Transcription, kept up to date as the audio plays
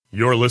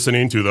You're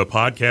listening to the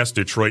Podcast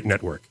Detroit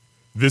Network.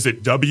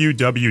 Visit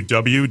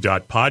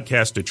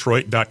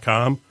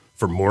www.podcastdetroit.com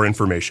for more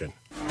information.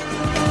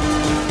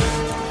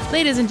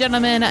 Ladies and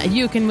gentlemen,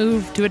 you can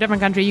move to a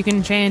different country. You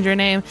can change your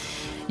name.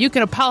 You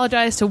can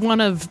apologize to one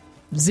of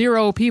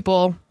 0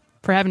 people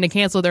for having to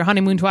cancel their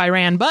honeymoon to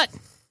Iran, but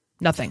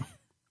nothing.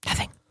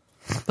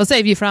 We'll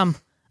save you from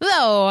the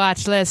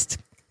watch list.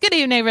 Good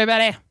evening,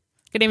 everybody.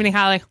 Good evening,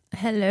 Holly.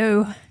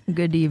 Hello.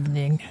 Good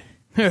evening.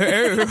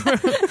 We're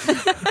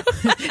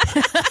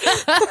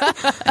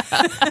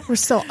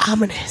so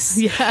ominous.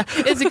 Yeah,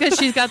 it's because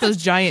she's got those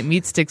giant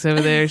meat sticks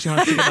over there. She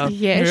wants to go.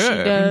 Yeah,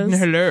 she does.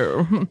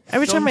 Hello.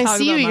 Every time I talk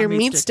see you, about my your meat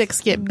meat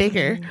sticks get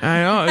bigger.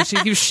 I know. She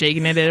keeps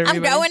shaking it at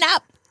everybody. I'm going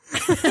up.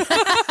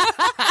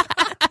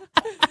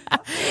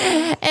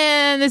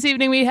 And this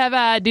evening we have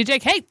DJ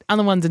Kate on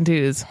the ones and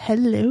twos.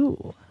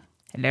 Hello.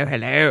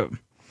 Hello.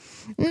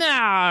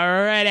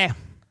 Alrighty.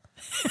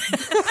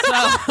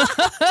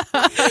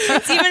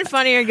 It's even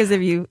funnier because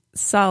if you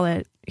saw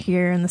it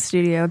here in the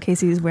studio,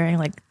 Casey's wearing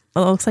it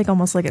looks like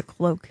almost like a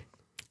cloak.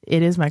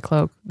 It is my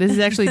cloak. This is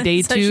actually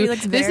day So 2. she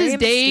looks This very is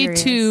day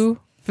mysterious. 2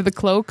 for the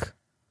cloak.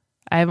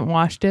 I haven't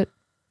washed it.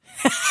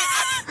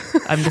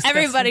 I'm disgusting.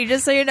 Everybody,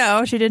 just so you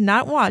know, she did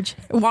not wash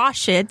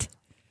it.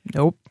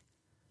 Nope.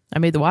 I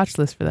made the watch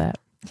list for that.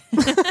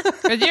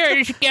 Because you're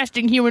a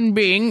disgusting human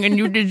being and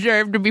you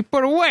deserve to be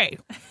put away.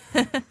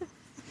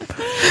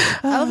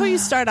 I love how you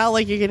start out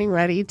like you're getting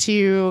ready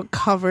to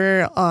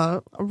cover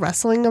a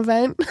wrestling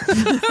event. Let's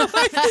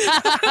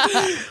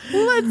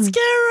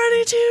get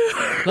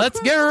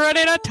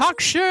ready to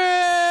talk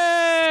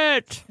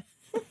shit.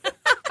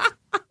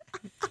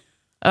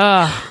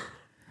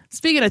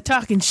 Speaking of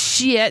talking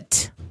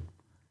shit,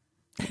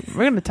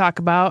 we're going to talk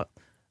about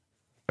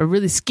a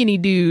really skinny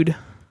dude.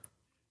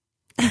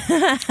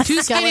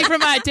 Too skinny for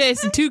my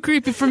taste and too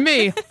creepy for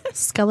me.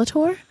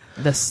 Skeletor?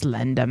 The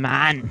Slender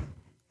Man.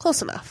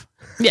 Close enough.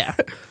 Yeah.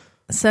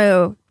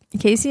 So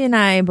Casey and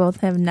I both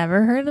have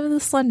never heard of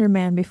the Slender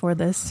Man before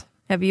this.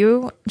 Have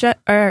you?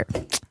 I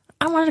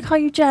wanted to call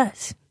you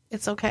Jess.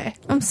 It's okay.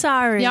 I'm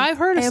sorry. Yeah, I've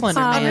heard of Slender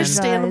Man.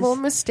 Understandable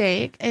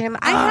mistake. And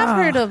I have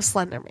heard of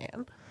Slender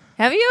Man.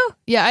 Have you?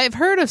 Yeah, I've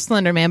heard of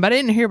Slender Man, but I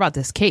didn't hear about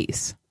this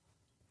case.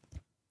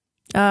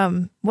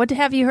 What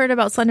have you heard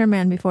about Slender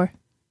Man before?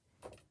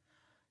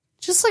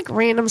 Just like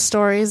random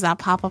stories that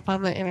pop up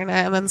on the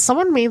internet. And then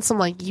someone made some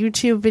like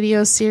YouTube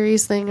video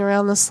series thing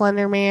around the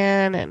Slender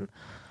Man. And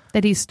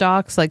That he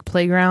stalks like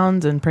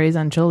playgrounds and preys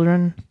on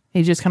children.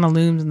 He just kind of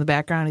looms in the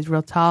background. He's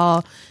real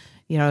tall.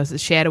 You know, it's a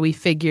shadowy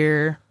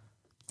figure.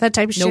 that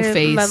type of No shit.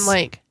 face. And then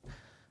like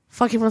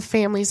fucking with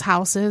families'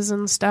 houses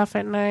and stuff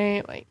at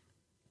night. Like,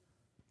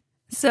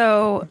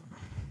 So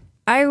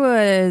I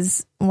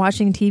was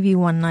watching TV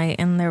one night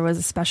and there was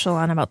a special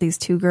on about these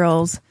 2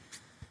 girls.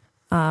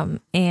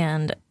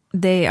 And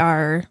they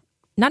are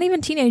not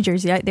even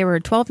teenagers yet. They were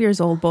 12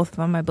 years old, both of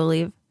them, I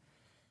believe.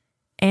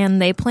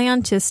 And they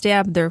planned to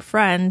stab their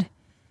friend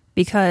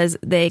because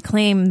they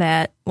claim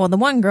that, well, the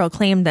one girl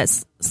claimed that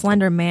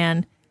Slender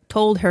Man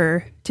told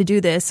her to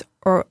do this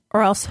or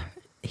else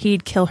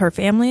he'd kill her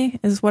family,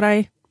 is what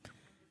I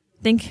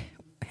think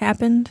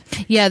happened.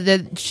 Yeah,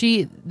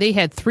 they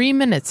had 3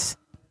 minutes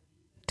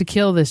to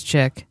kill this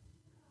chick,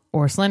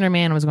 or Slender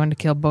Man was going to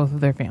kill both of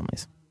their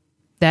families.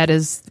 That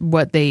is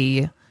what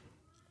they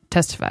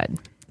testified.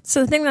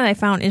 So the thing that I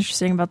found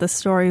interesting about this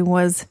story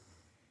was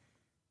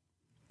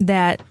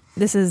that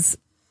this is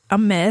a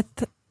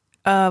myth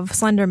of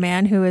Slender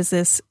Man, who is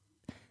this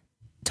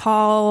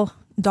tall,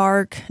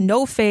 dark,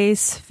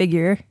 no-face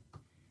figure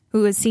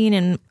who is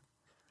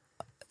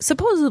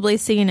supposedly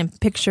seen in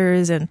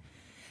pictures, and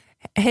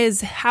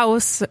his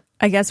house,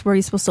 I guess where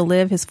he's supposed to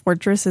live, his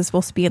fortress is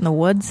supposed to be in the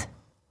woods.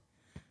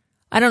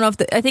 I don't know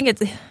I think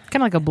it's Kind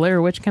of like a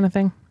Blair Witch kind of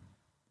thing.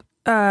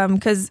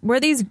 because where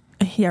these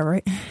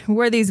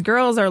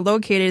girls are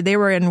located, they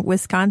were in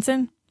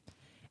Wisconsin,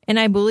 and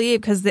I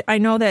believe because I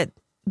know that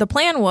the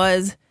plan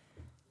was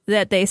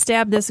that they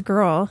stabbed this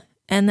girl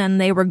and then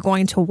they were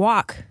going to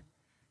walk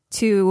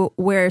to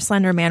where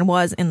Slender Man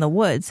was in the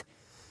woods,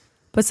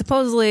 but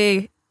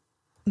supposedly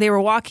they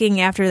were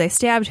walking after they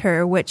stabbed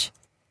her, which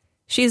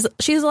she's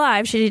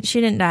alive. She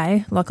didn't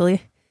die,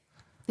 luckily.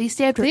 they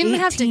stabbed her. They didn't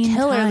have to 18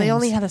 kill her. They times.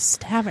 only had to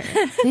stab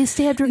her. They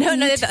stabbed her. No,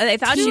 they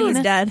thought she was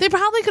dead. They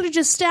probably could have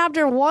just stabbed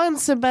her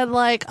once and been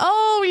like,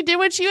 "Oh, we did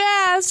what you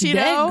asked." You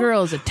That know,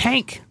 girl's a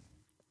tank.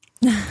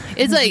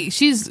 It's like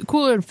she's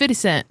cooler than 50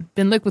 Cent.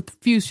 Been licked with a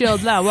few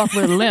shells now, walk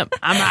with a limp.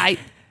 I'm right.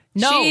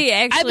 No, She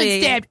I've actually-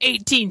 been stabbed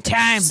 18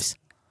 times.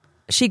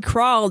 She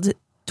crawled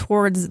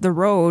towards the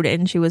road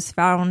and she was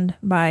found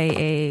by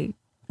a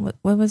what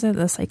was it,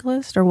 a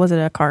cyclist, or was it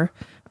a car?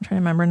 I'm trying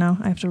to remember now.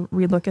 I have to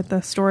relook at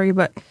the story,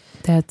 but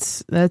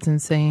That's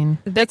insane.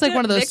 That's like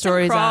one of those victim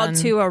stories crawled on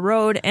to a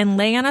road and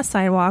lay on a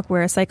sidewalk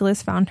where a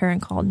cyclist found her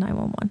and called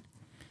 911.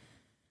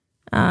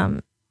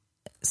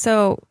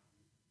 So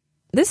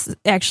this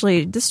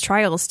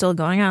trial is still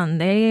going on.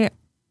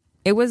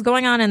 It was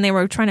going on and they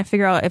were trying to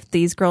figure out if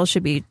these girls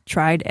should be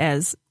tried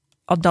as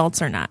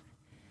adults or not.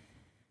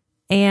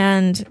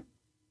 And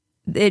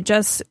it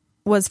just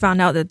was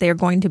found out that they're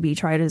going to be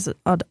tried as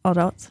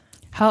adults.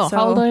 How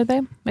old are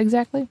they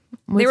exactly?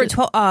 They were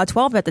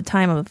 12 at the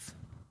time of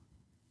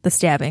the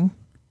stabbing.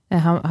 And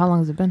how long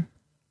has it been?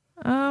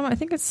 I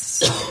think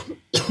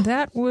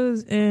that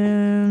was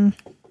in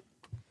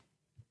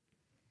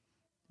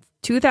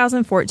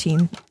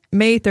 2014,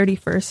 May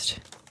 31st.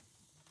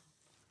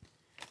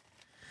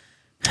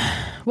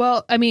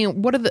 Well, I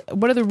mean, what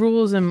are the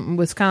rules in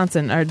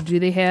Wisconsin? Do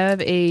they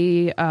have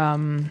a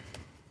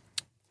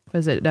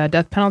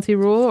death penalty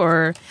rule?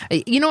 Or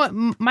you know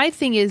what? My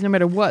thing is, no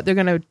matter what, they're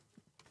going to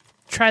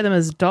try them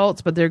as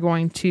adults, but they're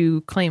going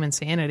to claim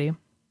insanity.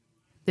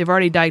 They've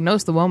already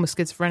diagnosed the one with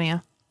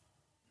schizophrenia.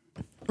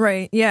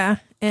 Right. Yeah.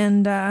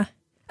 And I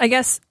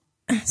guess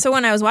so.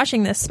 When I was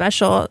watching this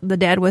special, the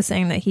dad was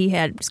saying that he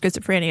had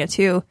schizophrenia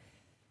too,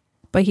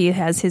 but he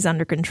has his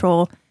under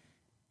control.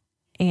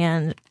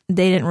 And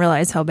they didn't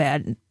realize how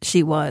bad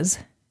she was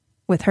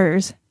with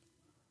hers.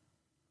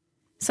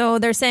 So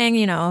they're saying,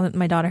 you know,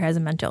 my daughter has a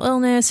mental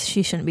illness.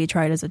 She shouldn't be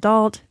tried as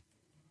adult.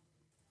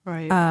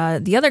 Right.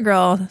 The other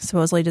girl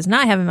supposedly does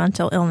not have a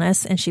mental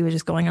illness, and she was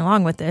just going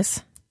along with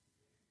this.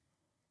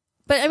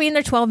 But, I mean,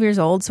 they're 12 years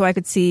old, so I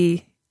could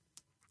see...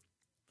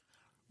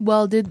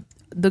 Well, did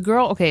the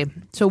girl... Okay,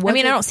 so...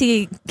 I don't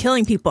see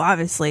killing people,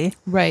 obviously.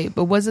 Right,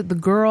 but was it the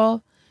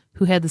girl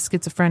who had the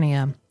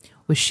schizophrenia?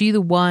 Was she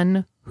the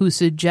one who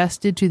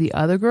suggested to the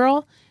other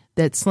girl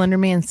that Slender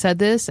Man said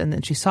this and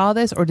that she saw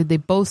this, or did they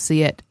both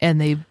see it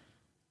and they,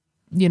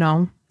 you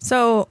know?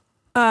 So,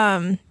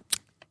 I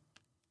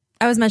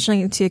was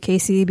mentioning to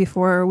Casey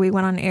before we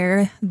went on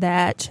air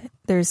that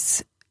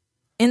there's,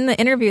 in the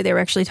interview, they were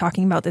actually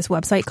talking about this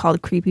website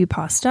called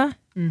Creepypasta.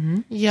 Mm-hmm.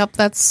 Yep,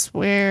 that's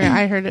where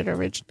I heard it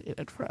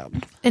originated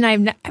from. And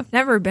I've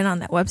never been on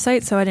that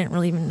website, so I didn't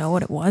really even know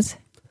what it was.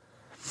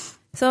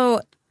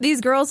 So these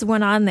girls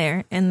went on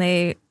there and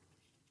they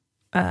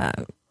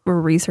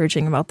were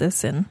researching about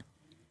this, and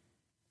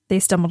they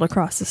stumbled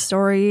across the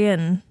story,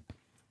 and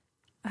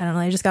I don't know,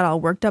 they just got all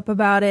worked up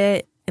about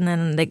it. And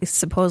then they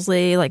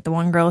supposedly, like the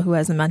one girl who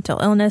has a mental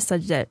illness,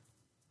 said that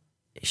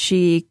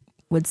she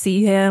would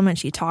see him and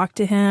she talked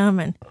to him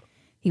and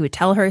he would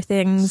tell her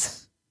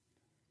things.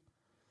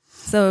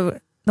 So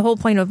the whole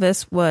point of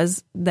this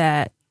was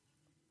that,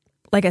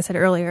 like I said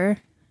earlier,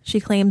 she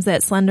claims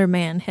that Slender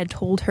Man had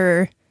told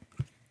her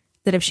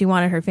that if she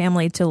wanted her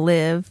family to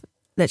live,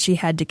 that she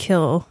had to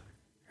kill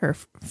her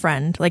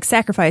friend, like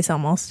sacrifice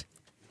almost.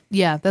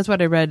 Yeah, that's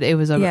what I read. It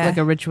was like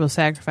a ritual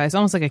sacrifice,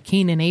 almost like a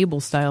Cain and Abel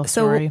style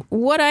story. So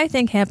what I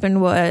think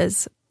happened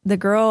was the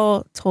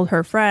girl told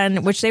her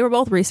friend, which they were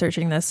both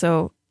researching this.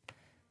 So,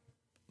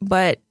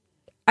 but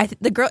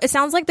it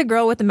sounds like the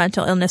girl with the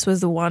mental illness was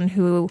the one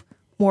who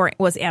more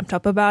was amped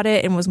up about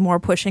it and was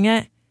more pushing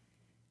it,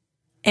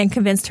 and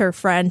convinced her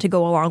friend to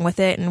go along with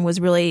it, and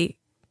was really,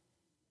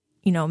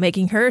 you know,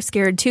 making her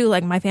scared too.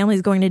 Like, my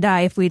family's going to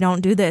die if we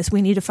don't do this.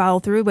 We need to follow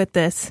through with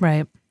this.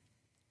 Right.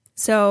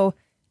 So,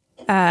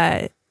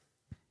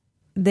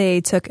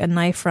 they took a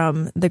knife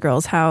from the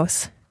girl's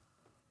house,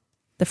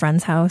 the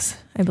friend's house,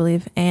 I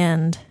believe,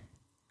 and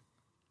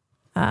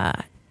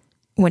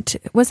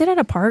was it at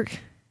a park?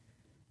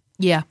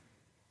 Yeah.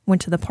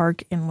 Went to the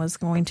park and was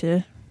going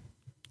to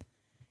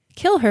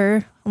kill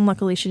her. And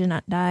luckily she did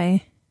not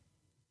die.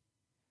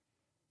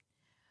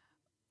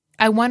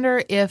 I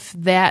wonder if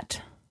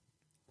that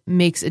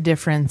makes a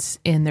difference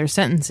in their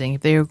sentencing,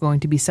 if they are going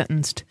to be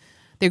sentenced.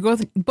 They're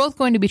both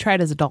going to be tried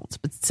as adults,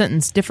 but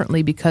sentenced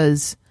differently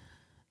because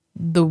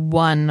the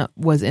one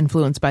was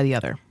influenced by the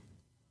other.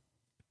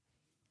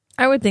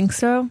 I would think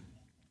so,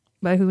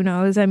 but who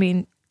knows? I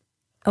mean,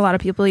 a lot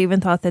of people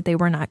even thought that they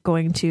were not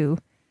going to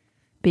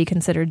be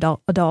considered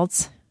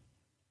adults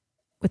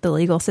with the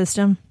legal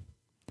system,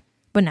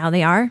 but now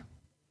they are.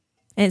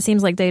 And it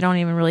seems like they don't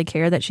even really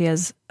care that she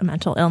has a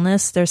mental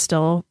illness. They're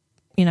still,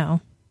 you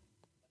know,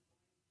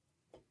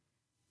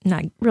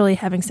 not really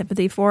having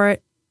sympathy for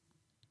it.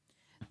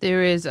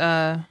 There is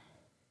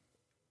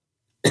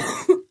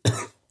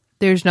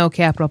there's no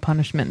capital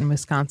punishment in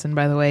Wisconsin,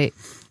 by the way. It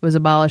was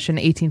abolished in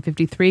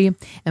 1853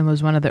 and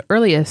was one of the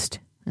earliest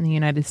in the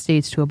United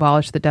States to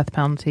abolish the death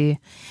penalty,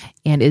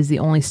 and is the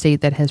only state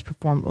that has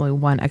performed only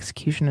one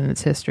execution in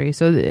its history.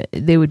 So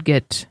they would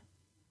get,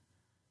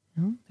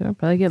 they would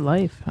probably get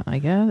life, I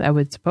guess, I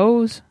would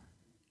suppose.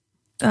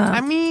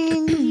 I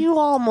mean, you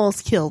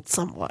almost killed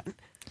someone.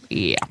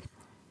 Yeah.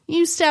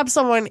 You stabbed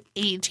someone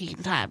 18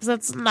 times.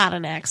 That's not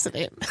an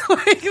accident.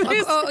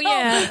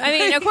 Yeah. I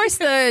mean, of course,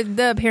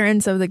 the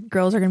parents of the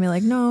girls are going to be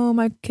like, no,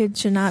 my kid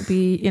should not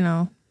be, you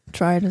know,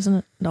 tried as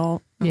an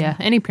adult. Yeah,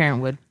 any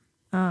parent would.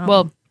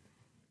 Well,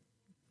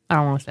 I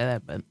don't want to say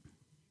that, but.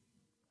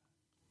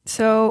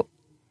 So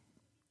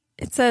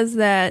it says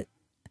that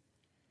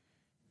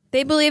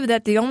they believe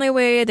that the only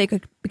way they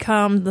could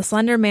become the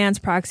Slender Man's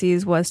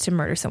proxies was to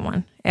murder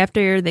someone.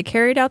 After they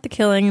carried out the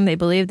killing, they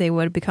believed they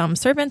would become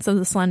servants of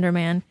the Slender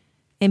Man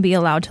and be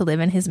allowed to live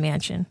in his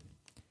mansion,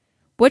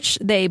 which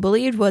they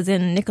believed was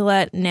in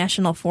Nicollet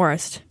National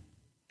Forest.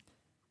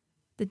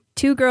 The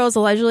two girls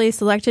allegedly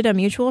selected a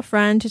mutual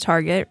friend to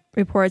target.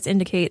 Reports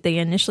indicate they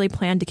initially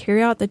planned to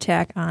carry out the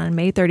attack on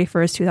May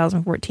 31st,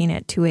 2014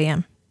 at 2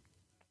 a.m.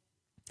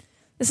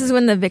 This is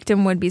when the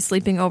victim would be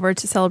sleeping over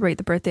to celebrate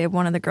the birthday of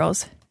one of the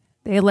girls.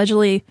 They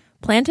allegedly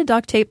planned to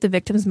duct tape the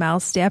victim's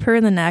mouth, stab her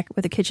in the neck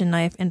with a kitchen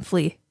knife, and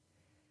flee.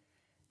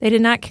 They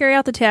did not carry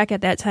out the attack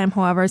at that time,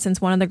 however, since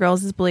one of the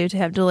girls is believed to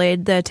have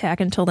delayed the attack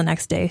until the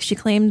next day. She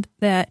claimed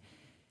that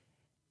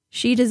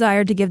she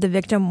desired to give the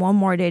victim one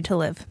more day to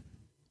live.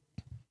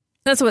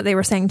 That's what they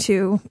were saying,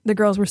 too. The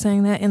girls were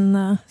saying that in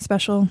the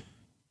special.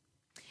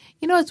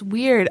 You know, it's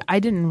weird.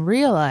 I didn't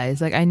realize,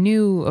 like, I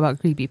knew about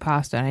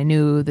Creepypasta, and I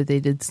knew that they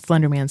did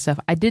Slender Man stuff.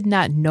 I did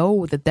not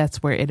know that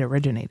that's where it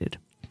originated.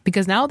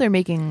 Because now they're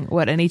making,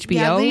 what, an HBO?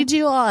 Yeah, they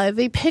do.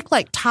 They pick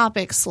like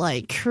topics,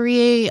 like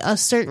create a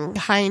certain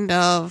kind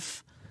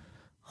of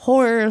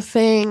horror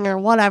thing or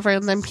whatever,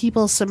 and then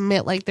people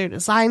submit like their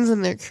designs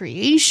and their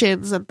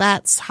creations, and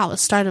that's how it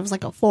started. It was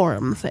like a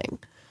forum thing.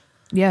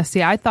 Yeah,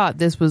 see, I thought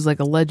this was like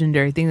a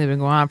legendary thing that's been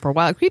going on for a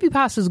while.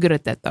 Creepypasta's good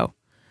at that, though.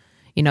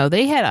 You know,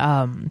 they had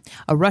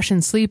a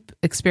Russian sleep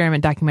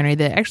experiment documentary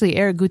that actually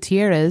Eric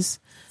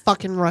Gutierrez.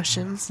 Fucking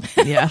Russians.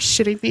 Yeah.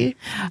 Shitting me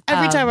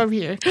every time I'm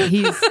here.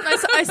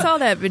 I saw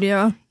that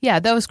video.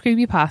 Yeah, that was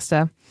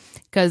Creepypasta.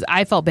 Because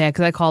I felt bad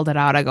because I called it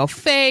out. I go,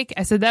 fake.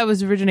 I said that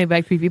was originated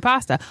by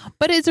Creepypasta.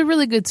 But it's a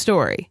really good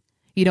story.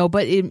 You know,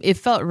 but it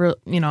felt,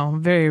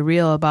 very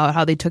real about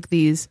how they took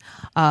these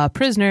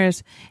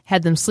prisoners,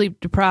 had them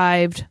sleep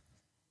deprived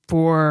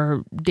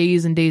for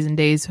days and days and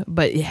days,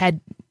 but it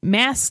had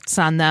masks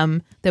on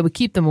them that would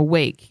keep them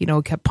awake,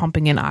 kept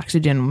pumping in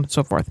oxygen and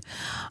so forth.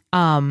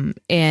 And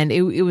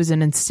it was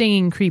an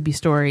insane, creepy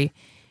story.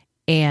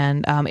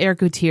 And Eric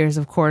Gutierrez,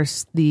 of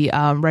course, the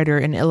writer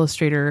and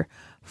illustrator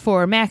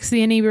for Max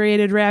the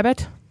Inebriated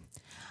Rabbit.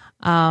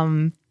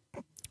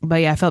 But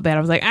yeah, I felt bad.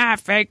 I was like,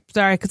 fake,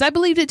 sorry. Because I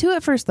believed it too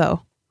at first,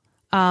 though.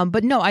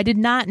 But no, I did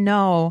not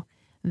know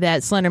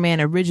that Slender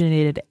Man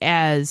originated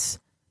as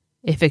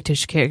a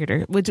fictitious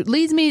character, which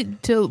leads me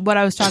to what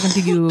I was talking to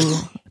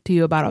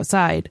you about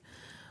outside.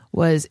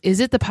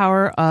 Is it the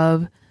power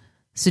of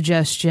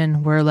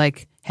suggestion where,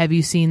 like, have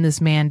you seen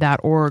this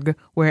man.org,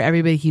 where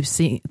everybody keeps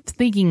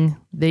thinking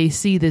they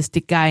see this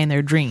guy in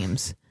their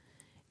dreams?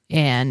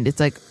 And it's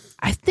like,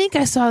 I think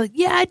I saw,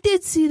 I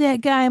did see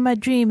that guy in my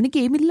dream, and he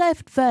gave me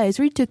life advice,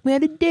 or he took me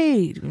on a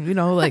date.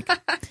 The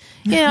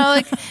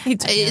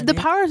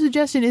power of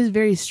suggestion is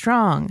very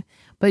strong.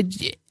 But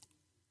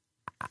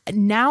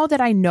now that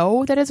I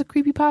know that it's a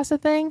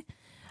creepypasta thing,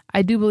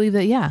 I do believe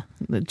that,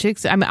 the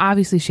chicks, I mean,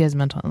 obviously she has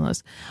mental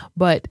illness,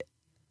 but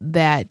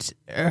that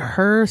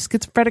her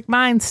schizophrenic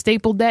mind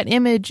stapled that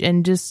image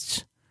and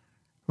just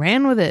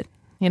ran with it,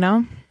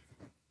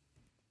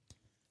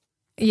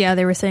 Yeah,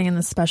 they were saying in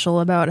the special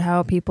about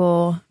how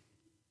people,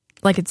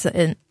 like, it's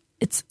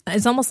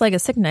almost like a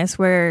sickness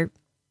where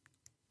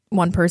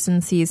one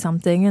person sees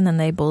something and then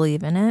they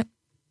believe in it.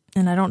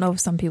 And I don't know if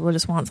some people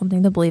just want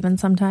something to believe in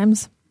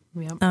sometimes.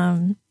 Yep.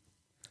 And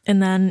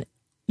then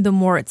the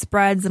more it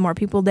spreads, the more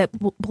people that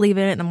believe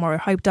in it, the more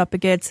hyped up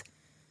it gets.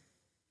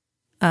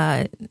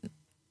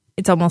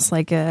 It's almost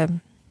like it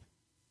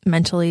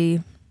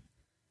mentally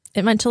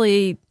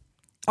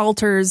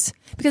alters,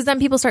 because then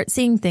people start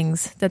seeing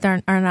things that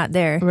are not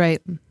there.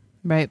 Right.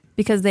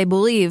 Because they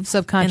believe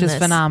subconscious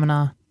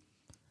phenomena.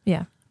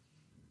 Yeah.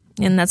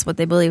 And that's what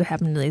they believe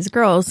happened to these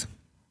girls.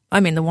 I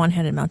mean, the one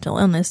had mental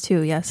illness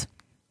too, yes.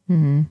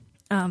 Mm-hmm.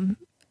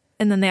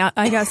 And then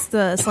I guess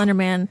the Slender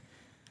Man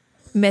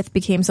myth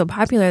became so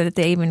popular that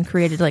they even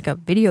created like a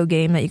video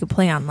game that you could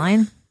play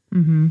online.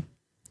 Mm-hmm.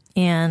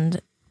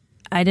 And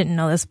I didn't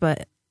know this,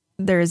 but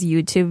there's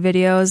YouTube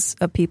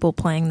videos of people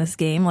playing this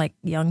game, like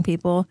young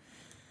people,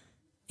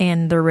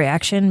 and their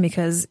reaction,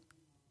 because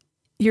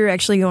you're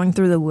actually going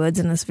through the woods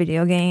in this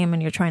video game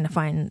and you're trying to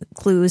find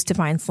clues to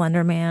find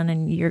Slender Man,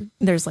 and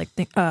there's like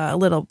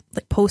little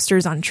like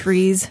posters on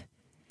trees,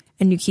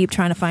 and you keep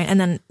trying to find, and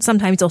then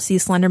sometimes you'll see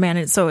Slender Man,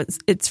 and so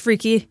it's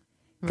freaky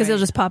because he'll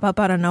just pop up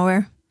out of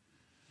nowhere.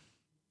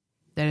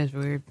 That is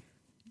weird.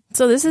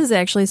 So this is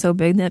actually so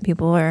big that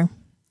people are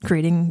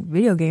creating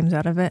video games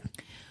out of it.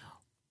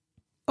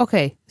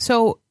 Okay,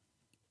 so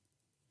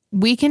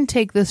we can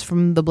take this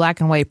from the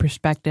black and white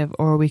perspective,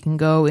 or we can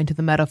go into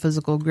the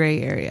metaphysical gray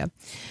area.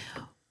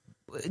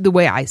 The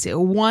way I see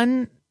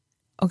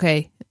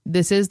it,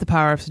 this is the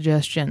power of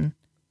suggestion,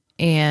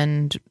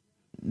 and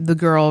the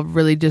girl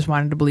really just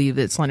wanted to believe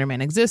that Slender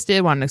Man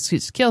existed, wanted an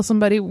excuse to kill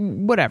somebody,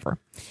 whatever.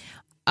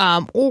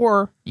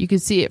 Or you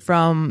could see it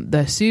from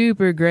the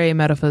super gray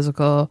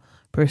metaphysical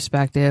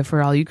perspective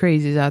for all you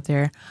crazies out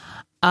there,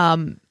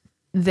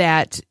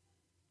 that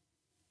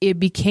it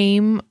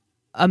became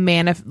a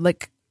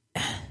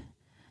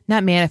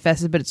not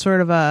manifested, but it's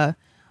sort of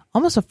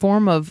almost a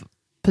form of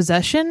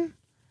possession,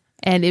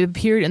 and it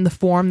appeared in the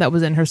form that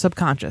was in her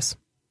subconscious.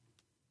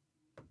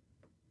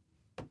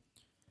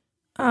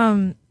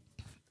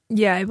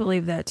 Yeah, I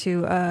believe that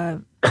too.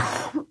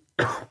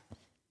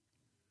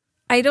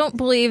 I don't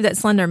believe that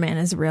Slender Man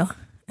is real.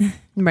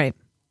 Right.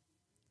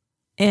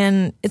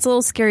 And it's a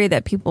little scary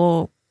that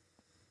people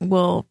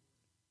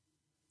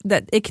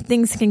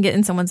things can get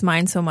in someone's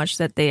mind so much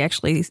that they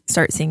actually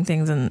start seeing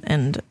things,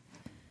 and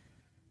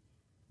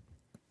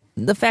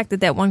the fact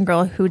that one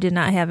girl who did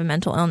not have a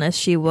mental illness,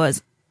 she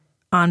was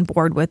on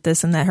board with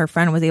this, and that her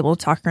friend was able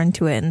to talk her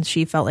into it, and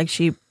she felt like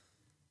she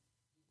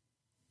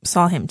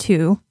saw him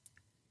too.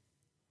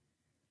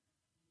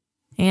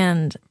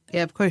 And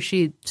yeah, of course,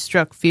 she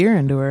struck fear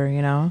into her,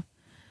 and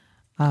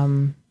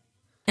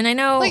I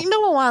know, like,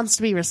 no one wants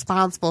to be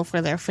responsible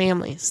for their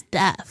family's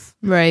death.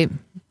 Right.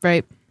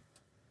 I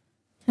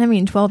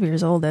mean, 12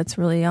 years old, that's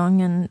really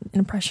young and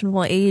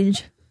impressionable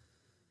age.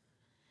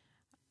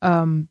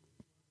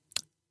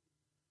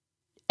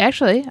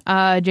 Actually,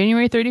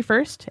 January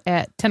 31st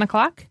at 10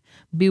 o'clock,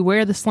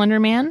 Beware the Slender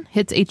Man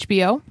hits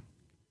HBO.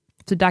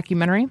 It's a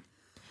documentary.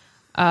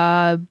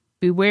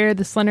 Beware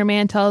the Slender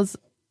Man tells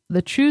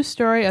the true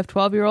story of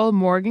 12-year-old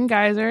Morgan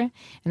Geyser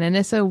and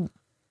Anissa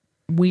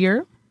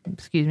Weir,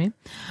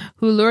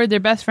 who lured their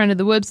best friend to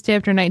the woods,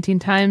 stabbed her 19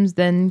 times,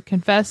 then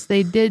confessed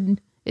they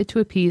did it to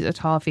appease a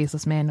tall,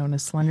 faceless man known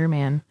as Slender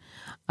Man.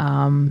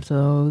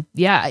 So,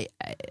 yeah,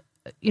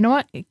 you know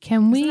what?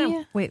 Can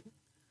we... Wait,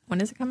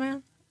 when is it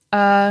coming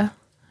out?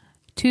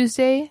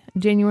 Tuesday,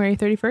 January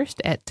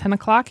 31st at 10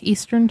 o'clock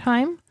Eastern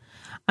Time.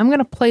 I'm going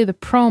to play the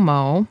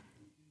promo.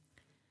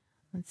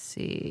 Let's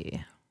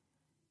see.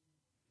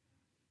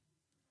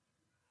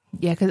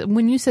 Yeah, because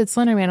when you said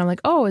Slender Man, I'm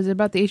like, oh, is it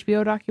about the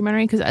HBO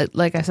documentary? Because,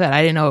 like I said,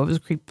 I didn't know it was a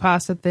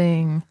creepypasta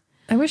thing.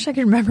 I wish I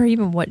could remember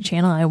even what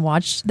channel I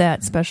watched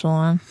that special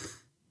on.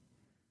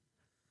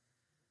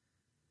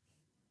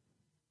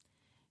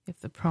 If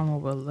the promo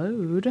will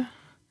load.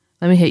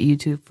 Let me hit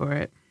YouTube for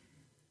it.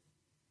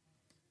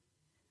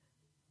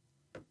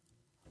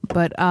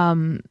 But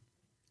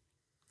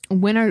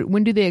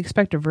when do they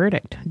expect a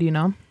verdict? Do you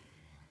know?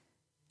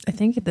 I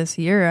think this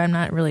year. I'm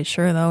not really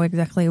sure, though,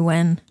 exactly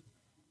when.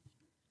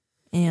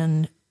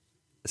 And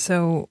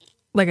so,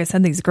 like I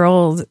said, these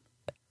girls,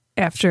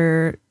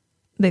 after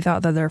they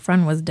thought that their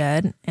friend was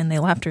dead and they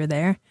left her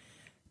there,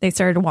 they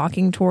started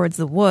walking towards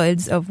the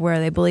woods of where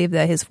they believed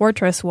that his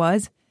fortress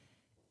was.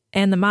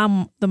 And the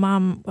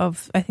mom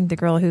of, I think, the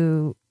girl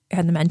who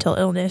had the mental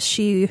illness,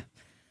 she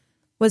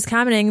was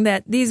commenting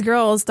that these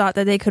girls thought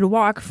that they could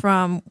walk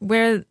from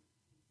where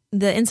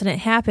the incident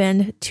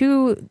happened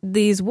to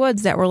these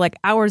woods that were like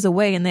hours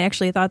away, and they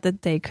actually thought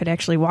that they could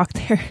actually walk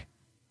there.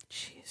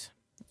 Jeez.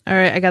 All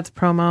right, I got the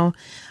promo.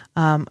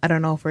 I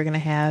don't know if we're going to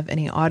have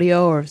any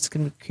audio or if it's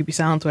going to be creepy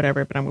sounds,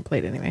 whatever, but I'm going to play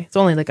it anyway. It's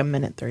only like a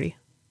minute 30.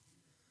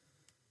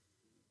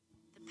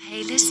 The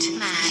palest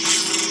man,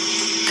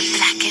 the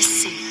blackest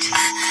suit,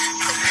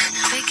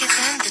 bigger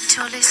than the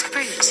tallest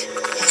brute.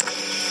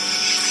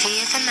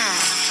 Fear the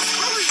man,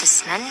 the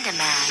slender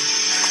man,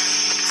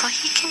 for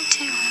he can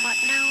do what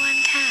no one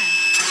can.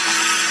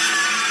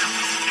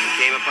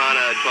 Came upon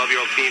a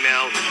 12-year-old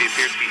female. She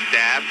appears to be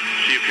stabbed.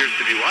 She appears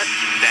to be what?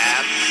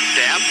 Stabbed.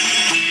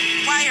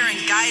 Weir and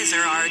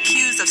Geyser are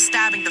accused of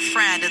stabbing the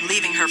friend and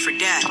leaving her for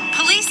dead.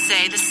 Police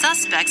say the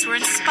suspects were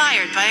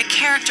inspired by a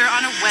character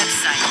on a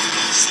website.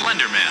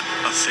 Slenderman,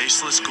 a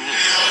faceless ghoul.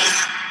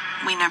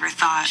 We never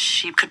thought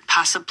she could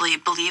possibly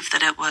believe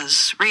that it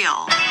was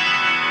real.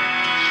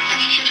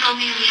 Anisha told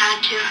me we had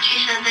to.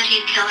 She said that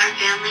he'd kill our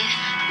families.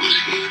 Who's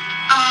he?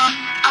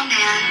 A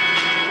man.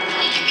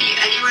 He can be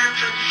anywhere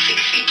from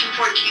 6 feet to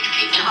 14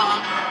 feet tall.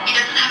 He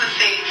doesn't have a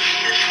face.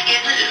 His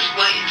skin is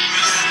white.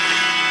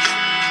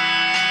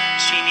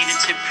 She needed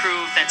to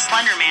prove that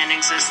Slender Man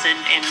existed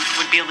and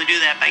would be able to do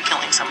that by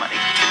killing somebody.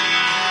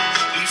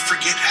 We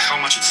forget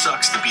how much it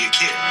sucks to be a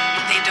kid.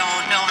 They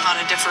don't know how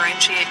to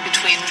differentiate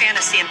between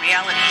fantasy and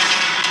reality.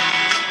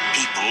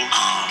 People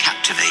are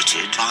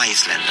captivated by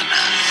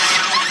Slenderman.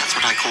 That's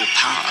what I call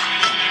power.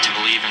 To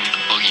believe in the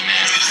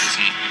boogeyman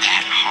isn't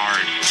that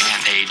hard,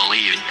 and they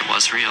believe it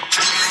was real.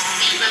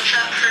 She lifts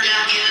up her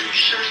jacket,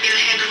 shows me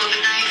the handle of a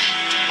knife.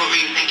 What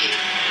were you thinking?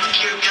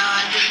 Dear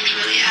God, this is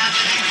really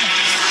happening.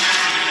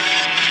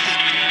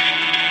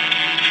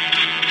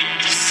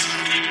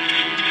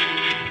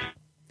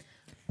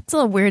 It's a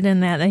little weird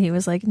in that he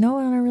was like, no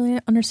one really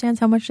understands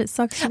how much it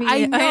sucks to be.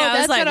 I know,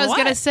 that's like, what I was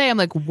going to say. I'm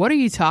like, what are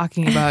you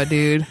talking about,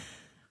 dude?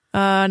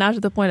 Not to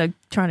the point of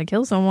trying to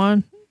kill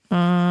someone.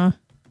 I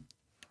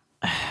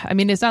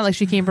mean, it's not like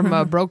she came from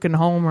a broken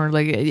home or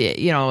like,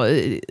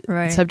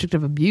 Right. subject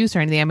of abuse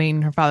or anything. I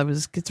mean, her father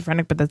was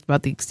schizophrenic, but that's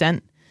about the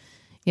extent.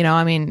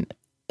 I mean,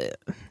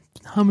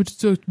 how much it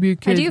sucks to be a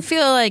kid. I do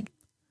feel like,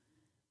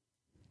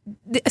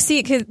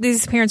 see, 'cause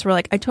these parents were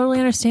like, I totally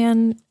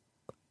understand.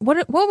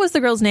 What was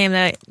the girl's name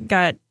that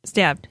got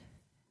stabbed?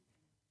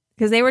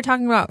 Because they were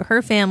talking about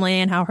her family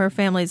and how her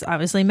family's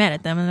obviously mad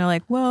at them. And they're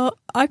like, well,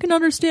 I can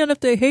understand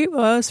if they hate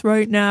us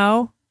right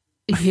now.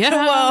 Yeah.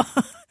 Well,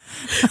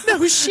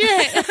 no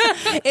shit.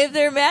 if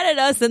they're mad at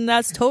us, then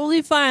that's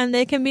totally fine.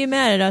 They can be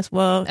mad at us.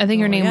 Well, I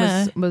think her name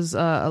yeah. was it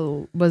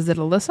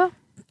Alyssa?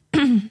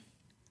 I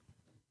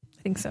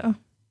think so.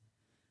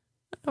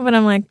 But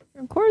I'm like,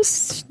 of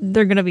course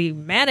they're going to be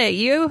mad at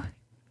you.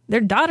 Their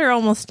daughter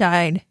almost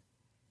died.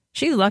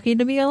 She's lucky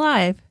to be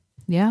alive.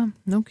 Yeah,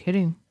 no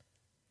kidding.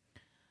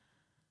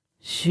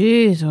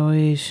 Jeez,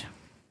 always.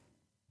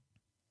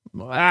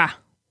 Ah.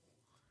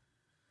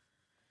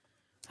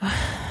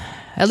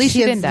 At least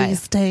you didn't die.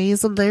 These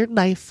days and their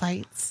knife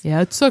fights.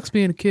 Yeah, it sucks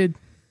being a kid.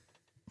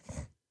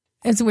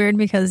 It's weird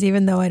because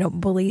even though I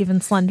don't believe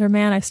in Slender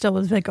Man, I still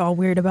was like all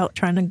weird about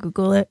trying to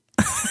Google it.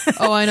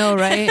 Oh, I know,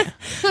 right?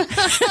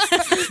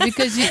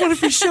 Because what if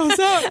he shows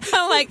up?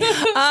 I'm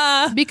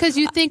like, because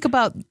you think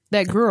about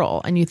that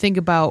girl and you think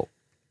about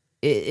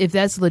if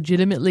that's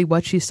legitimately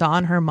what she saw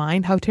in her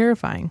mind, how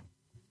terrifying.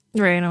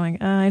 Right. I'm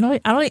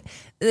like, I don't.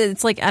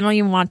 It's like I don't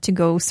even want to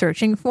go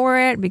searching for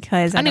it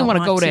because I don't want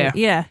to go there.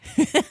 Yeah.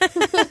 Like,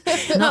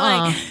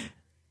 I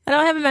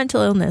don't have a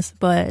mental illness,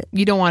 but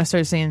you don't want to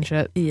start saying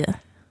shit. Yeah.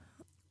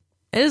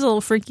 It is a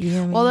little freaky. I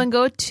mean. Well, then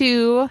go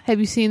to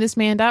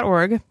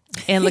haveyouseenthisman.org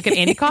and look at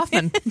Andy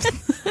Kaufman.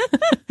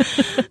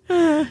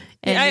 I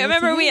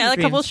remember a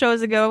couple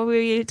shows ago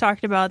we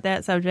talked about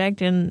that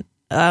subject, and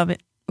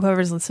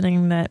whoever's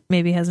listening that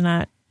maybe has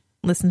not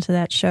listened to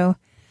that show,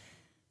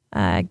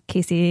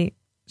 Casey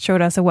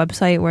showed us a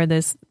website where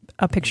there's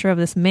a picture of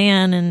this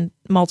man, and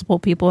multiple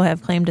people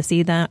have claimed to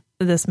see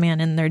this man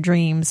in their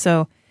dreams.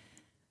 So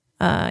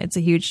it's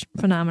a huge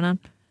phenomenon.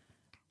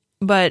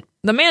 But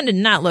the man did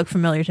not look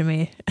familiar to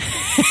me.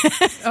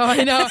 Oh,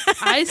 I know.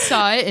 I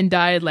saw it and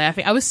died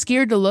laughing. I was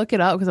scared to look it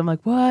up because I'm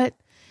like, what?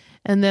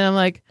 And then I'm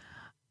like,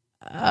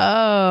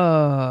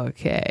 oh,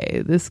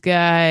 okay. This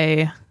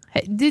guy.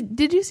 Hey,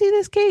 did you see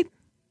this, Kate?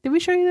 Did we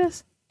show you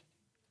this?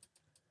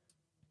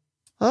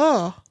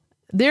 Oh.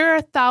 There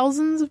are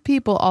thousands of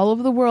people all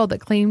over the world that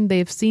claim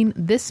they've seen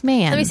this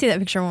man. Let me see that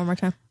picture one more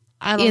time.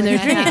 I don't in their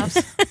think I dreams.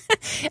 have.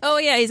 Oh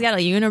yeah, he's got a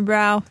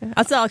unibrow.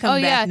 That's all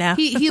coming back now.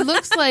 he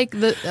looks like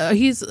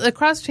he's a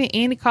cross between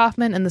Andy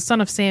Kaufman and the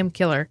Son of Sam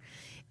Killer,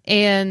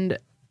 and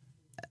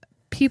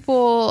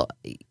people,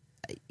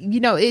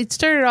 it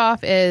started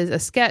off as a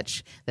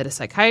sketch that a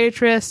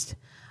psychiatrist,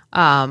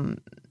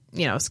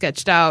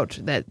 sketched out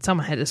that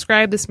someone had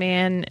described this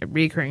man,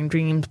 recurring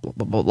dreams, blah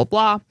blah blah blah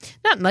blah.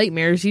 Not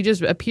nightmares. He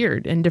just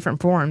appeared in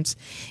different forms,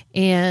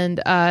 and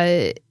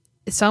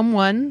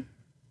someone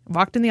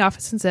walked in the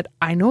office and said,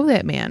 I know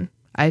that man.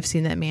 I've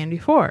seen that man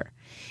before.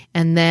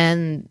 And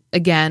then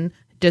again,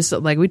 just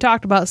like we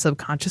talked about,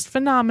 subconscious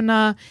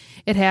phenomena,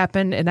 it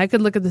happened. And I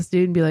could look at this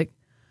dude and be like,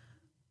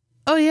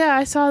 oh yeah,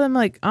 I saw them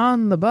like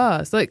on the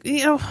bus. Like,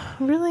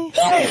 really?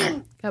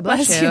 God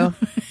bless you.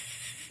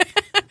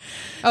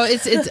 Oh,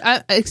 it's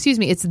excuse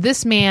me. It's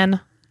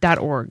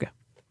thisman.org.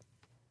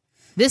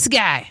 This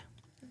guy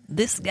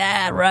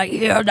right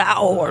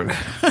here.org.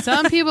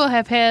 Some people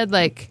have had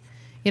like,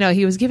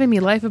 he was giving me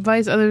life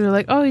advice. Others are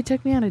like, oh, he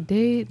took me on a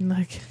date. And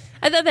like,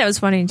 I thought that was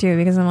funny too,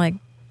 because I'm like,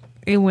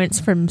 it went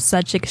from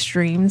such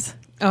extremes.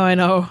 Oh, I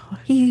know.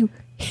 He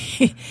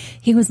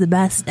was the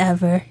best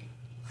ever.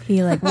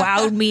 He like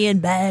wowed me in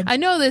bed. I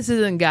know this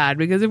isn't God,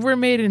 because if we're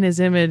made in his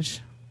image,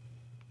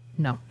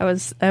 no. I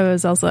think I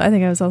was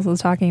also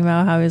talking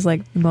about how he's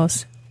like the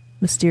most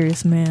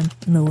mysterious man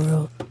in the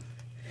world.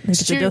 Like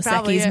the Dos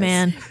Equis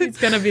man. He's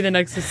going to be the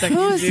next Dos Equis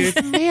Who is dude.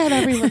 this man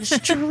everyone's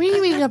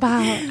dreaming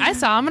about? I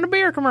saw him in a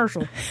beer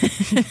commercial.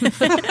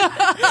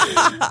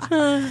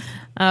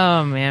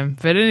 Oh, man.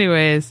 But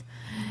anyways,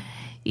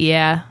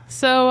 yeah.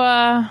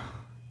 So,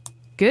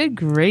 good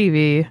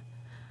gravy.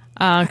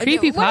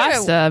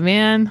 Creepypasta,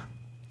 man.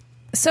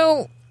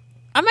 So,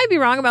 I might be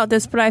wrong about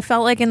this, but I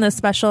felt like in the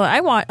special,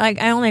 I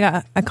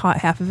caught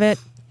half of it.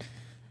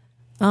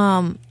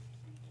 But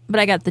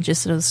I got the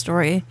gist of the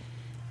story.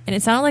 And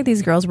it sounded like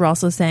these girls were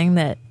also saying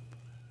that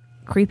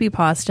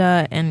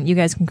creepypasta, and you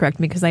guys can correct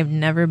me because I've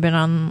never been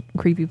on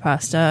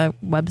creepypasta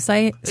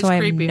website, so I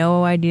have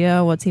no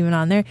idea what's even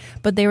on there.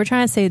 But they were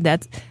trying to say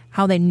that's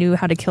how they knew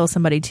how to kill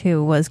somebody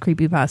too, was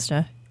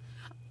creepypasta.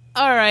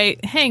 All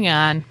right, hang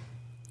on.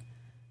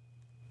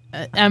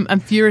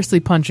 I'm furiously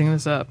punching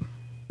this up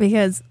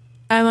because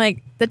I'm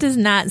like, that does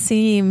not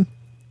seem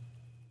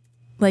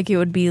like it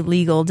would be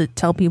legal to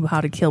tell people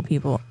how to kill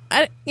people.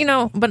 But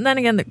then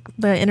again,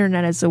 the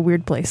internet is a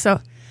weird place.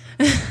 So,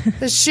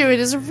 sure, it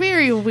is a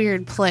very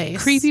weird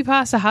place.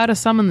 Creepypasta, how to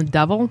summon the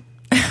devil.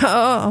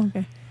 Oh,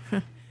 okay.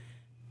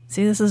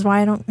 See, this is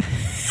why I don't. Why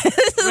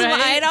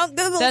I don't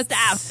Google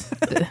stuff.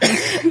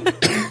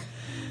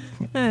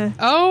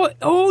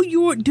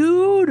 You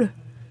dude.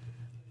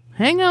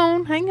 Hang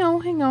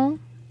on.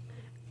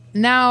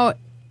 Now,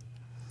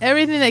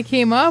 everything that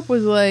came up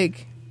was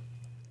like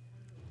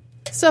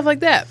stuff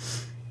like that.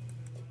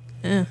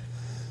 Yeah,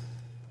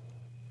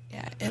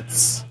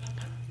 it's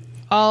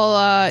all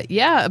a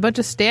bunch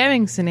of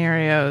stabbing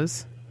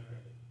scenarios.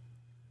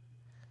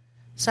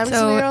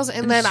 Scenarios,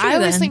 and then I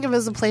always think of it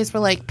as a place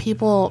where like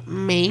people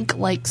make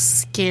like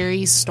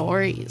scary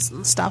stories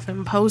and stuff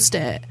and post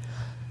it.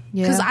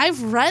 Because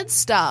I've read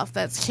stuff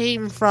that's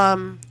been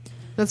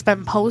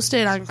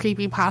posted on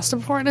Creepypasta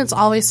before, and it's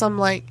always some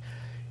like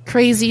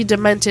crazy,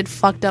 demented,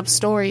 fucked up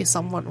story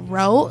someone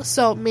wrote.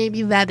 So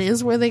maybe that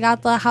is where they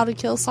got the how to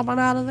kill someone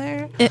out of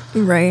there.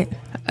 Right.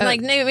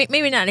 Like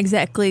maybe not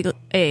exactly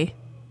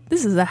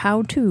this is a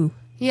how to.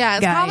 Yeah,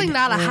 it's guide. probably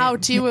not a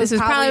how-to. This is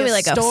probably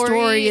like a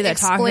story that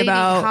talking explaining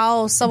about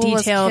how someone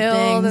was killed,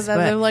 detailed things, and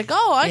then they're like,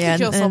 "Oh, I can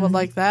kill someone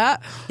like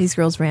that." These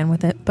girls ran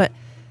with it, but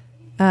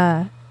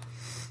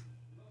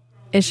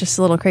it's just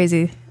a little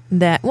crazy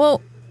that.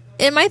 Well,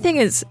 and my thing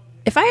is,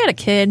 if I had a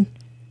kid,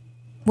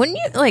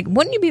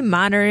 wouldn't you be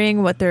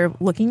monitoring what they're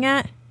looking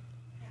at,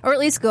 or at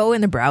least go in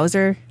the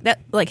browser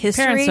that like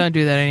history? Parents don't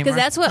do that anymore because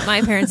that's what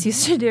my parents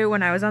used to do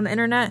when I was on the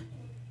internet.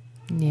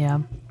 Yeah.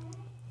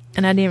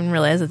 And I didn't even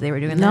realize that they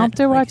were doing that. Nope,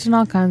 they're watching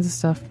all kinds of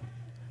stuff.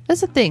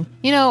 That's the thing.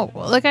 You know,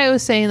 like I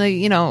was saying, like,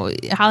 you know,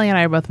 Holly and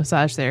I are both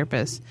massage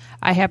therapists.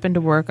 I happen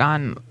to work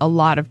on a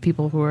lot of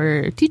people who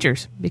are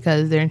teachers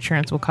because their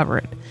insurance will cover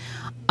it.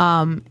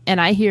 And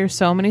I hear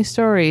so many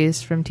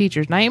stories from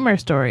teachers, nightmare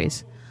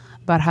stories,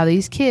 about how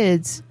these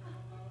kids,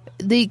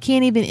 they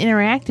can't even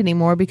interact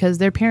anymore because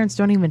their parents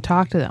don't even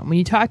talk to them. When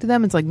you talk to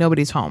them, it's like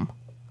nobody's home.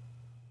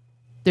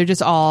 They're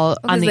just all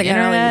on the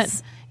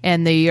internet.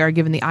 And they are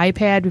given the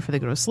iPad before they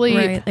go to sleep.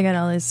 Right, they got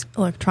all these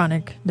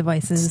electronic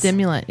devices.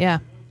 Stimulant, yeah.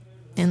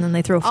 And then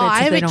they throw fits. I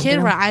have if they a don't kid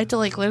get where them. I have to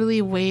like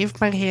literally wave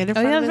my hand in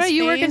front of his face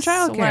You work in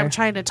childcare when I'm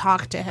trying to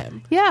talk to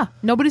him. Yeah,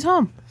 nobody's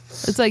home.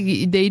 It's like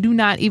they do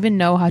not even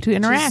know how to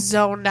interact. Just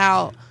zoned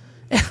out.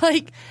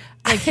 like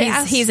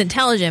he's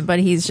intelligent, but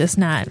he's just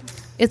not.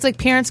 It's like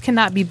parents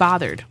cannot be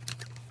bothered.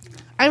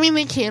 I mean,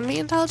 they can be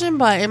intelligent,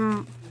 but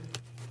in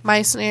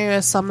my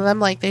scenario, some of them,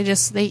 like,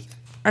 they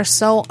are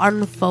so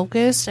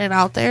unfocused and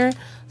out there.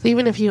 So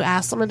even if you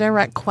ask them a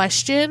direct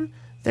question,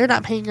 they're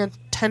not paying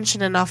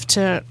attention enough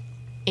to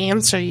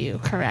answer you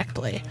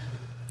correctly.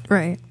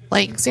 Right.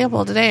 Like,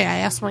 example, today I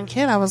asked one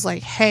kid, I was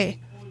like, hey,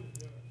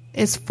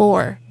 is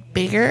 4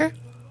 bigger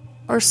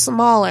or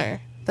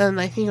smaller than,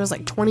 I think it was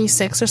like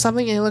 26 or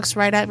something? And he looks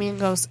right at me and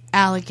goes,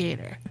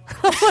 alligator.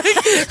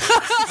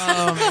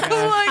 Oh my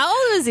God. How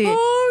old is he?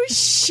 Oh,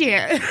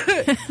 shit.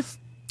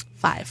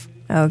 5.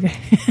 Okay.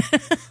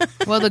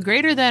 Well, the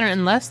greater than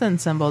and less than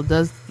symbol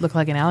does look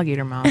like an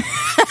alligator mouth.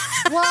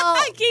 Well,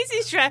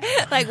 Casey's trying.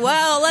 Like,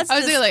 well, let's I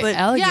was just like split-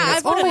 alligator. Yeah,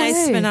 let's put a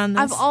nice spin on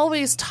this. I've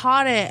always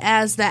taught it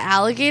as the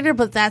alligator,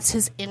 but that's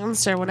his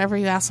answer whenever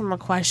you ask him a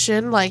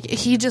question. Like,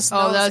 he just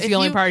knows. that's the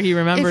only part he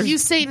remembers. If you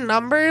say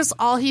numbers,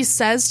 all he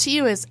says to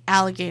you is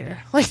alligator.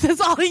 Like, that's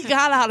all he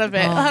got out of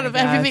it, out of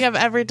everything I've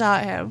ever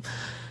taught him.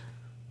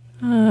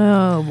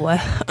 Oh, boy.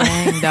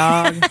 Dang,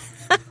 dog.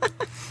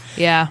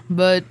 Yeah,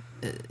 but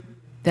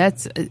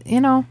that's,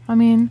 I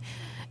mean,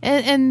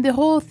 and the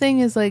whole thing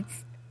is like,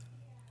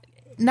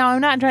 now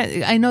I'm not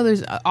trying, I know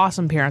there's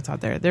awesome parents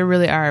out there. There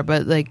really are,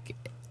 but like,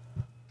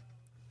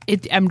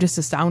 I'm just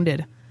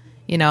astounded.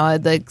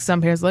 Like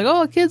some parents are like,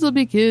 oh, kids will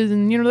be kids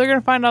and, they're going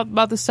to find out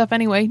about this stuff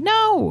anyway.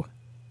 No.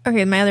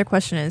 Okay, my other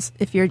question is,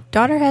 if your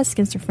daughter has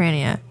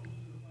schizophrenia,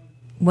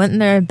 wouldn't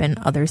there have been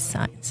other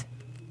signs?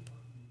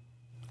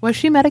 Was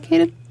she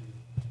medicated?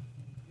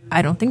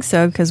 I don't think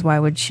so, because why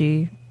would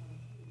she?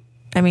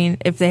 I mean,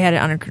 if they had it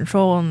under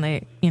control and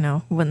they,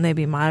 wouldn't they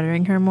be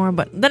monitoring her more?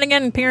 But then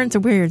again, parents are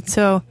weird,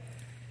 so.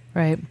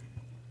 Right.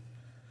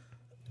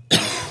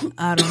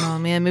 I don't know,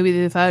 man. Maybe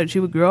they thought she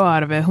would grow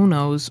out of it. Who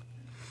knows?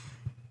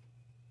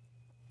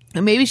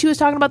 And maybe she was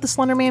talking about the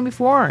Slender Man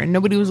before and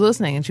nobody was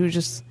listening. And she was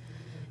just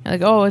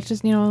like, oh, it's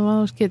just, one of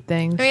those kid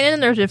things. I mean, in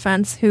their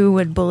defense, who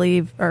would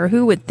believe or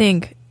who would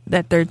think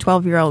that their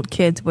 12-year-old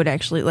kids would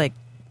actually, like,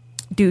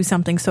 do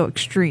something so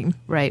extreme?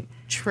 Right.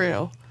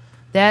 True.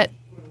 That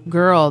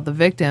girl, the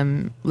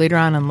victim, later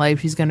on in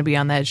life, she's going to be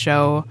on that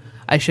show,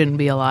 I Shouldn't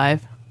Be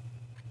Alive.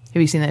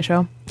 Have you seen that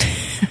show?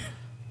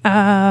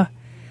 I've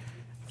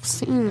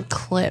seen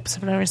clips.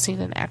 I've never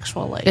seen an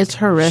actual, like, it's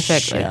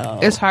horrific. show.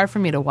 Like, it's hard for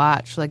me to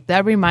watch. Like,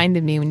 that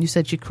reminded me when you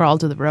said she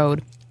crawled to the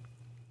road.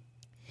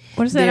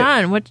 What is that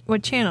on?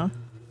 What channel?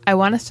 I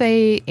want to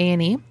say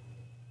Annie.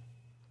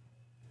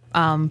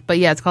 But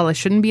yeah, it's called I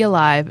Shouldn't Be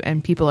Alive,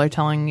 and people are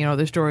telling,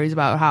 their stories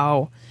about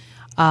how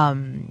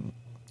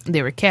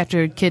they were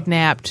captured,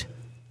 kidnapped,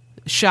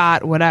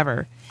 shot,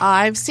 whatever.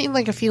 I've seen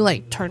like a few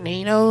like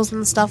tornadoes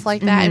and stuff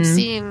like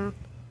that.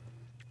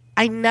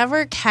 I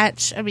never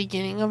catch a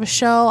beginning of a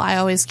show. I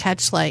always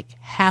catch like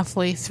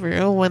halfway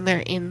through when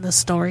they're in the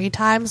story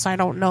time, so I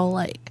don't know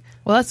like.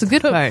 Well, that's the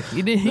good part.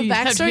 You didn't the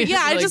backstory.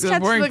 Yeah, I just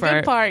catch the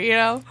good part.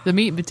 The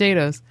meat and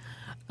potatoes.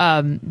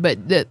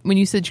 But when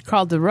you said you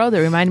crawled the road,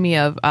 that reminded me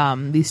of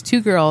these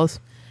 2 girls.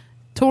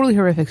 Totally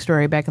horrific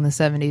story back in the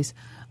 70s.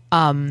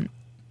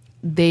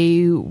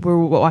 They were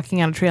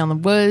walking on a trail in the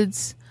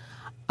woods.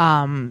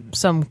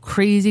 Some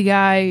crazy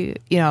guy,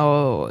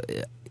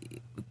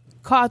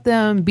 caught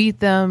them, beat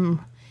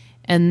them,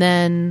 and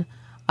then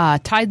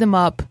tied them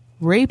up,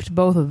 raped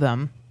both of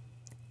them,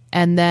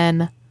 and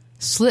then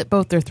slit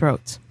both their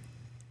throats.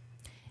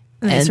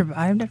 And they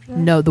survived after that?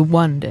 No, the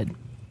one did.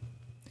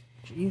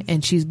 Jeez.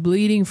 And she's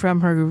bleeding from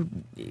her,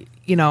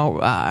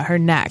 her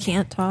neck.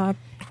 Can't talk,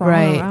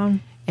 crawling around.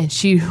 And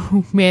she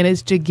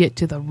managed to get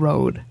to the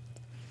road.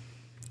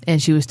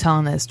 And she was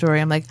telling that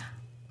story. I'm like,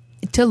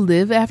 to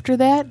live after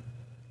that?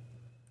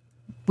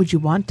 Would you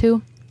want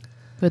to?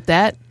 With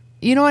that?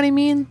 You know what I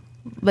mean?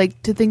 Like,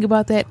 to think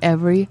about that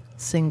every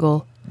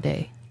single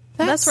day.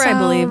 That's where I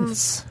believe.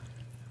 Sounds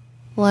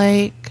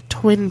like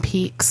Twin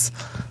Peaks.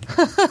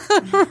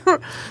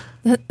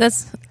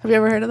 That's. Have you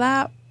ever heard of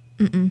that?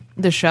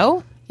 The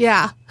show?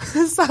 Yeah,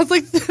 sounds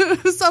like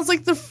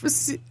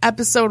the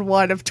episode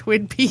 1 of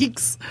Twin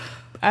Peaks.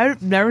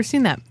 I've never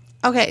seen that.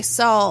 Okay,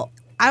 so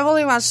I've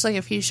only watched like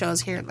a few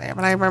shows here and there,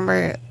 but I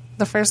remember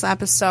the first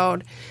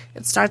episode.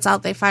 It starts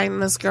out they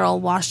find this girl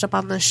washed up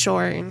on the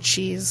shore, and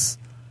she's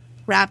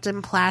wrapped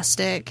in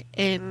plastic,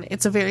 and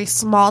it's a very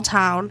small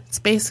town. It's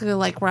basically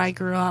like where I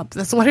grew up.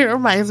 That's what it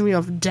reminds me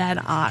of, dead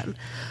on.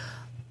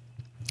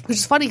 Which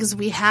is funny because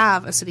we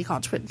have a city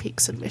called Twin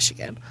Peaks in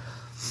Michigan.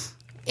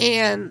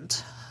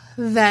 And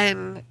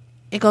then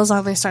it goes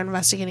on, they start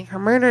investigating her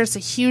murder. It's a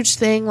huge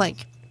thing. Like,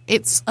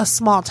 it's a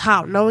small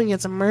town. No one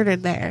gets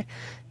murdered there.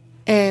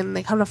 And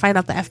they come to find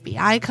out the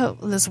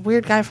FBI, this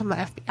weird guy from the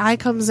FBI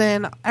comes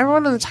in.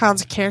 Everyone in the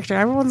town's a character.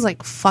 Everyone's,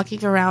 like,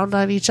 fucking around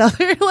on each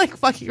other. Like,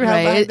 fucking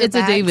around. Right. It's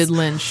their a backs. David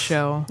Lynch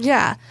show.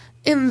 Yeah.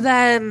 And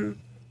then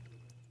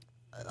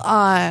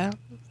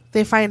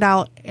they find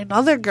out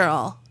another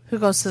girl who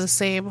goes to the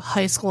same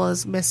high school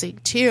is missing,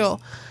 too.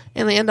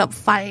 And they end up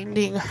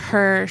finding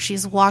her.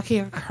 She's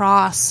walking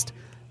across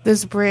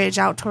this bridge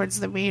out towards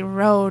the main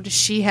road.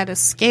 She had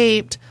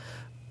escaped,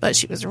 but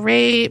she was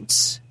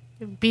raped,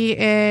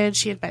 beaten,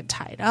 she had been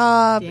tied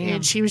up,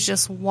 and she was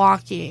just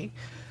walking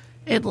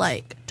and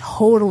like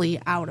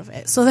totally out of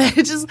it. So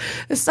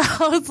it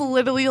sounds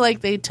literally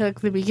like they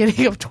took the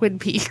beginning of Twin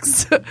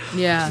Peaks.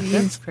 Yeah,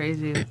 that's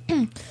crazy.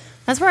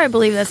 That's where I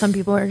believe that some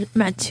people are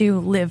meant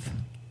to live.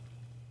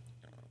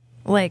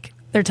 Like,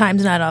 their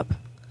time's not up.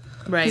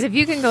 Right. Because if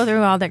you can go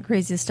through all that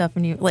crazy stuff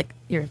and you, like,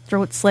 your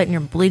throat's slit and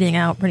you're bleeding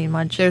out pretty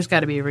much. There's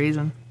got to be a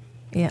reason.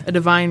 Yeah. A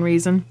divine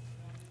reason.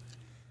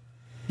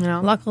 You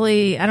know?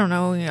 Luckily, I don't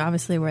know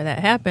obviously where that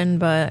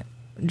happened, but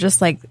just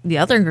like the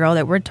other girl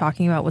that we're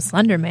talking about with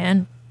Slender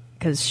Man,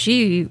 because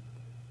it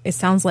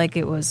sounds like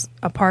it was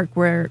a park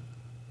where,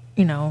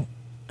 you know,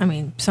 I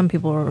mean, some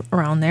people were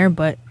around there,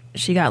 but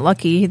she got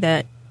lucky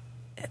that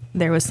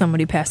there was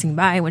somebody passing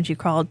by when she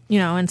called, you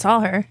know, and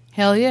saw her.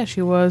 Hell yeah,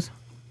 she was.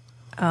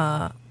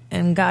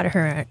 And got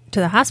her to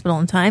the hospital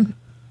in time.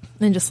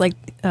 And just like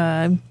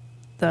the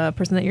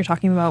person that you're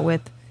talking about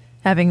with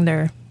having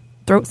their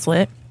throat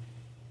slit.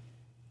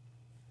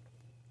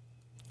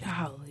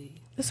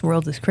 Golly. This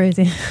world is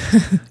crazy.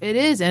 It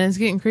is, and it's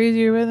getting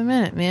crazier by the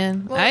minute,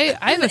 man. Well,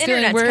 I have a the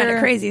feeling internet's kind of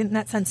crazy in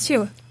that sense,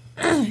 too.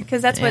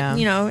 Because that's what,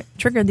 you know,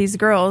 triggered these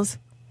girls.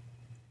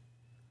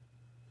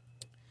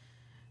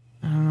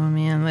 I don't know,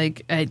 man.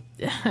 Like,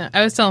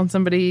 I was telling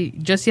somebody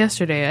just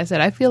yesterday, I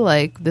said, I feel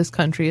like this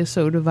country is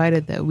so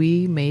divided that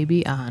we may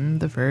be on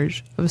the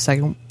verge of a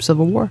second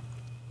civil war.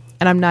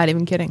 And I'm not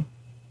even kidding.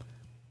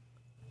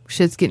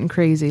 Shit's getting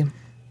crazy.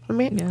 I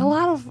mean, a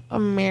lot of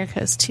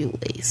America is too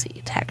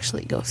lazy to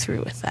actually go through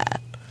with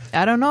that.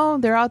 I don't know.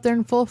 They're out there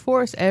in full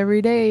force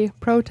every day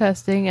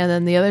protesting, and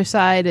then the other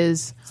side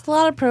is... It's a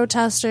lot of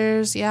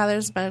protesters. Yeah,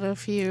 there's been a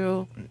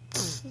few...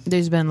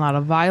 There's been a lot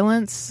of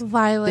violence.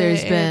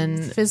 There's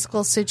been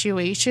physical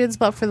situations,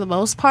 but for the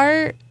most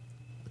part,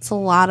 it's a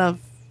lot of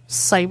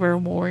cyber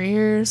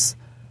warriors.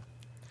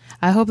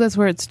 I hope that's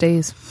where it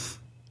stays.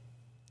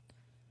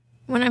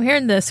 When I'm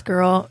hearing this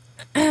girl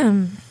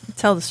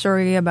tell the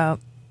story about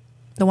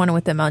the one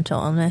with the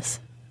mental illness,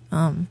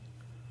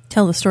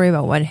 tell the story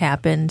about what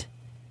happened,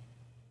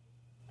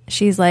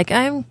 she's like,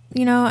 I'm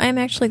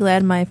actually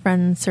glad my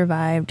friend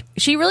survived.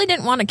 She really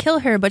didn't want to kill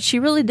her, but she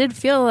really did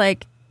feel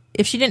like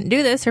if she didn't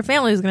do this, her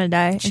family was going to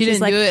die. And she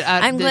didn't do it.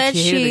 I'm glad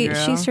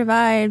she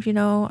survived. You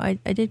know, I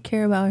did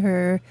care about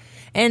her.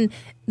 And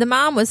the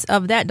mom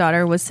of that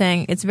daughter was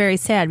saying it's very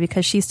sad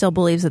because she still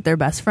believes that they're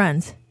best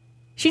friends.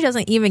 She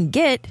doesn't even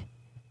get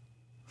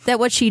that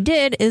what she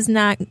did is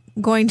not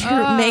going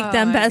to make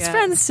them best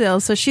friends still.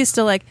 So she's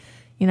still like,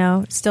 you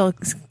know, still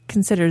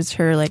considers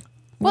her like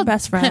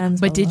best friends.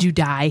 But did you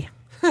die?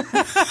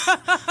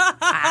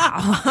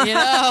 Wow. You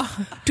know,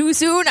 too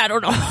soon? I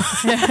don't know.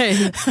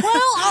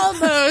 Well,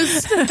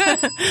 almost.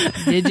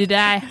 Did you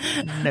die?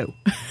 No.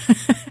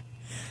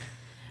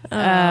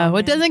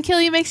 What doesn't kill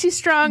you makes you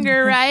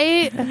stronger,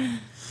 right?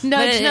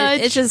 Nudge,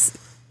 nudge. It's just,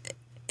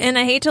 and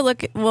I hate to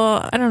look.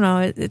 Well, I don't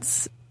know.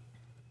 It's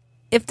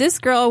if this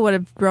girl would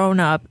have grown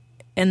up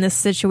in this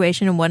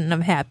situation and wouldn't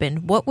have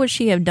happened, what would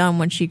she have done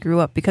when she grew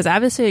up? Because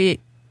obviously,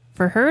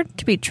 for her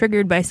to be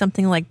triggered by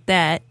something like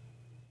that,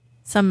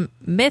 some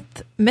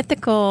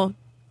mythical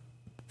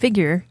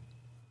figure,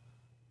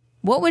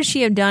 what would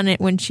she have done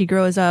when she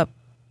grows up?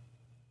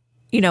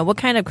 You know, what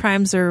kind of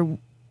crimes or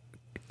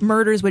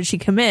murders would she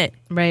commit?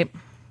 Right.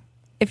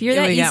 If you're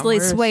that easily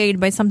swayed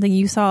by something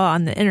you saw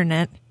on the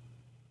internet,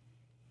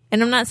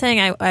 and I'm not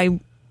saying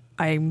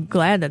I'm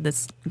glad that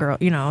this girl,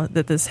 you know,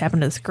 that this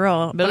happened to this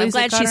girl, but I'm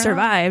glad she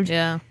survived.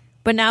 Yeah.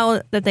 But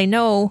now that they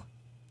know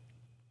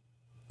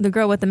the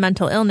girl with the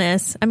mental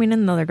illness, I mean,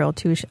 and another girl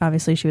too,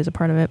 obviously she was a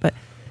part of it, but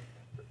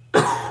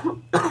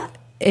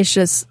it's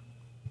just,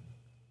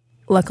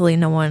 luckily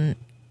no one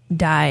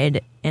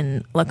died,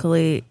 and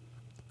luckily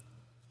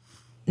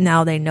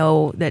now they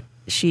know that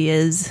she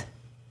is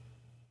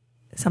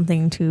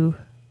something to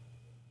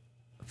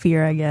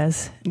fear, I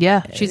guess.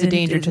 Yeah, she's a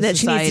danger to that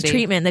society. She needs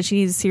treatment, that she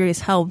needs serious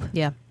help.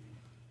 Yeah.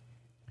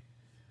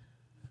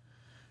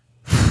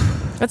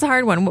 That's a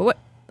hard one. What,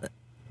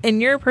 in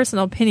your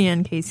personal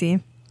opinion, Casey,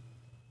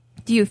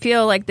 do you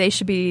feel like they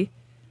should be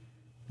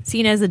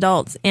seen as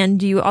adults? And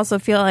do you also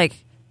feel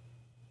like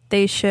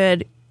they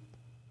should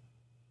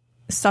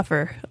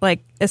suffer?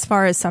 Like, as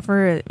far as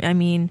suffer, I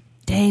mean...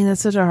 Dang,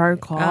 that's such a hard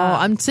call.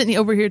 I'm sitting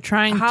over here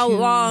trying How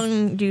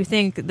long do you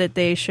think that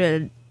they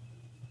should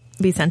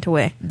be sent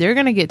away? They're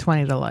going to get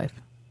 20 to life.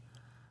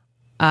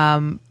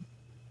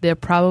 They're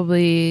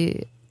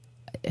probably...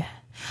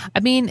 I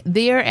mean,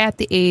 they are at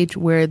the age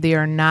where they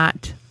are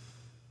not...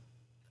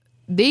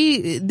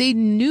 They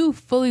knew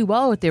fully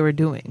well what they were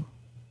doing.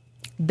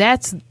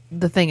 That's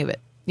the thing of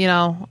it. You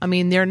know? I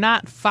mean, they're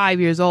not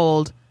 5 years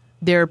old.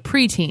 They're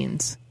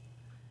preteens.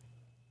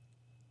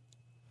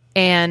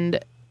 And...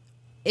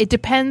 it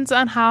depends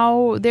on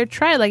how they're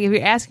tried. Like, if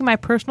you're asking my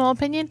personal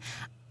opinion,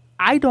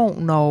 I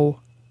don't know.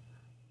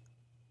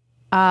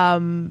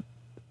 At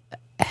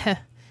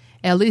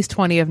least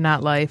 20, if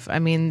not life. I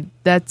mean,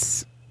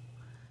 that's...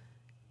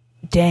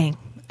 Dang.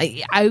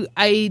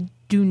 I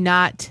do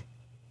not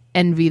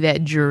envy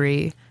that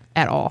jury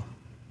at all.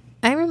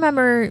 I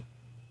remember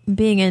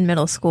being in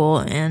middle school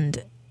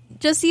and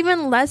just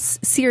even less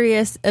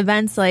serious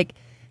events like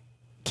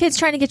kids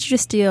trying to get you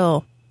to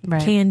steal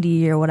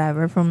candy or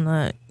whatever from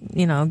the,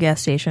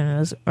 gas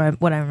station or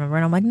what I remember.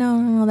 And I'm like,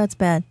 no, that's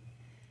bad.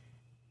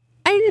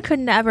 I could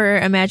never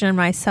imagine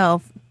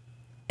myself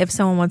if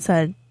someone would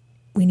said,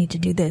 we need to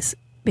do this,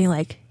 being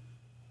like,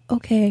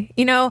 okay.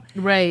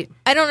 Right.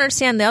 I don't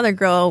understand the other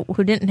girl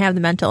who didn't have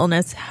the mental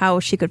illness, how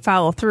she could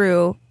follow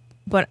through.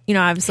 But,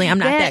 obviously I'm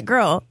not that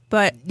girl.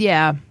 But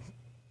yeah.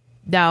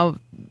 Now,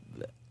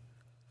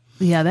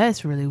 yeah,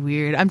 that's really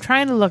weird. I'm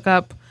trying to look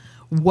up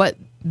what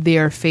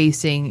they're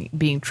facing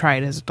being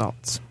tried as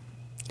adults.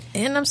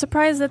 And I'm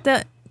surprised that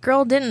the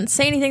girl didn't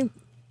say anything.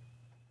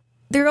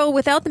 The girl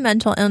without the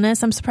mental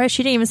illness, I'm surprised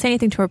she didn't even say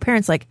anything to her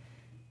parents, like,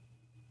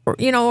 or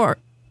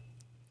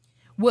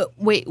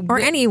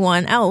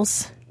anyone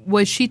else.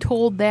 Was she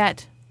told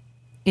that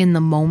in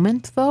the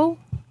moment, though?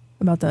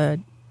 About the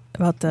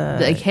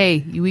like, hey,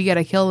 we got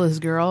to kill this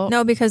girl?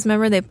 No, because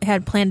remember they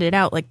had planned it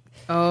out. Like,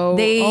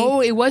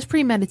 it was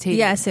premeditated.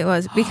 Yes, it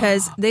was,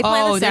 because they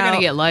planned this out. They're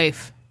gonna get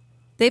life.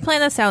 They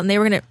planned this out, and they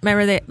were gonna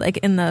remember that. Like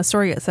in the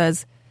story, it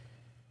says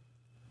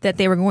that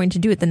they were going to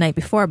do it the night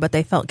before, but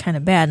they felt kind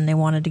of bad, and they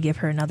wanted to give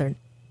her another.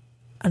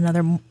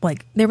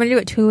 Like, they were going to do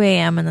it 2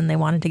 a.m. and then they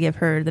wanted to give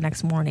her the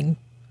next morning.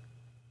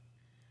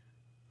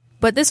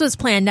 But this was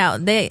planned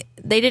out. They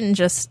didn't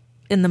just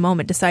in the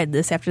moment decide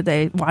this after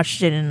they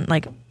watched it and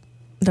like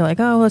they're like,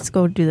 oh, let's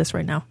go do this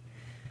right now.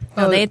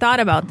 No, they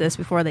thought about this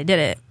before they did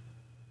it.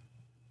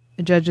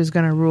 The judge is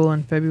going to rule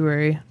in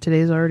February.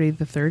 Today's already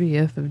the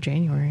 30th of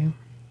January.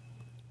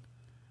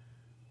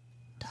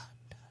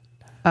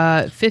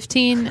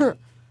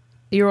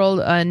 15-year-old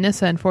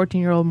Nissa and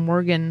 14-year-old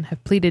Morgan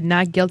have pleaded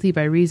not guilty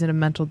by reason of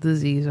mental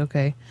disease.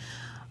 Okay.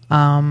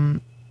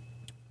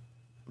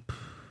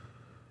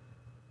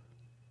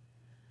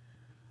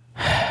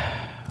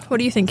 What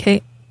do you think,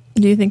 Kate?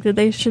 Do you think that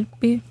they should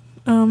be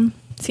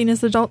seen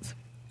as adults?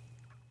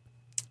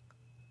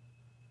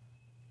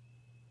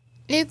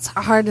 It's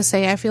hard to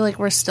say. I feel like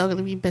we're still going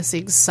to be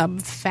missing some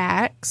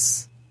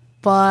facts,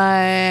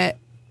 but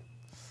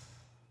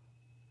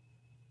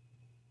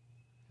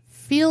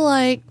feel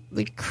like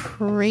the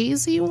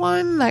crazy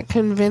one that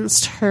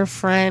convinced her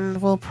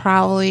friend will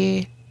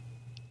probably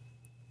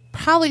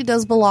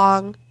does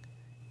belong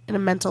in a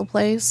mental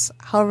place.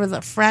 However,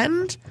 the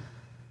friend,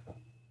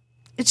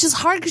 it's just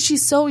hard because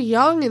she's so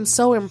young and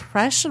so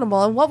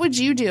impressionable. And what would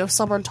you do if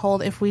someone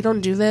told, if we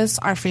don't do this,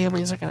 our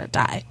families are going to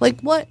die?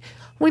 Like, what?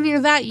 When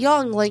you're that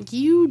young, like,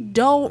 you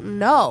don't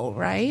know,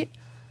 right?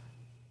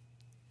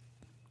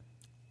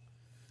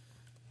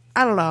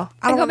 I don't know.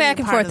 I go back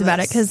and forth about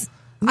it because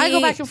I go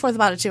back and forth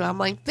about it too. I'm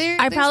like,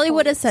 I probably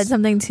would have said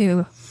something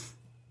to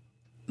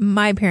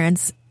my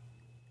parents.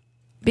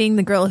 Being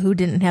the girl who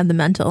didn't have the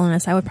mental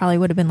illness, I would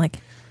have been like,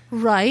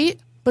 right,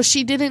 but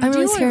she didn't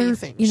do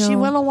anything. She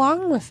went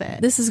along with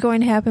it. This is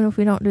going to happen if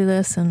we don't do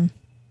this, and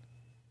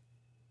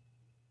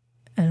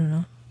I don't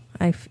know.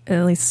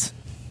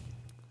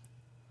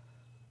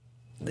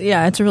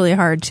 It's really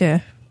hard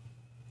to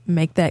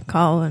make that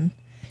call, and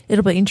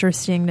it'll be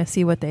interesting to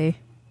see what they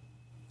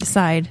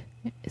decide.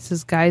 It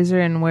says Geyser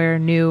and Ware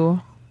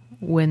knew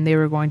when they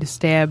were going to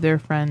stab their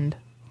friend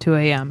 2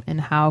 a.m.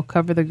 and how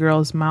cover the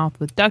girl's mouth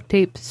with duct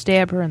tape,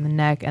 stab her in the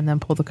neck, and then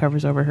pull the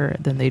covers over her.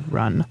 Then they'd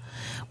run.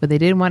 But they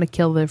didn't want to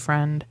kill their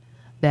friend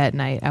that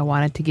night. I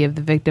wanted to give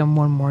the victim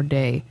one more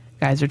day.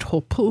 Geyser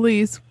told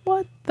police.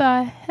 What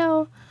the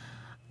hell?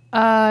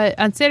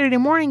 On Saturday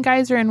morning,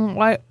 Geyser and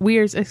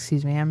Weir's,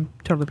 excuse me, I'm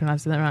totally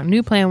pronouncing that wrong.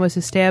 New plan was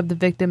to stab the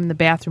victim in the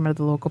bathroom at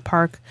the local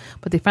park,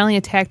 but they finally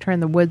attacked her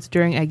in the woods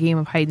during a game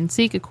of hide and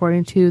seek,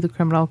 according to the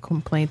criminal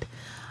complaint.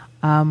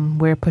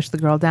 Ware pushed the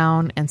girl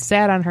down and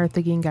sat on her,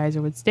 thinking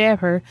Geyser would stab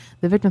her.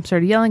 The victim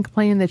started yelling,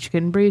 complaining that she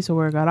couldn't breathe, so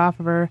Ware got off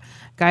of her.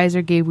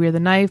 Geyser gave Weir the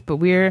knife, but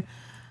Weir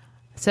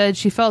said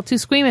she felt too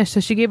squeamish, so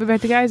she gave it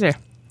back to Geyser.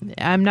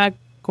 I'm not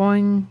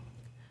going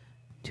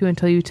to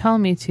until you tell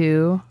me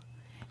to.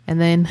 And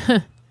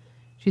then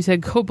she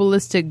said, go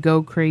ballistic,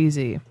 go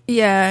crazy.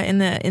 Yeah, in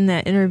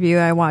that interview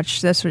I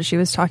watched, that's what she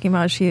was talking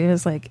about. She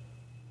was like,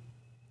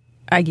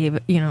 I gave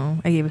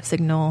a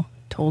signal,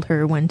 told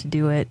her when to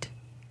do it.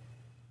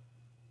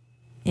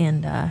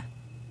 And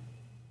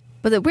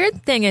but the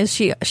weird thing is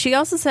she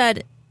also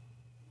said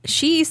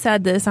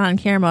this on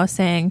camera,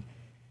 saying,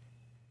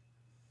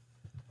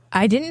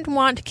 I didn't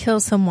want to kill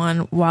someone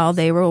while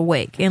they were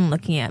awake and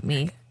looking at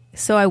me,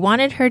 so I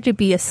wanted her to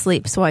be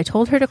asleep, so I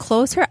told her to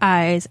close her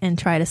eyes and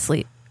try to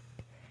sleep.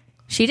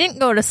 She didn't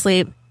go to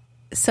sleep,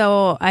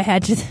 so I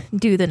had to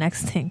do the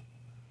next thing.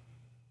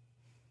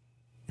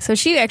 So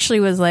she actually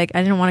was like,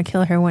 I didn't want to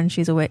kill her when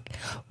she's awake.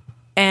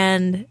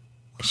 And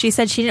she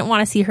said she didn't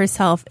want to see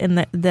herself in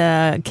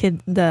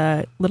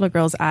the little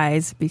girl's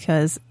eyes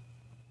because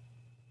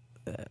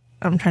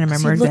I'm trying to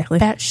remember exactly.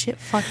 Batshit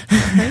fucking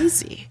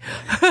crazy.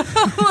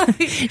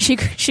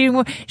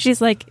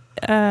 She's like,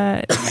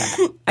 I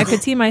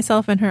could see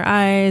myself in her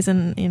eyes,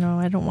 and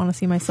I don't want to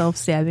see myself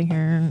stabbing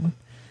her. And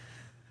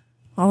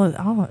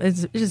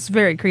it's just a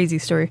very crazy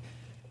story.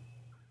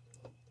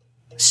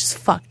 It's just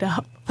fucked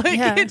up.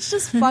 Yeah. It's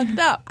just fucked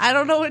up. I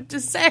don't know what to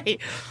say.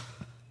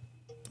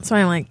 So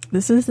I'm like,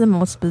 this is the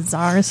most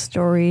bizarre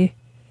story.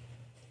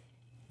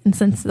 And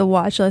since the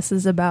watch list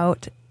is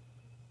about,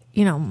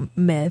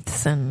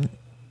 myths and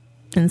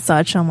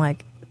such, I'm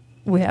like,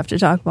 we have to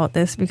talk about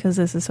this because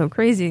this is so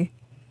crazy.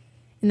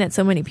 And that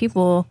so many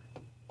people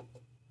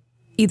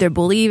either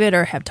believe it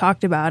or have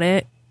talked about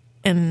it.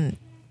 And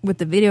with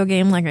the video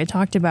game, like I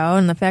talked about,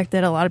 and the fact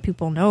that a lot of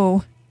people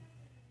know.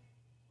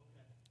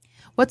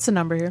 What's the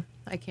number here?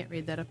 I can't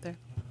read that up there.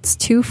 It's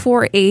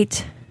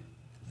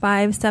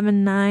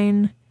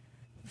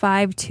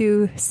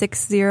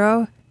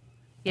 248-579-5260.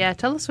 Yeah,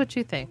 tell us what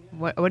you think.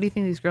 What do you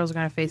think these girls are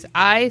going to face?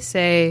 I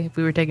say, if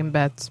we were taking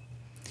bets,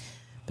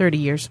 30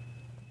 years.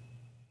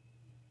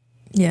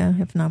 Yeah,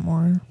 if not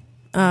more.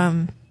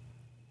 I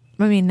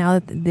mean, now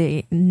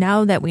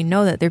that we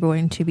know that they're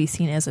going to be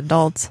seen as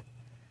adults,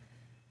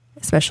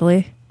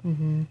 especially.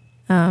 Mm-hmm.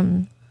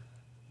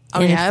 That's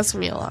going to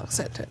be a long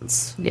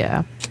sentence.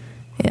 Yeah.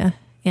 Yeah.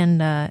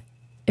 And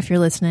if you're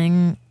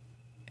listening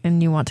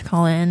and you want to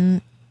call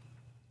in,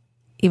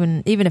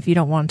 even if you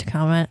don't want to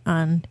comment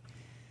on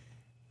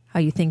how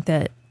you think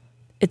that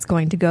it's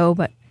going to go,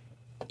 but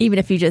even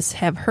if you just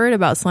have heard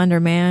about Slender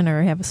Man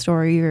or have a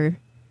story, or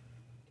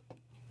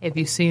if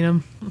you've seen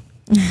him,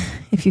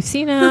 if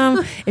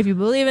you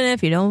believe in it,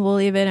 if you don't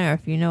believe in it, or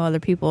if you know other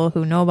people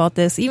who know about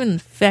this, even the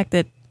fact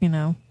that,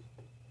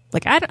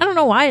 like, I don't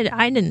know why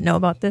I didn't know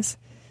about this.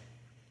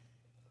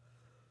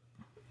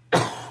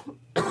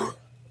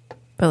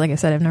 But like I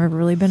said, I've never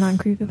really been on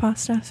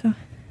Creepypasta, so.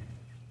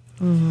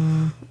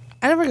 Mm-hmm.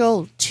 I never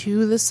go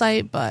to the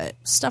site, but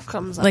stuff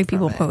comes up. Like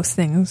people from it. post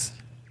things.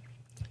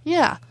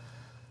 Yeah.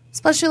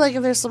 Especially like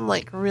if there's some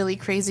like really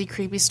crazy,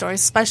 creepy stories,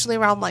 especially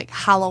around like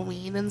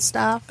Halloween and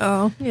stuff.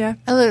 Oh, yeah.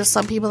 And there's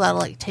some people that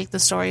like take the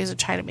stories and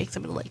try to make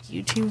them into like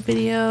YouTube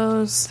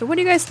videos. So what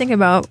do you guys think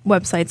about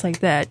websites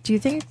like that? Do you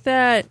think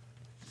that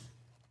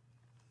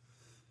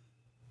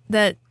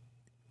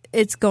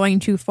it's going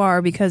too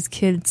far because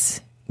kids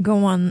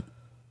go on?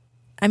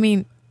 I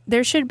mean,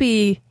 there should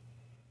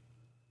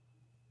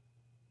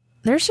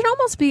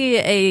almost be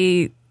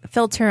a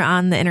filter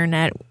on the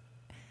internet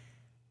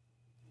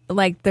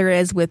like there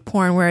is with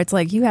porn, where it's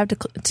like you have to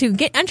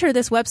enter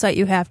this website,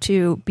 you have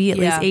to be at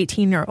least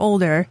 18 or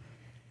older,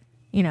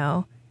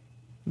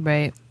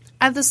 Right.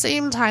 At the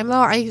same time,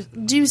 though, I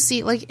do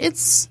see, like,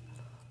 it's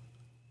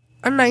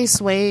a nice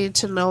way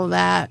to know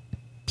that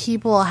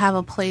people have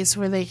a place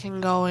where they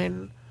can go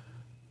and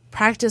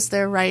practice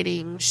their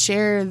writing,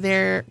 share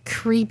their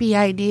creepy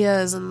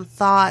ideas and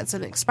thoughts,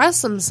 and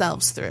express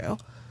themselves through.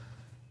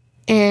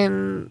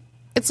 And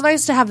it's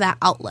nice to have that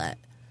outlet.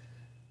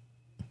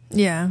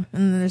 Yeah,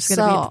 and there's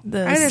going to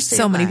be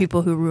so many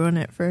people who ruin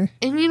it for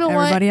and you know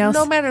everybody what? else.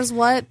 No matter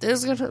what,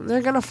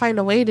 they're gonna find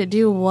a way to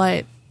do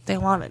what they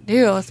want to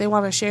do. If they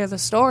want to share the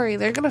story,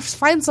 they're gonna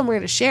find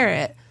somewhere to share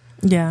it.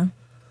 Yeah.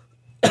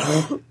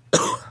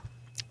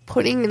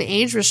 Putting an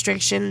age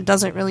restriction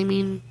doesn't really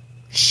mean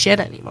shit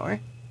anymore.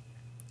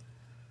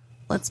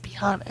 Let's be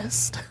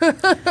honest.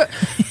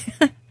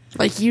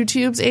 Like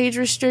YouTube's age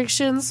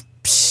restrictions,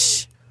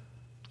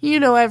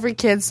 every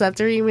kid set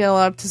their email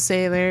up to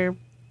say they're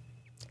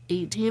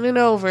 18 and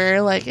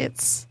over. Like,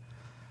 it's...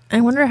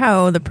 I wonder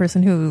how the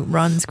person who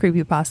runs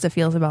Creepypasta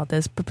feels about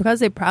this, but because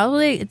they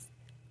probably...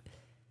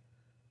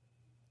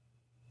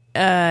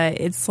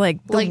 It's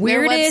like the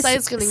weirdest their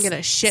website's gonna get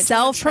a shit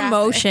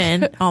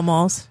self-promotion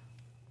almost.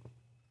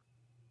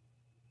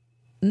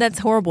 That's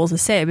horrible to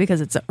say because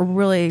it's a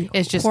really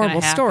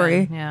horrible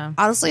story. Yeah.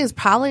 Honestly, it's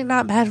probably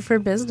not bad for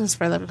business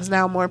for them because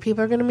now more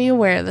people are going to be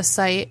aware of the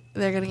site.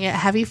 They're going to get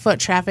heavy foot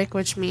traffic,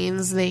 which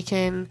means they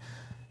can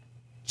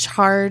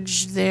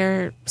charge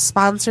their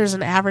sponsors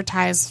and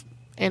advertise,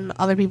 and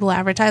other people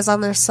advertise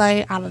on their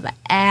site out of the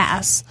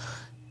ass.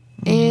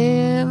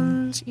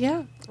 And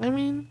yeah, I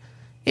mean,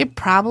 it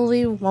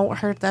probably won't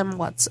hurt them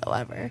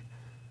whatsoever.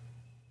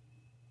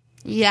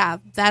 Yeah,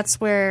 that's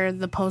where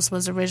the post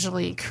was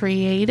originally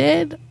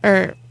created,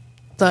 or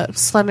the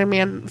Slender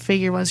Man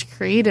figure was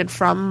created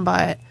from,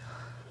 but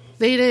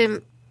they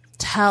didn't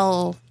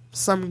tell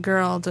some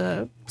girl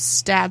to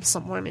stab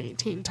someone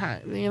 18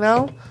 times, you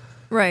know?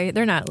 Right.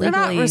 They're not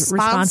legally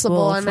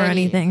responsible for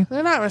anything.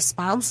 They're not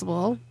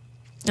responsible.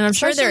 And I'm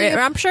sure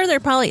there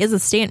probably is a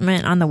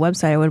statement on the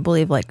website, I would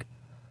believe, like,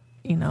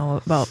 you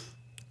know, about.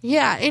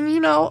 Yeah, and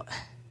you know,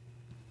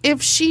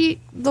 if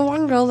the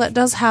one girl that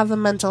does have the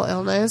mental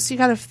illness, you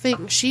gotta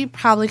think she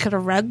probably could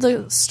have read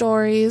the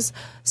stories,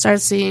 started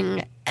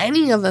seeing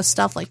any of the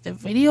stuff, like the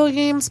video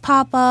games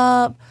pop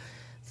up,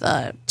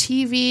 the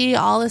TV,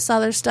 all this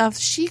other stuff.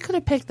 She could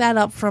have picked that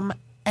up from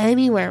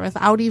anywhere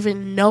without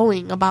even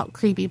knowing about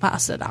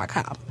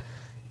creepypasta.com.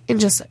 And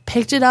just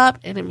picked it up,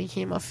 and it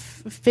became a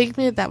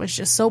figment that was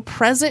just so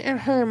present in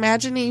her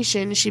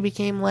imagination, she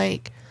became,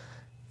 like,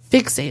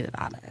 fixated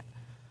on it.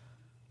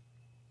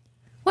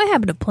 What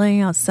happened to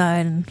playing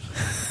outside?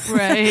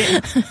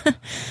 Right.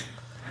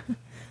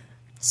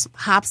 Some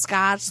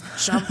hopscotch,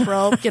 jump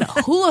rope, get a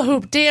hula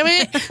hoop, damn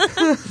it.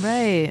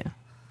 Right.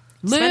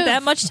 Spent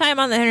that much time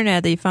on the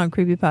internet that you found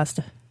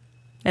creepypasta.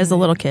 As a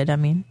little kid, I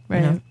mean.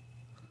 Right. You know.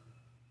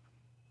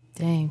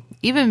 Dang.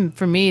 Even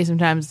for me,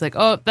 sometimes it's like,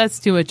 oh, that's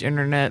too much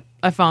internet.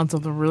 I found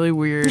something really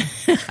weird.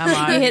 I'm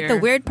out You of hit here. the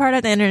weird part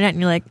of the internet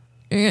and you're like,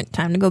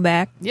 time to go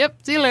back. Yep,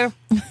 see you later.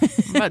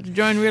 I'm about to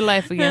join real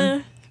life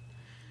again.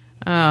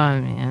 Oh,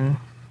 man.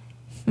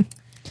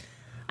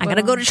 I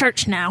gotta go to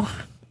church now.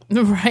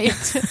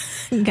 Right.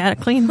 Gotta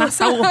clean my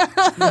soul.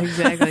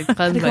 Exactly.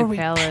 Cleanse my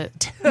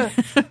palate.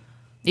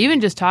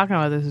 Even just talking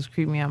about this is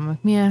creeping me out. I'm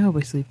like, man, I hope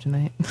I sleep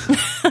tonight.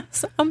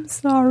 I'm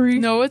sorry.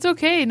 No, it's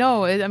okay.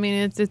 No, I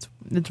mean,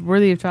 it's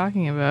worthy of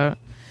talking about.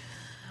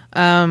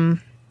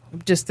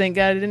 Just thank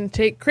God I didn't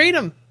take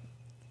Kratom.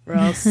 Or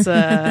else,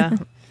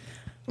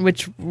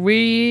 if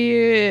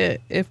we're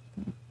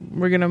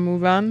going to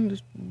move on, do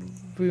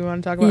we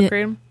want to talk about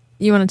Kratom?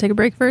 You want to take a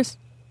break first?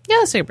 Yeah,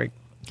 let's take a break.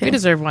 Okay. We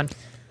deserve one.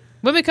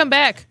 When we come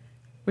back,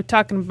 we're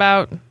talking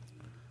about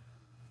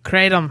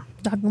Kratom.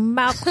 Talking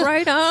about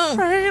Kratom.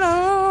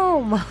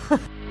 Kratom.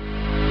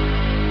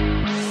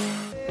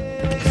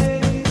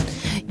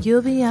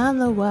 You'll be on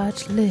the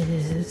watch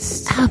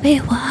list. I'll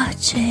be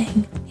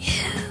watching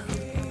you.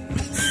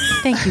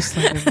 Thank you,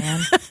 Slender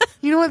Man.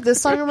 You know what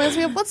this song reminds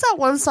me of? What's that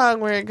one song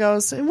where it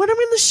goes, and when I'm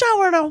in the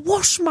shower and I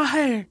wash my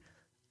hair,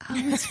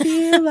 I always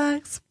feel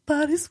like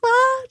somebody's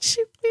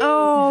watching me.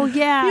 Oh,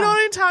 yeah. You know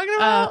what I'm talking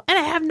about? And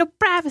I have no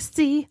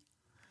privacy.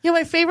 Yeah,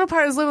 my favorite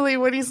part is literally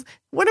when I'm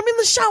in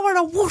the shower and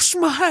I wash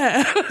my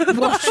hair.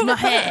 Wash my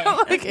hair.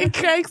 Like, it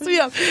cracks me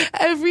up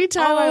every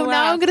time I laugh.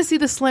 Now I'm going to see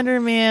the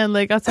Slender Man,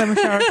 like, outside my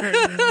shower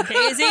curtain.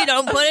 Casey,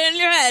 don't put it in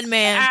your head,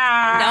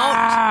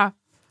 man.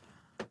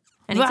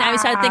 Don't. Anytime you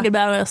start thinking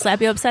about it, it'll slap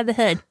you upside the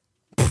head.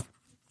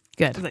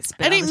 Good.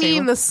 I didn't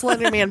mean the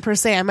Slender Man per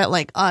se. I meant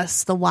like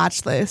us, the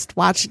watch list,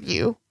 watching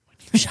you.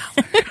 Shower.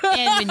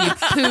 And when you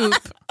poop.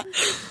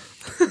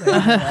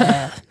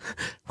 We're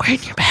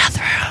in your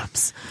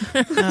bathrooms.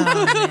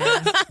 Oh,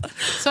 man.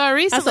 So I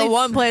recently... That's the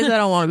one place I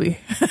don't want to be.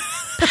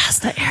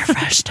 Past the air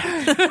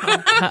freshener.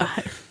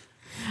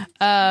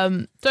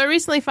 So I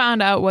recently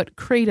found out what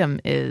Kratom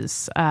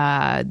is.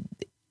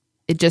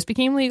 It just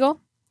became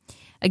legal.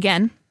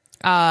 Again,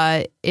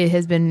 it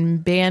has been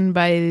banned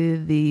by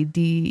the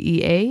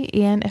DEA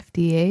and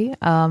FDA.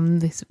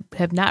 They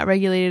have not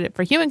regulated it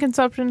for human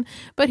consumption,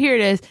 but here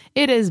it is.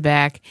 It is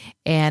back.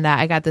 And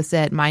I got this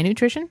at My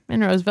Nutrition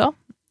in Roseville.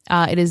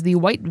 It is the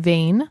white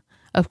vein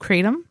of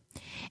Kratom.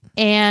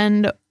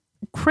 And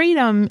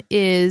Kratom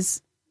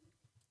is,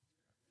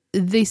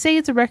 they say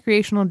it's a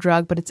recreational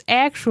drug, but it's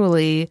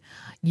actually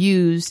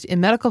used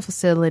in medical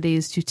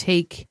facilities to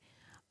take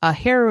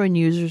heroin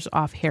users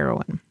off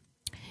heroin.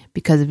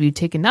 Because if you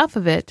take enough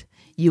of it,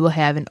 you will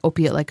have an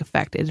opiate-like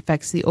effect. It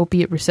affects the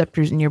opiate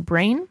receptors in your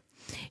brain.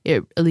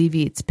 It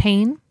alleviates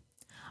pain.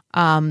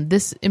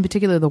 This, in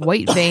particular, the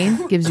white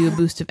vein, gives you a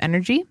boost of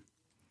energy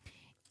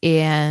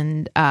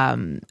and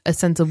a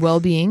sense of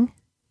well-being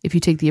if you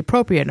take the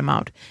appropriate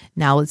amount.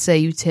 Now, let's say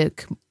you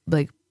took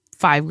like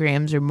 5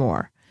 grams or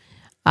more.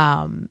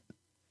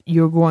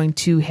 You're going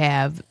to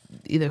have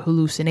either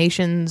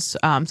hallucinations.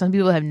 Some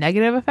people have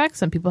negative effects.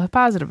 Some people have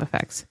positive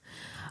effects.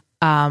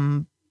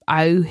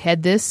 I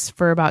had this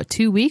for about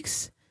 2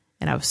 weeks,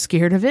 and I was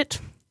scared of it.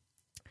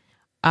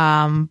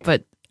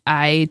 But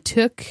I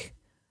took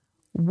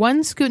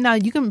 1 scoop. Now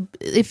you can,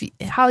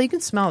 Holly, you can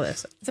smell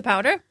this. It's a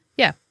powder?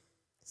 Yeah,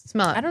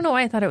 smell it. I don't know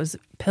why I thought it was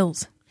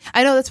pills.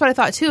 I know, that's what I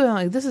thought too. I'm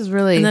like, this is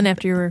really. And then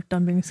after you were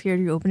done being scared,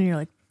 you open it, and you're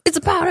like, it's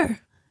a powder.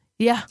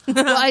 Yeah.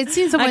 Well, I'd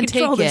seen someone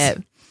take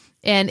it,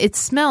 and it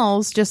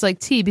smells just like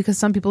tea because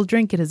some people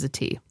drink it as a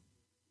tea.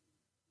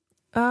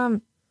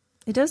 It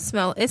does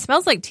smell. It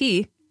smells like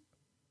tea.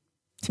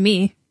 To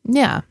me.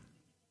 Yeah.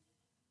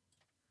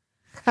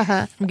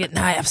 I'm getting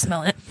high. I'm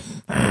smelling it.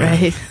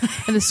 Right.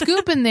 And the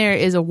scoop in there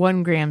is a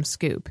 1 gram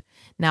scoop.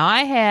 Now,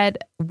 I had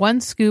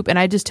 1 scoop, and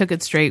I just took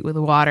it straight with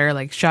water,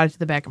 like shot it to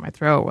the back of my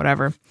throat,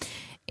 whatever.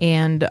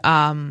 And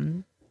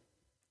I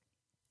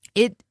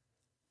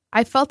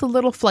felt a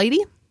little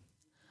flighty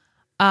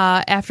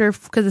after,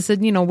 because it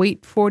said,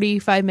 wait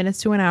 45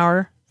 minutes to an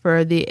hour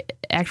for the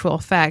actual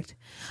effect.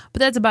 But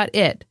that's about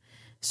it.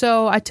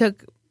 So I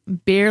took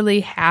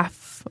barely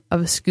half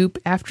of a scoop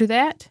after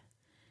that.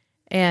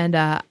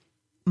 And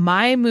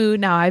my mood,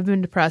 now I've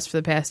been depressed for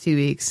the past 2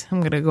 weeks. I'm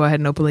going to go ahead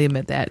and openly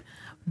admit that.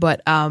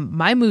 But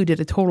my mood did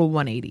a total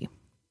 180.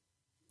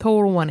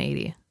 Total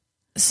 180.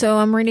 So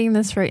I'm reading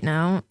this right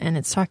now, and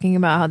it's talking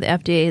about how the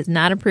FDA has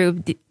not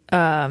approved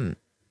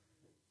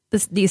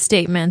these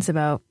statements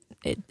about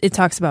it. It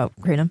talks about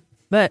kratom,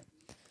 but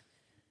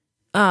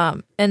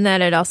and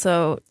that it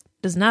also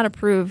does not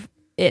approve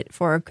it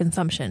for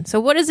consumption. So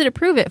what does it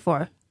approve it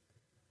for?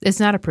 It's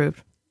not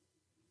approved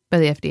by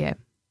the FDA,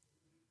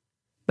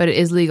 but it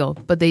is legal.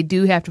 But they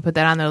do have to put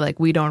that on there, like,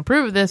 we don't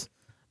approve of this,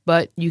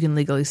 but you can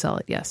legally sell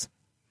it. Yes.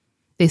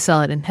 They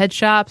sell it in head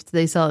shops.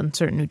 They sell it in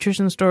certain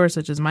nutrition stores,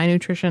 such as My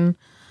Nutrition,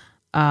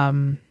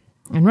 in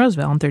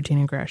Roseville, and 13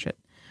 in Gratiot.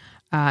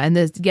 And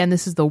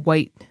this is the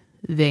white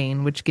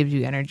vein, which gives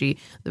you energy.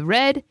 The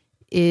red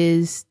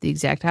is the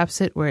exact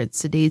opposite, where it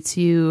sedates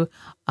you.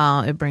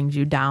 It brings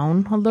you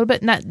down a little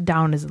bit. Not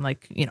down as in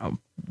like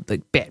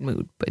bad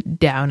mood, but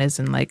down as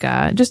in like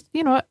just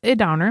a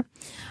downer.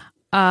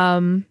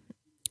 But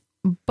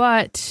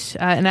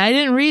and I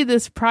didn't read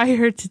this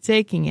prior to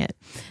taking it.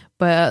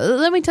 But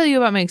let me tell you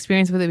about my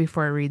experience with it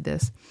before I read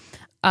this.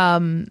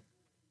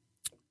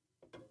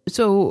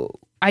 So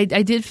I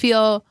did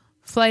feel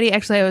flighty.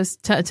 Actually, I was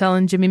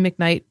telling Jimmy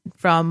McKnight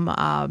from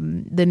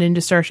the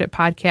Ninja Starship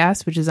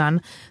podcast, which is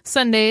on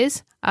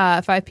Sundays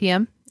at 5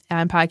 p.m.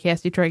 on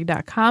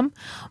podcastdetroit.com.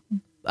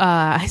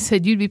 I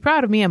said, you'd be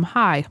proud of me. I'm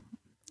high.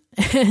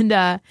 And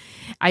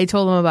I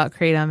told him about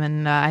kratom,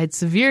 and I had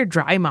severe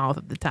dry mouth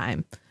at the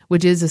time,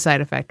 which is a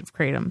side effect of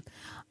kratom.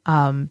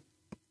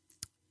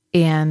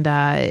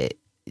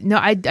 No,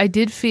 I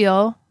did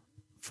feel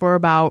for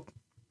about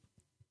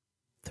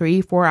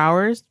 3-4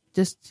 hours,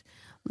 just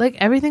like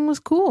everything was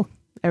cool.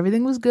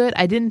 Everything was good.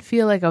 I didn't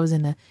feel like I was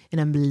in a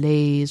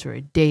malaise or a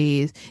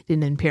daze.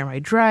 Didn't impair my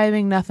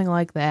driving, nothing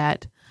like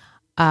that.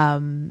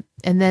 And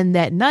then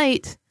that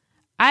night,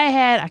 I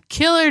had a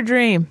killer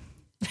dream.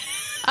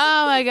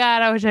 Oh my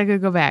God, I wish I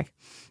could go back.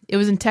 It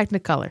was in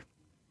Technicolor.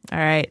 All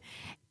right.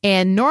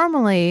 And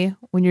normally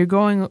when you're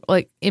going,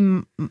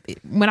 when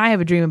I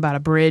have a dream about a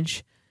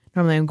bridge,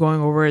 normally I'm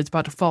going over, it's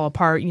about to fall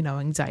apart,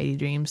 anxiety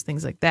dreams,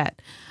 things like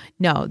that.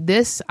 No,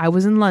 I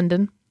was in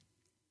London,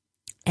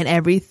 and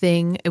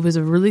everything, it was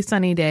a really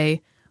sunny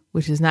day,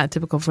 which is not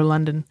typical for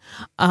London.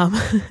 And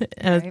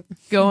I was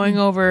going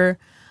over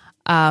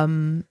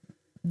the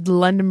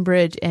London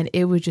Bridge, and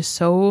it was just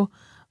so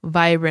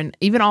vibrant.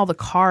 Even all the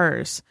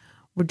cars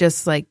were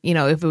just like,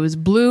 if it was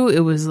blue, it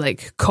was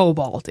like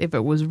cobalt. If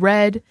it was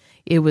red,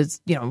 it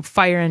was,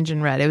 fire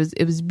engine red.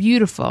 It was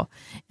beautiful.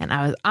 And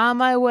I was on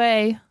my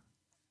way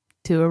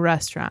to a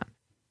restaurant,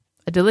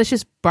 a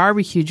delicious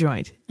barbecue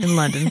joint in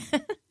London.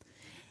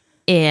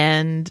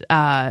 And,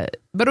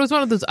 but it was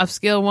one of those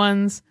upscale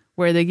ones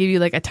where they give you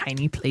like a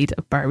tiny plate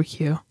of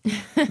barbecue.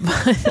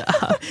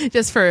 But,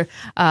 just for,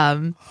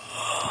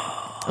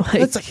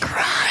 it's a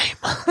crime.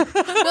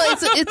 Well,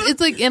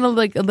 it's like in a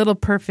little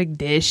perfect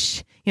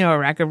dish, a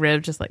rack of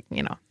ribs, just like,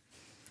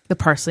 the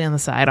parsley on the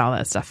side, all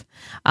that stuff,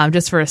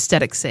 just for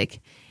aesthetic's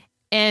sake.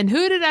 And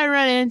who did I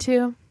run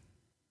into?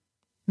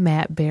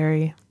 Matt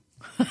Berry.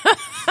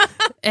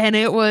 And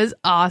it was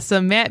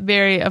awesome. Matt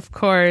Berry, of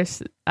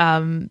course,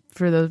 for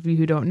those of you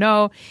who don't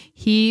know,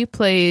 he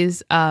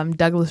plays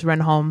Douglas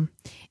Renholm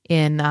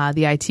in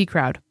the IT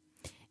Crowd.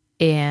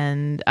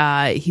 And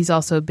he's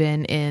also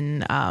been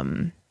in,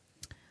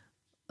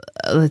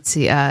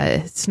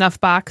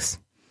 Snuffbox.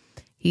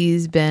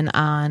 He's been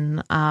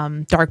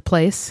on Dark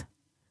Place.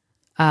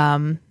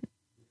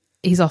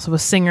 He's also a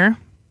singer.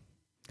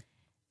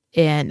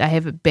 And I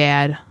have it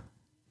bad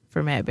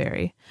for Matt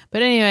Berry.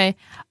 But anyway,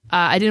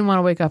 I didn't want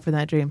to wake up from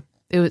that dream.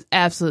 It was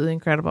absolutely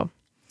incredible.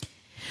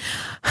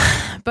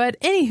 But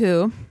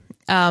anywho,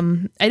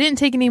 I didn't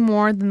take any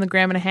more than the 1.5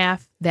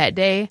 grams that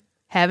day.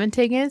 Haven't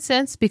taken it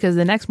since, because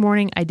the next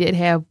morning I did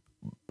have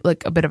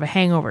like a bit of a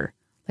hangover.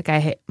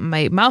 Like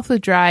my mouth was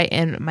dry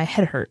and my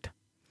head hurt.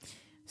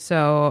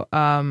 So,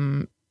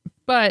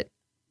 but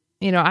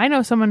I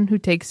know someone who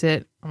takes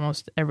it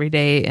almost every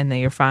day and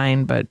they are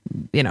fine, but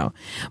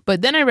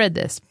but then I read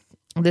this.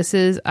 This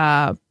is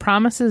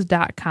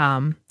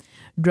promises.com,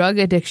 drug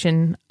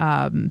addiction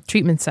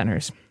treatment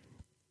centers.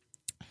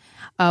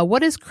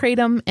 What is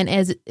kratom, and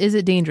is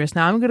it dangerous?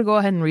 Now I'm going to go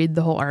ahead and read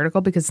the whole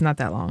article because it's not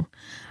that long.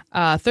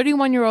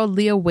 31-year-old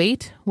Leah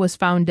Waite was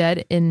found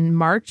dead in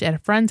March at a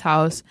friend's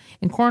house,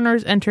 and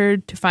coroners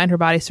entered to find her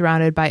body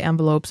surrounded by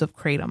envelopes of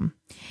kratom.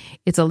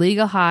 It's a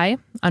legal high,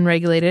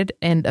 unregulated,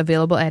 and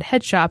available at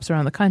head shops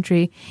around the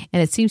country,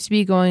 and it seems to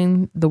be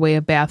going the way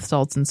of bath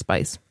salts and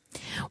spice.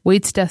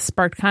 Waite's death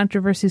sparked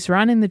controversy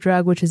surrounding the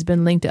drug, which has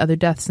been linked to other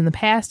deaths in the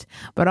past,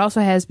 but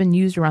also has been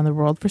used around the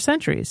world for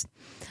centuries.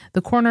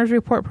 The coroner's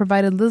report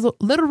provided little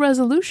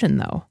resolution,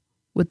 though,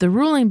 with the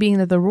ruling being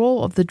that the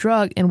role of the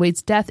drug in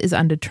Waite's death is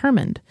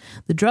undetermined.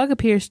 The drug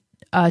appears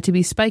to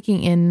be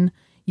spiking in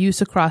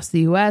use across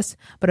the U.S.,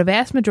 but a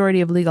vast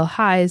majority of legal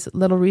highs,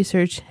 little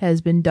research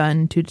has been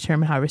done to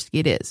determine how risky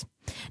it is.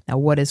 Now,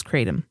 what is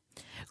kratom?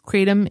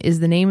 Kratom is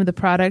the name of the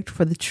product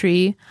for the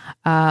tree.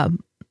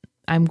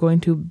 I'm going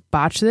to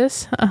botch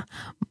this.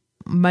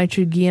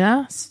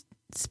 Mitragina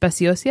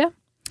speciosa,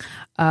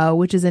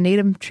 which is a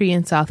native tree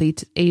in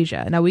Southeast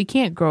Asia. Now, we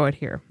can't grow it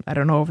here. I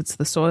don't know if it's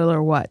the soil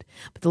or what.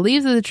 But the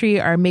leaves of the tree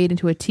are made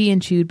into a tea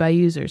and chewed by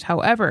users.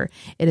 However,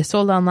 it is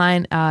sold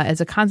online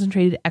as a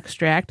concentrated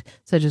extract,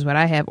 such as what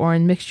I have, or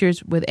in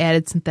mixtures with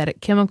added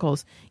synthetic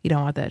chemicals. You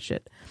don't want that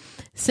shit.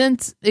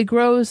 Since it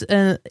grows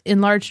in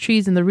large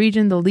trees in the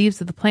region, the leaves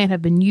of the plant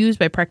have been used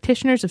by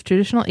practitioners of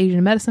traditional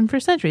Asian medicine for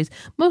centuries,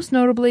 most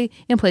notably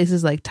in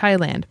places like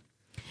Thailand.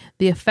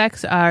 The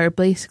effects are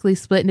basically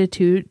split into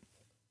two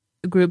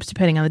groups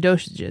depending on the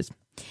dosages.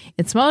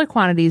 In smaller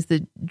quantities,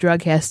 the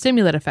drug has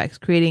stimulant effects,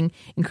 creating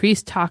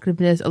increased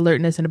talkativeness,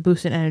 alertness, and a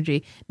boost in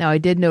energy. Now, I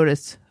did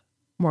notice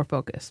more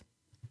focus.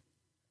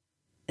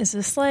 Is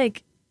this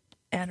like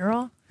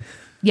Adderall?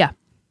 Yeah,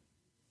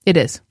 it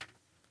is.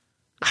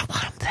 I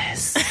want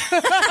this.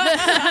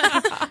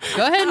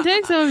 Go ahead and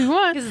take some if you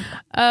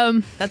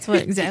want. That's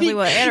exactly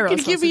what Adderall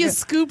can give me a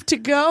scoop to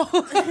go.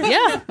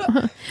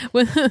 Yeah.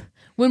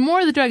 When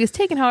more of the drug is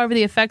taken, however,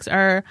 the effects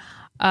are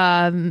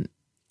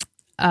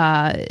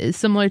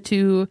similar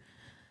to,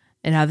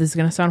 and now this is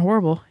going to sound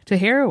horrible, to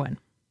heroin,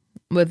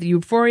 with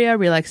euphoria,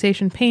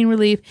 relaxation, pain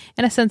relief,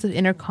 and a sense of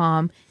inner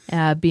calm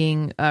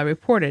being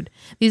reported.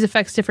 These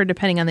effects differ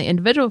depending on the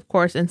individual, of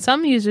course, and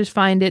some users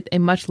find it a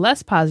much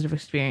less positive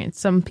experience.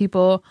 Some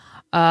people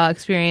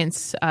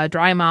experience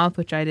dry mouth,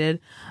 which I did,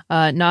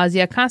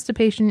 nausea,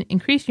 constipation,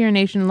 increased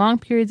urination, long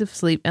periods of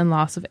sleep, and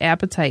loss of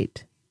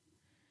appetite.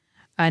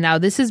 Now,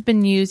 this has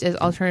been used as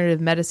alternative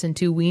medicine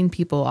to wean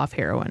people off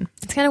heroin.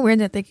 It's kind of weird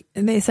that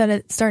they said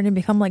it's starting to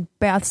become like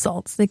bath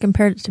salts. They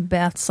compared it to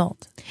bath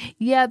salt.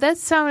 Yeah, that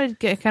sounded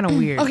kind of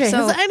weird. Okay,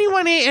 has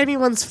anyone ate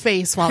anyone's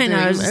face while doing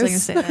I was this?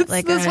 just going to say that.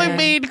 Like, That's my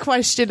main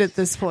question at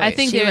this point. I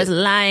think she was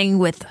lying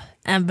with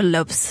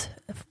envelopes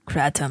of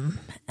kratom,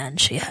 and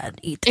she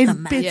had eaten a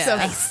in bits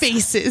man's of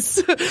face. faces,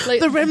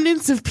 the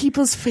remnants of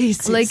people's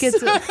faces. Like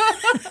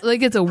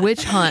it's a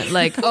witch hunt.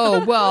 Like,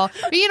 oh well,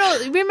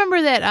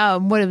 remember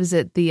that? What was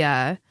it?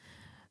 The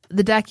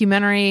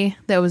documentary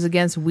that was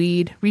against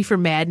weed, Reefer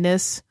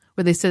Madness,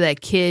 where they said that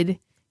kid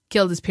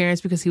killed his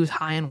parents because he was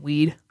high on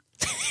weed.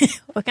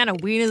 What kind of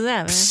weed is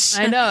that,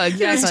 man? I know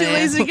exactly. He was too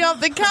lazy to get off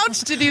the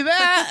couch to do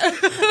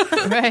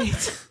that.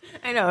 Right.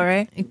 I know,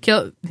 right?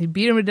 He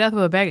beat him to death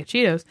with a bag of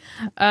Cheetos.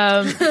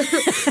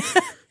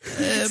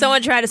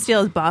 Someone tried to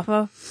steal his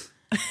Bafo.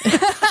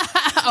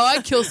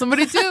 I'd kill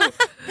somebody too.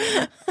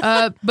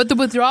 But the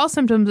withdrawal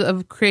symptoms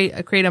of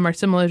kratom are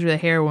similar to the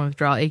heroin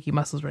withdrawal: achy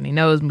muscles, runny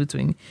nose, mood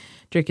swing,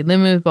 jerky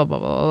limits, blah, blah,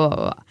 blah, blah,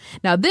 blah.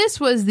 Now, this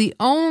was the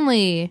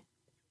only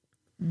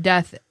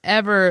death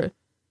ever.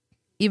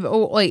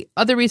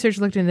 Other research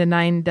looked into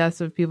 9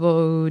 deaths of people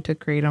who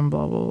took kratom,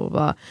 blah, blah, blah,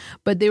 blah.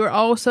 But they were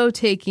also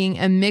taking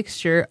a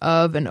mixture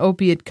of an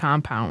opiate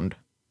compound.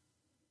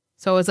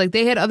 So it's like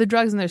they had other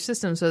drugs in their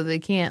system, so they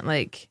can't,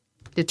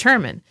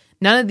 determine.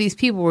 None of these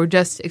people were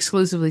just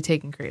exclusively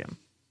taking kratom.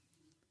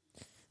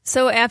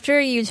 So after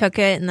you took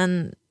it and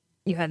then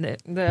you had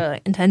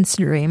the intense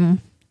dream,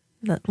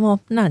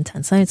 not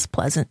intense, it's a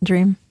pleasant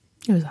dream.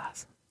 It was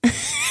awesome.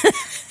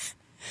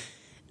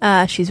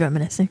 She's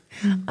reminiscing.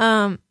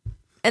 Mm-hmm.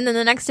 And then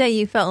the next day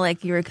you felt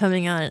like you were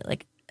coming on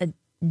a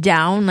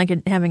down,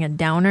 having a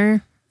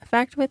downer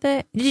effect with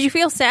it. Did you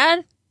feel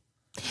sad?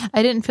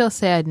 I didn't feel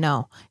sad,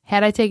 no.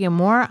 Had I taken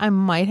more, I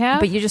might have.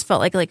 But you just felt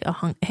like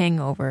a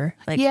hangover.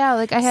 I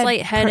had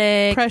slight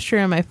headache. Pressure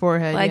in my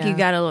forehead. You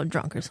got a little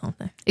drunk or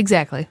something.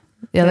 Exactly.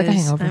 Yeah, like a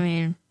hangover. I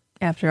mean,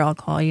 after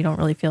alcohol, you don't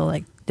really feel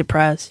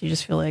depressed. You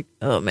just feel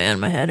oh man,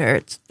 my head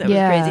hurts. That was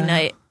a crazy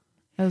night.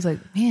 I was like,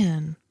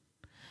 man.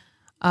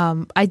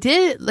 I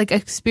did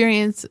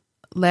experience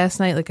last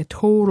night a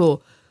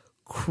total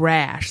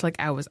crash.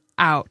 I was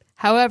out.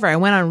 However, I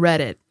went on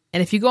Reddit.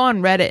 And if you go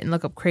on Reddit and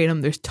look up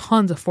kratom, there's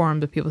tons of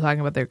forums of people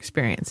talking about their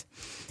experience.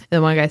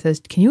 And one guy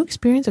says, "Can you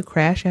experience a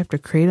crash after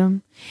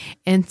kratom?"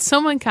 And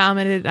someone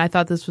commented, and I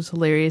thought this was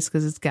hilarious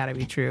because it's got to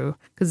be true.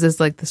 Because it's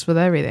like this with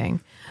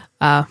everything.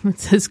 It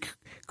says,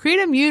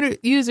 kratom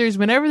users,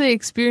 whenever they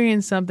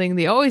experience something,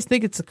 they always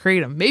think it's a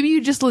kratom. Maybe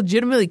you just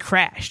legitimately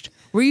crashed.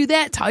 Were you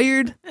that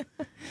tired?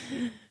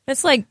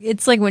 It's like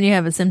when you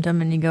have a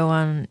symptom and you go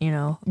on,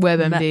 WebMD.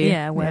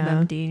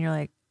 WebMD, and you're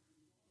like,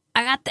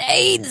 I got the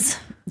AIDS.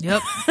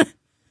 Yep.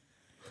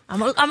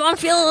 I'm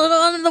feeling a little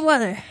under the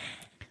weather.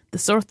 The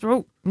sore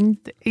throat,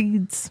 the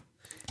AIDS.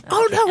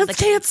 Oh no, it's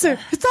cancer.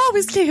 It's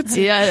always cancer.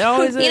 Yeah, it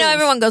always is.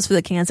 Everyone goes for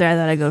the cancer. I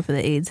thought I'd go for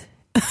the AIDS.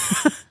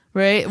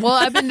 Right? Well,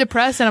 I've been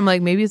depressed and I'm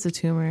like, maybe it's a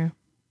tumor.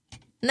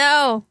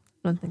 No.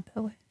 I don't think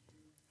that way.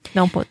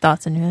 Don't put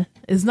thoughts in your head.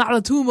 It's not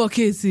a tumor,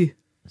 Casey.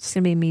 It's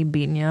going to be me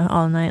beating you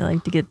all night,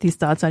 like, to get these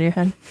thoughts out of your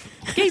head.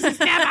 Casey,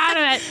 snap out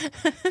of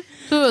it.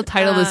 So we'll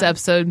title this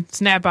episode,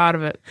 Snap Out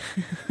of It.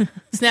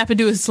 Snap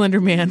into a Slender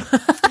Man.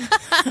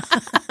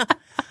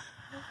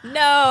 No,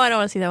 I don't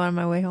want to see that one on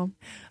my way home.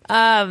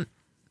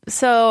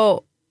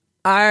 So,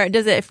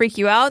 does it freak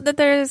you out that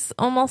there's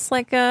almost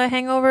like a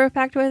hangover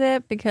effect with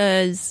it?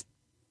 Because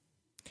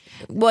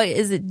what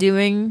is it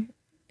doing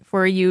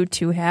for you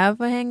to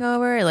have a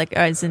hangover? Like,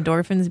 is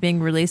endorphins being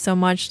released so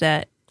much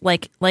that,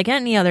 like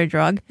any other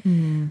drug,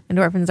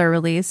 endorphins are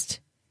released?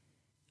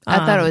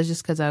 I thought it was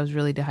just because I was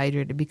really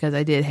dehydrated because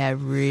I did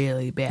have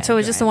really bad. So it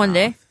was just the one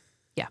day?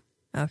 Yeah.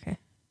 Okay.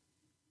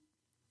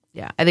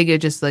 Yeah, I think it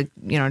just like,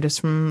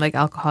 just from like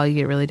alcohol, you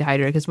get really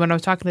dehydrated. Because when I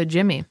was talking to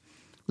Jimmy,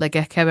 like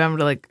I kept having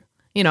to like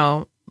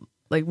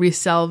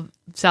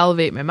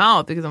salivate my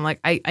mouth because I'm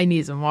like, I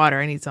need some water,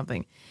 I need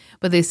something.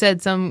 But they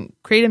said some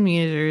kratom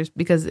users,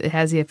 because it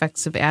has the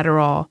effects of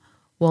Adderall,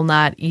 will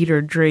not eat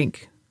or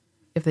drink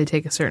if they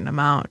take a certain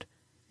amount.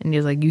 And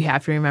you're like, you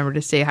have to remember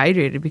to stay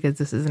hydrated because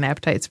this is an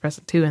appetite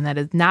suppressant too, and that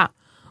is not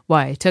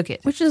why I took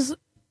it. Which is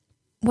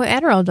what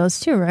Adderall does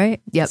too,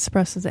 right? Yep. It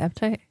suppresses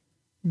appetite.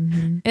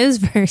 Mm-hmm. It is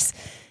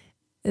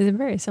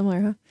very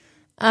similar,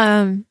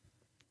 huh?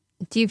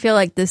 Do you feel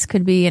like this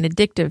could be an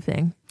addictive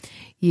thing?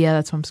 Yeah,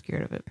 that's why I'm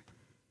scared of it.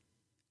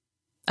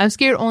 I'm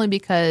scared only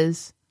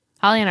because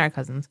Holly and I are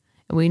cousins,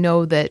 and we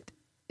know that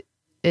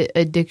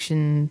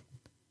addiction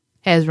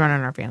has run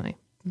in our family.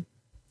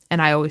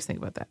 And I always think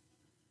about that.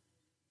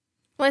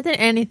 Well, I think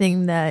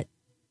anything that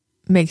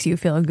makes you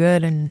feel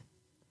good and,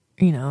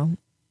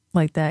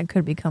 like that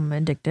could become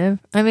addictive.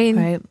 I mean,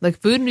 right? Like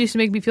food used to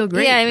make me feel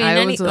great. Yeah, I mean,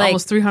 I was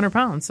almost 300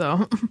 pounds,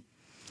 so.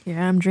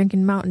 Yeah, I'm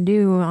drinking Mountain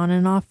Dew on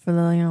and off for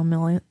the,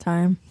 millionth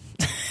time.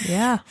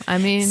 Yeah, I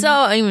mean.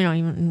 So,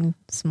 even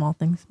small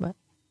things, but.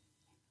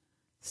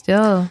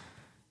 Still.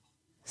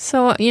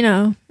 So,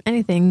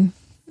 anything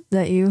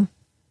that you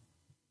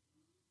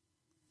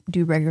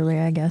do regularly,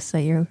 I guess,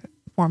 that you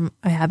form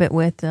a habit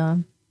with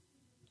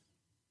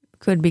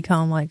could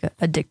become like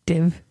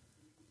addictive.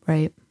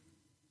 Right.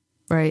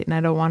 Right. And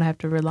I don't want to have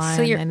to rely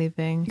on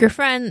anything. Your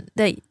friend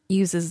that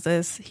uses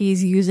this,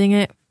 he's using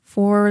it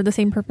for the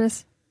same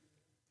purpose?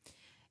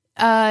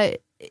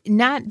 Not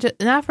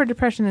for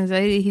depression and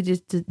anxiety.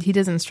 He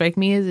doesn't strike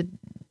me as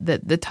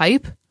the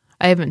type.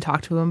 I haven't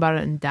talked to him about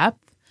it in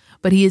depth,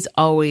 but he is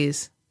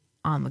always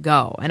on the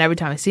go. And every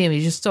time I see him,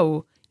 he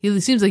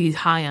seems like he's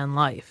high on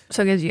life.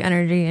 So it gives you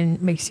energy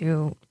and makes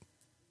you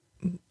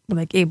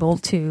like able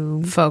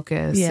to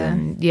focus.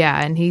 Yeah.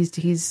 And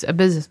he's a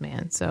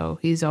businessman, so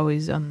he's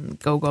always on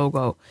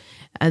go.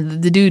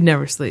 And the dude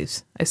never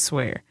sleeps, I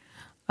swear.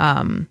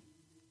 I've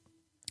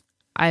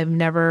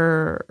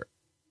never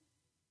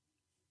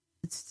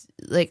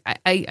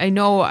I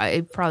know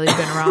I've probably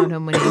been around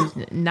him when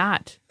he's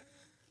not,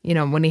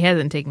 when he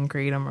hasn't taken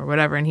kratom or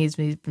whatever, and he's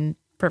been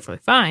perfectly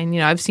fine.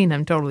 I've seen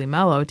him totally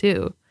mellow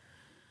too.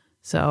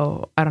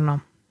 So I don't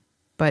know,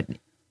 but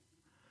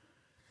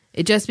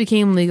it just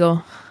became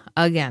legal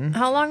again.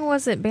 How long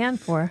was it banned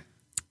for?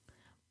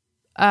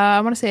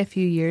 I want to say a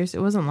few years.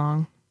 It wasn't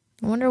long.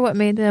 I wonder what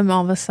made them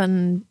all of a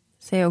sudden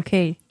say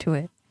okay to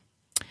it.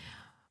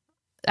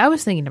 I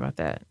was thinking about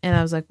that, and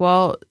I was like,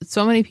 well,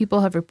 so many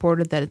people have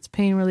reported that it's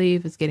pain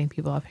relief, it's getting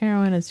people off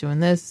heroin, it's doing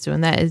this, it's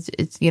doing that. It's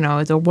it's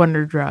a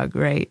wonder drug,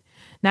 right?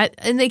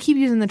 And they keep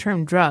using the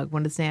term drug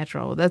when it's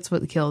natural. That's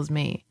what kills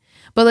me.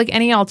 But like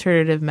any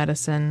alternative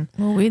medicine,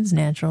 well, weed's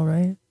natural,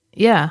 right?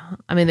 Yeah,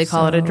 I mean they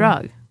call it a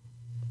drug,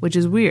 which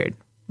is weird.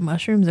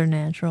 Mushrooms are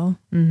natural.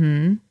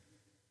 Mm-hmm.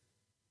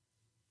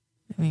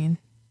 I mean,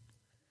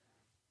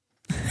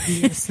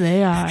 yes,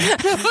 they are.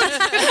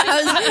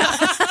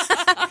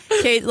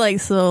 Kate like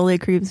slowly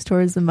creeps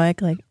towards the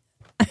mic, like,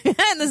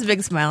 and this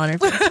big smile on her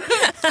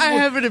face. I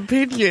have an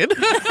opinion.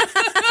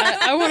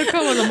 I want to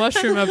come on the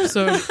mushroom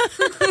episode.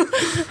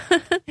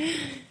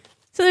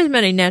 So there's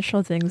many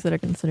natural things that are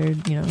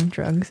considered,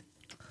 drugs.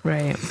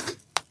 Right.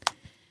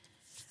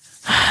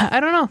 I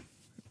don't know.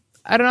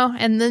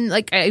 And then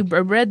like I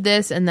read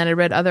this, and then I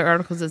read other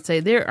articles that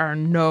say there are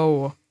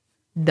no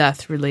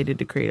deaths related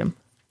to kratom.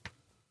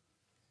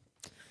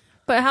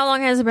 But how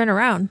long has it been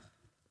around?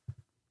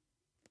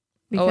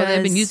 Because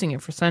they've been using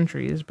it for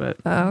centuries, but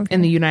okay.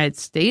 In the United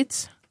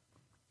States?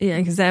 Yeah,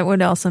 because that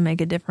would also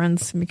make a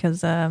difference,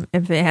 because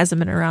if it hasn't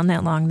been around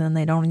that long, then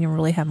they don't even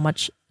really have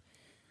much,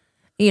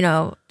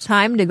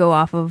 time to go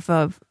off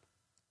of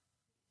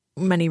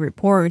many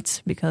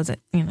reports, because,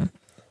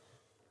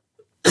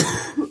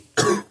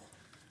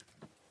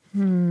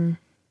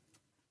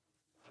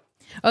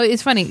 Oh,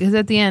 it's funny, because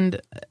at the end,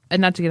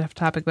 not to get off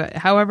topic, but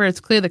however, it's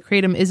clear that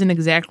kratom isn't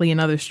exactly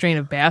another strain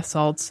of bath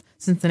salts,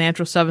 since the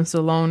natural substance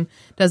alone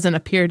doesn't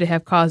appear to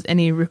have caused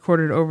any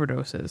recorded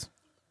overdoses.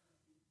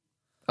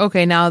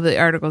 Okay, now the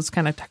article is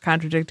kind of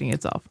contradicting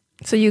itself.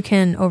 So you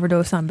can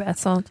overdose on bath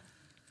salt?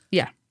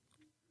 Yeah.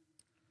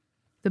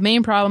 The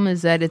main problem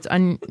is that its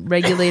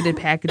unregulated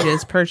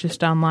packages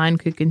purchased online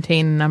could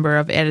contain a number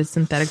of added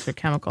synthetics or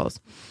chemicals.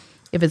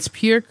 If it's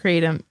pure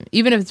kratom,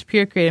 even if it's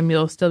pure kratom,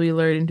 you'll still be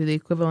lured into the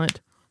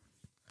equivalent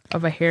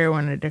of a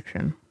heroin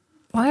addiction.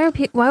 Why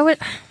would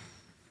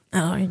I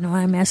don't even know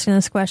why I'm asking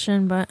this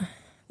question, but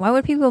why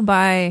would people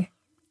buy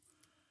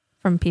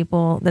from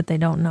people that they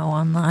don't know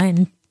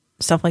online,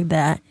 stuff like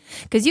that?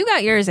 Because you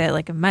got yours at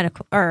like a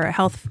medical or a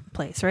health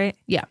place, right?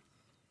 Yeah.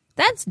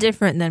 That's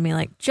different than me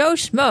like Joe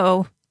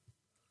Schmo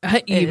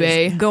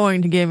eBay is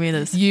going to give me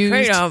this used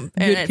kratom and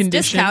good it's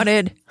condition.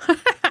 discounted.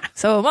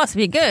 So it must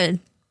be good.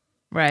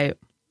 Right.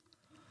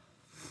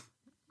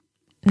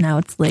 Now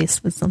it's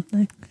laced with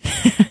something.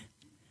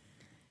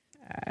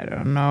 I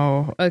don't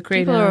know.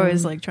 People are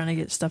always like trying to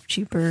get stuff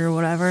cheaper or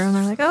whatever, and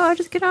they're like, "Oh, I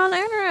just get on the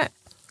internet."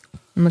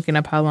 I'm looking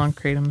up how long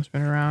kratom's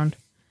been around.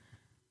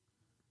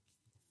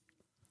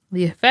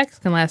 The effects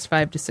can last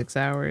 5 to 6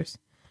 hours,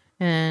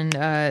 and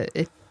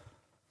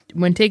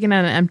when taken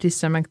on an empty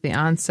stomach, the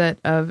onset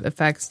of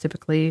effects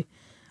typically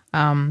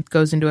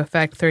goes into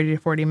effect 30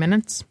 to 40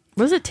 minutes.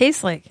 What does it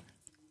taste like?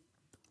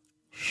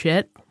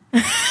 Shit.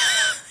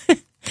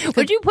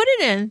 What'd you put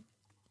it in?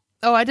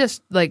 Oh, I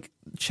just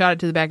shot it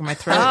to the back of my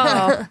throat. Oh,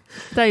 I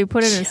thought you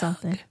put it in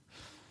something,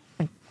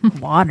 like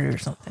water or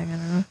something. I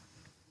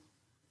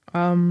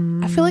don't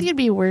know. I feel like it'd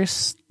be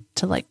worse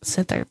to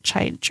sit there and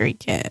try and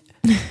drink it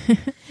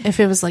if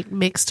it was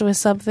mixed with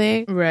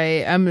something.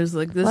 Right. I'm just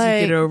like, this is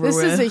get over this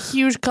with. This is a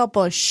huge cup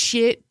of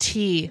shit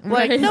tea.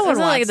 Right. No one It's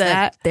wants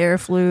that.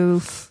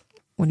 Theraflu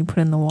when you put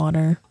it in the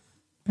water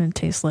and it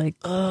tastes like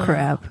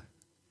crap.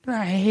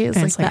 Right. It's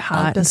And like it's, like, that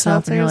hot and stuff,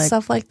 Alka-Seltzer and you're and like,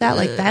 stuff like that.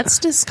 Like, that's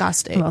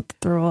disgusting. I'm about to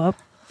throw up.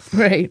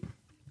 Right.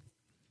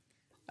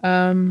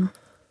 I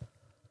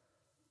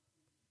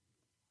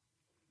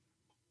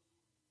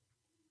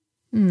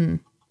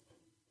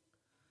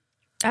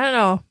don't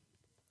know.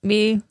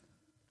 Me,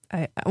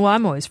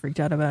 I'm always freaked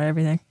out about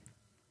everything.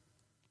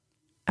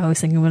 I always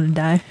think I'm going to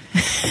die.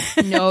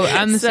 No,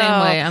 I'm the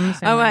same way. I'm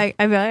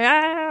I'd be like,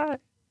 ah.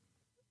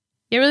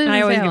 Yeah, really. And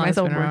I always say get how long it's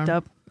myself been worked around.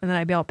 up, and then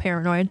I'd be all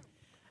paranoid.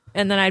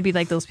 And then I'd be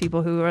like those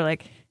people who are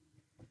like,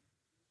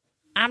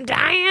 I'm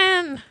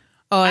dying.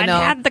 Oh, I know.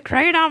 had the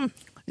kratom.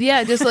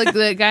 Yeah, just like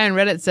the guy on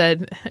Reddit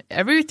said,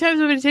 every time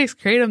somebody takes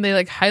kratom,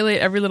 they highlight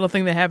every little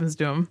thing that happens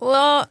to them.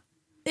 Well,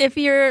 if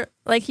you're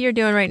like you're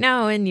doing right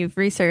now and you've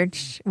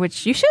researched,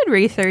 which you should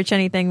research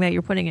anything that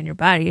you're putting in your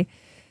body,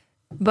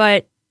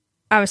 but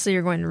obviously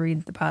you're going to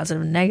read the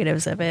positive and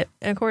negatives of it.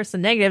 And of course, the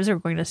negatives are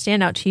going to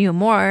stand out to you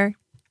more.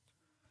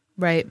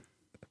 Right.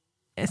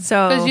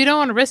 So, because you don't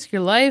want to risk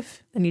your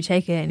life. Then you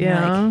take it and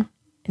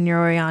you're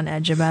already on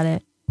edge about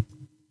it.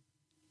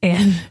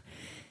 And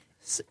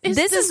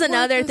this is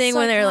another thing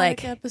when they're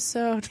like,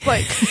 episode.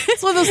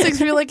 It's one of those things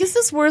where you're like, is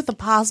this worth a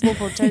possible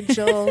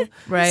potential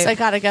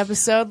psychotic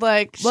episode?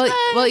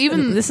 Well,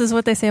 even this is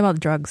what they say about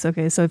drugs.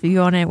 Okay, so if you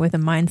go on it with a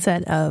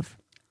mindset of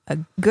a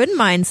good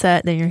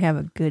mindset, then you have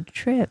a good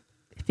trip.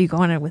 If you go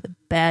on it with a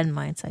bad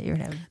mindset, you're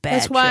gonna have a bad.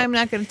 That's why trip. I'm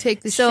not going to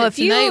take this So shit if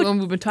you- tonight when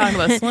we've been talking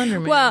about Slender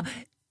Man. Well,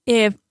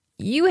 if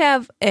you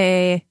have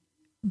a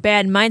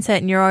bad mindset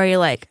and you're already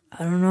like,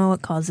 I don't know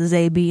what causes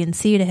A, B, and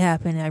C to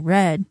happen, I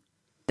read,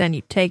 then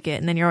you take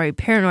it and then you're already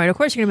paranoid. Of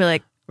course, you're going to be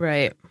like,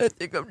 right. I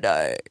think I'm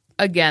dying.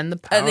 Again, the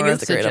power of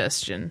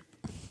suggestion.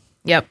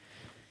 Yep.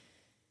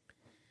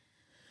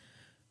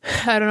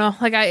 I don't know.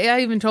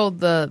 I even told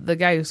the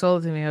guy who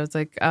sold it to me, I was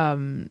like,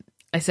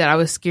 I said I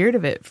was scared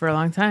of it for a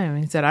long time.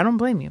 And he said, I don't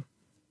blame you.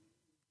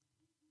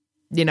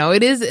 You know,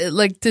 it is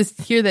to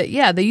hear that,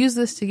 yeah, they use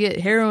this to get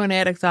heroin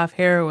addicts off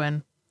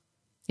heroin,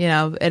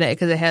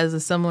 because it has a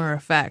similar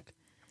effect.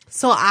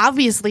 So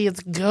obviously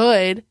it's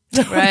good.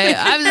 Right?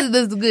 Obviously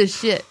this is good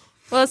shit.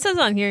 Well, it says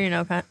on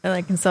here,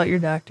 consult your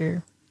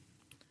doctor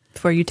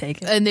before you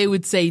take it. And they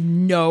would say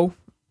no.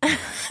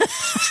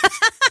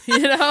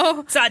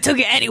 So I took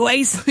it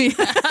anyways.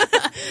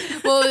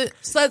 Well,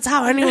 so that's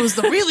how I knew it was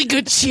the really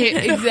good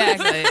shit.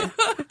 Exactly.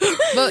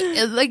 But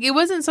it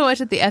wasn't so much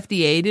that the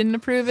FDA didn't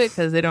approve it,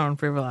 because they don't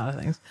approve a lot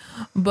of things,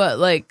 but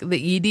the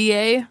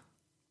EDA,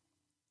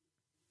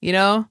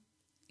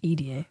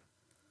 EDA,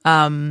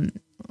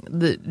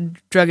 the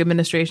Drug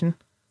Administration.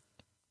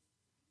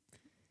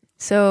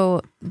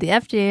 So the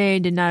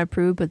FDA did not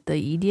approve, but the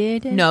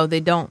EDA did? No,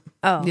 they don't.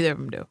 Oh. Neither of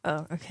them do.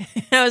 Oh, okay.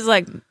 I was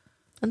like,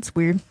 that's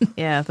weird.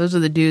 Yeah, those are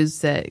the dudes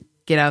that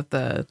get out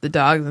the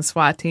dogs and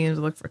SWAT teams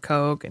to look for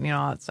coke and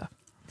all that stuff.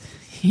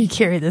 You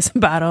carry this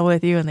bottle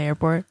with you in the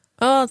airport.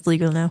 Oh, it's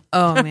legal now.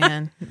 Oh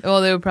man.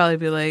 Well, they would probably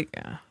be like,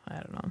 I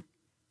don't know.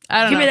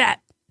 Give me that.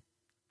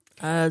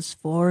 As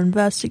for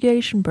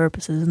investigation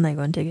purposes, and they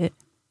go and take it.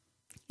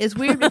 It's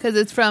weird because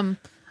it's from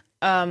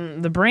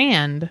the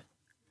brand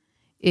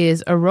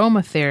is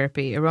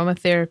aromatherapy.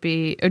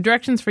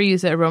 Directions for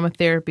use at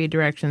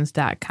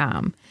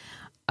aromatherapydirections.com.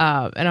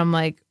 And I'm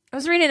like, I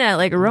was reading that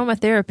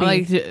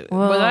aromatherapy.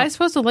 Was I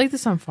supposed to light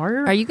this on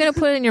fire? Are you going to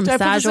put it in your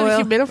massage oil?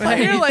 In a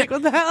humidifier?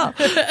 What the hell?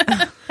 Are you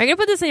going to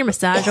put this in your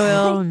massage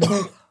oil? And,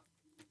 I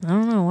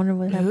don't know. I wonder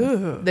what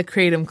happened. The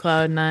Kratom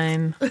Cloud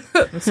 9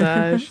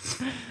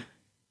 massage.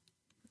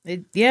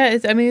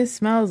 It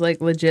smells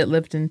like legit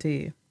Lipton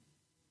tea.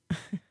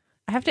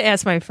 I have to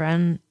ask my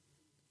friend,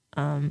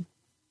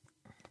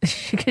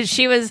 because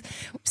she was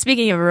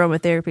speaking of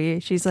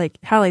aromatherapy. She's like,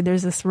 Holly,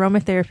 there's this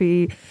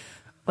aromatherapy,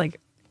 like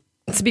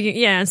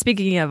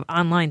speaking of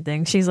online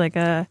things. She's like,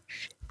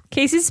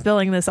 Casey's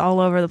spilling this all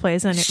over the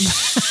place. And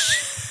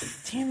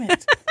damn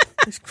it,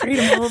 there's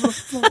kratom all over the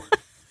floor.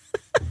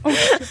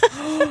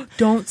 Oh,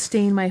 don't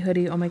stain my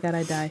hoodie. Oh my god,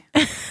 I die.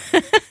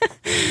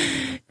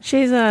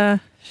 She's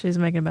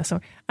making a mess of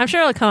it. I'm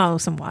sure it'll come out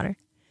with some water.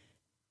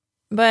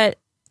 But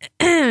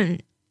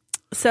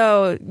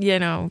so,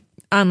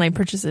 online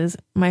purchases.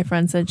 My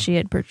friend said she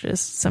had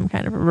purchased some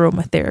kind of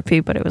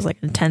aromatherapy, but it was like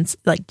intense,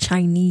 like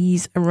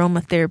Chinese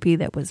aromatherapy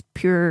that was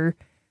pure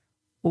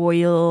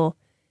oil.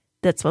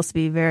 That's supposed to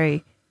be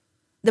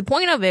the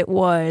point of it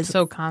was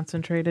so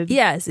concentrated.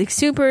 Yes, it's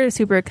super,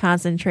 super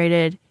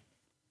concentrated.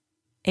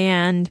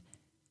 And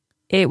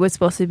it was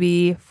supposed to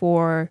be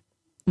for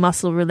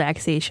muscle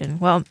relaxation.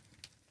 Well,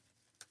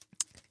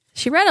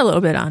 she read a little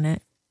bit on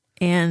it,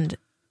 and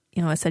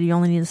it said you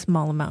only need a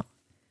small amount.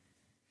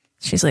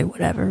 She's like,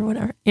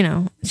 whatever.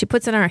 She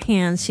puts it in her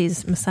hands.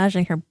 She's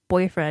massaging her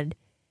boyfriend,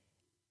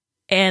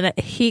 and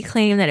he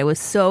claimed that it was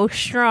so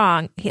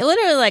strong. He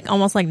literally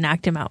almost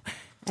knocked him out.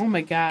 Oh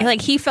my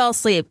god! He fell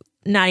asleep.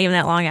 Not even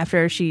that long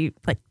after she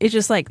it's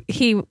just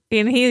he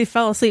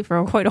fell asleep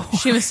for quite a while.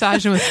 She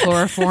massaged him with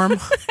chloroform.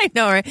 I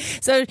know, right?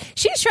 So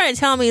she's trying to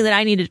tell me that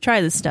I need to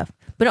try this stuff,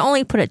 but it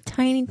only put a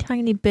tiny,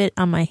 tiny bit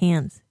on my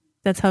hands.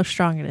 That's how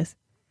strong it is.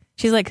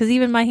 She's like, because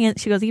even my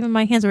hands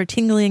were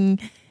tingling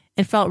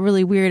and felt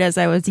really weird as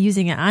I was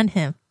using it on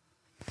him.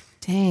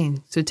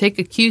 Dang. So take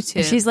a Q-tip.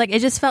 And she's like, it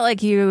just felt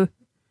like you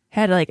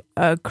had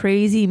a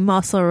crazy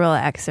muscle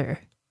relaxer.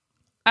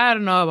 I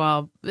don't know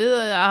about.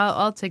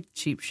 I'll take the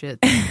cheap shit.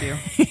 Thank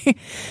you.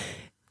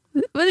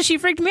 But she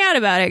freaked me out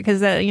about it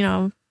because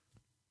I'm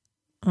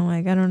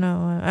like, I don't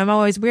know. I'm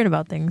always weird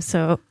about things,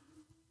 so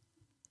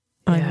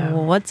I'm like,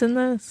 well, what's in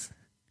this?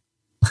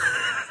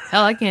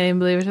 Hell, I can't even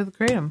believe I took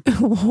the kratom.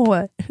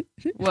 What?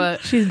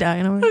 She's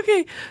dying over.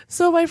 Okay,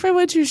 so my friend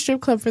went to a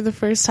strip club for the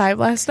first time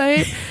last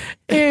night,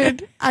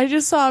 and I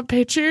just saw a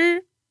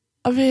picture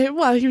of him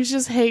while he was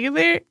just hanging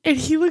there, and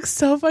he looks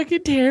so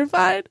fucking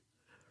terrified.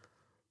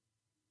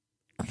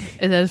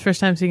 Is that his first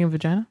time seeing a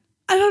vagina?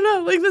 I don't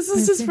know. This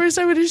is his first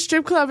time at a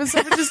strip club, and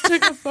someone just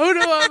took a photo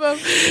of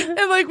him.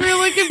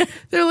 And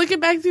they're looking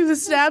back through the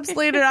snaps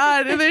later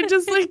on, and they're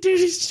just like, dude,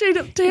 he's straight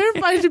up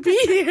terrified to be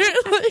here.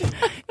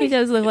 He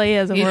does look like he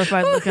has a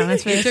horrified look on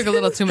his face. He took a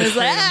little too much.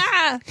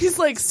 He's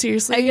like,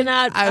 seriously, I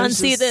cannot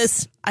unsee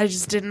this. I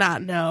just did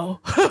not know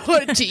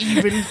what to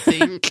even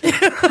think.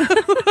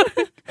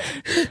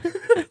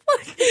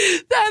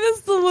 That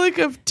is the look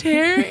of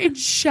terror and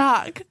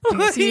shock.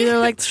 You either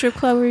like the strip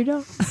club or you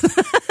don't.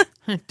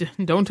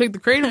 Don't take the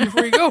kratom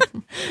before you go.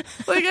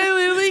 I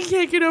literally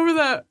can't get over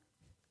that.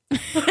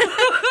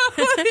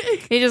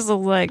 He just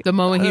looks like the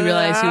moment he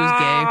realized he was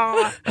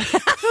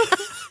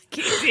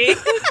gay.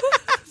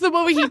 The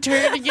moment he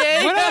turned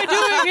gay. What am I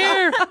doing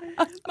here?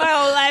 My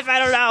whole life, I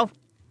don't know.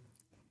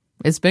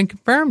 It's been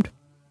confirmed.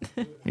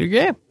 You're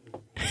gay.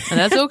 And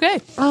that's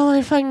okay. Oh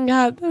my fucking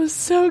god. That was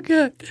so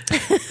good.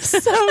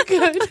 So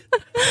good.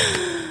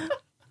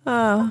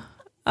 But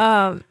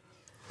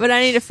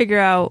I need to figure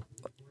out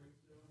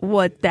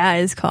what that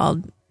is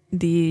called.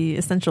 The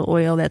essential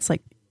oil that's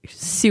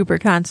super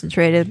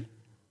concentrated.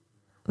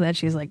 That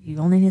she's like, you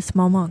only need a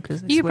small amount.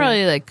 You could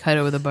probably cut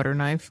it with a butter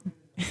knife.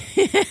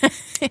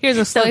 Here's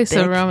a slice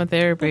of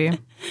aromatherapy.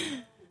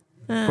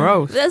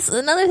 Gross. That's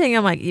another thing.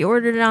 I'm like, you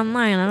ordered it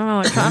online. I don't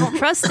know. I don't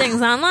trust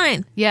things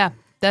online. Yeah,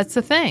 that's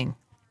the thing.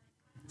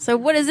 So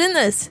what is in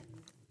this?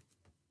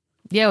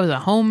 Yeah, it was a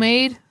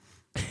homemade.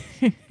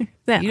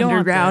 That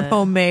underground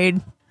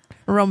homemade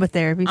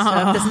aromatherapy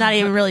stuff. That's not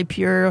even really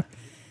pure.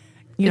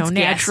 It's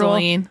natural.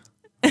 Gasoline.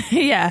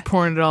 Yeah,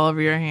 pouring it all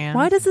over your hand.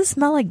 Why does it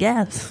smell like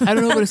gas? I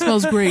don't know, but it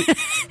smells great.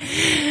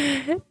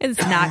 It's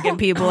knocking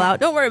people out.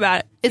 Don't worry about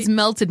it. It's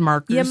melted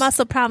markers. Your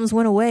muscle problems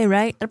went away,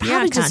 right? I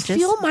probably just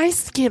feel my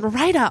skin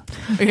right up.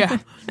 Yeah,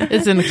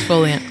 it's an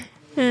exfoliant.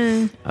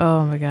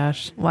 Oh my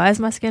gosh, why is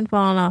my skin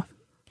falling off?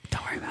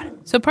 Don't worry about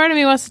it. So part of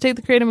me wants to take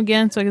the kratom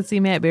again so I can see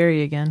Matt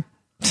Berry again.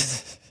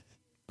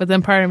 But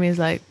then part of me is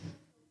like,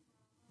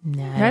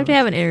 no. I have to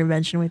have an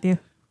intervention with you.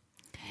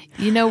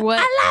 You know what?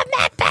 I love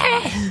Matt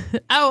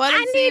Berry. I want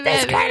to see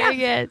Matt Berry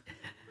again.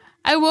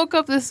 I woke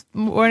up this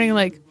morning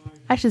like,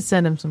 I should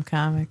send him some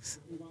comics.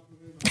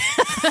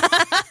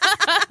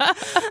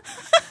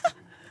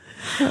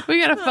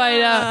 We gotta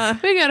find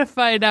out. We gotta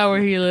find out where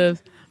he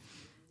lives.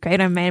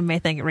 Kratom made me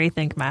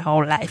rethink my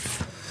whole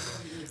life.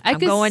 I'm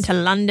going to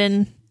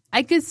London.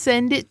 I could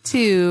send it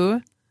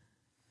to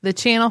the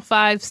Channel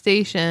 5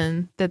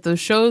 station that those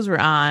shows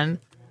were on,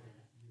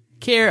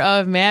 care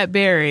of Matt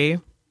Berry.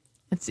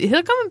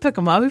 He'll come and pick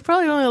him up. He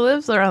probably only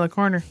lives around the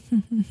corner.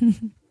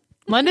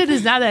 London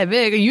is not that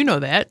big. You know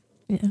that.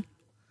 Yeah.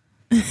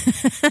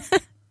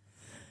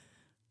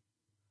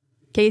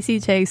 Casey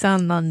takes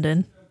on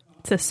London.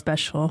 It's a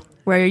special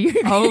where you're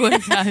oh my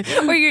god,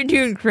 where you're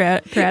doing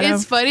kratom.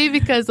 It's funny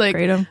because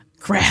kratom.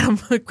 Grab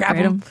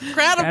him.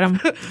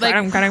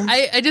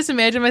 I just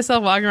imagine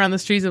myself walking around the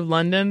streets of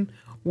London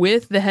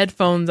with the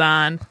headphones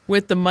on,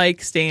 with the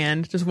mic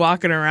stand, just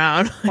walking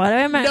around. Why do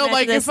I No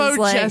imagine this microphone, as,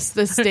 like, just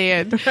the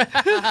stand.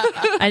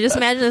 I just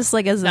imagine this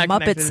like as a Not Muppet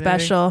connected to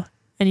special,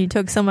 and you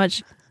took so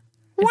much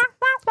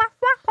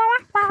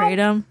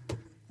kratom,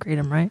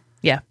 right?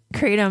 Yeah.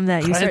 Kratom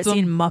that you start Kratom.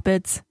 seeing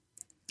Muppets.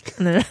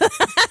 And then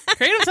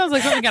Kratom sounds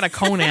like something out of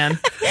Conan.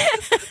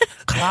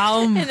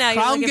 Clown. And now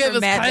you're Clown looking give for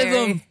us Matt Kratom.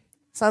 Berry.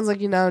 Sounds like,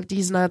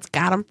 these nuts.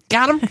 Got him.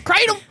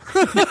 Kratom.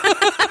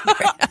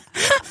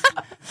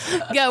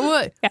 Got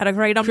what? got a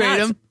kratom.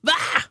 Kratom.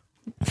 Ah!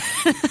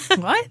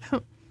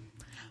 What?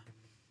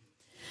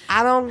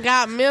 I don't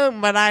got milk,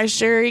 but I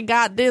sure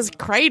got this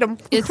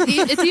kratom.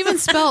 It's even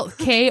spelled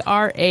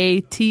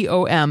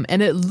Kratom,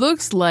 and it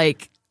looks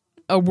like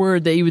a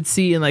word that you would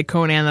see in like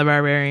Conan the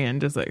Barbarian,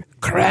 just like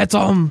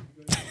Kratom.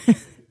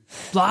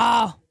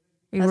 Blah.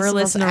 We That's were the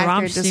most listening to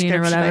accurate Rammstein or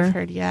description whatever. I've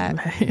heard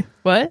yet.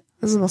 What?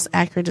 This is the most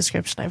accurate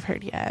description I've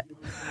heard yet.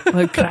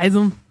 Like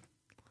Kratom.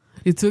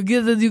 You took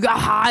it and you got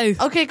high.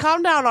 Okay,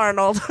 calm down,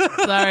 Arnold.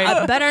 Sorry.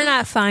 I better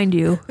not find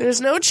you There's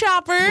no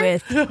chopper.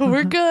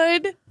 We're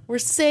good. We're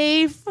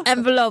safe.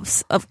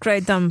 envelopes of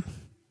kratom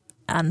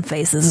and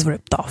faces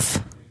ripped off.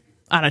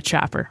 On a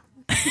chopper.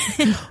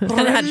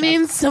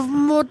 Remains of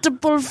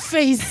multiple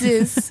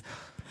faces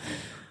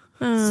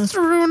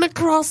strewn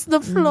across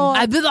the floor.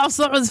 I bit off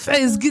someone's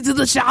face. Get to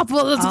the chopper.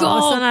 Let's All of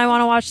a sudden, go. I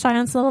want to watch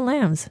Silence of the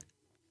Lambs.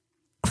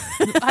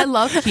 I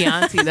love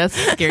Chianti. That's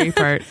the scary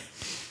part.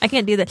 I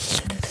can't do that.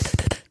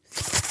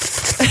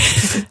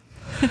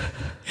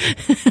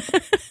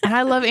 And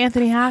I love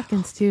Anthony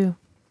Hopkins too.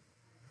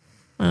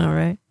 All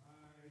right.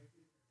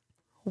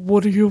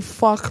 Would you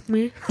fuck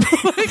me?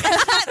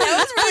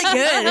 That was really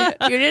good.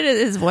 You did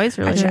his voice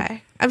really I good.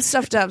 try. I'm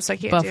stuffed up, so I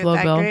can't Buffalo do it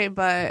that Bill. great,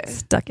 but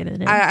Stuck it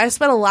in. I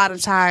spent a lot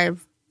of time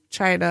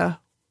trying to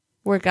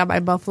work on my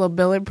Buffalo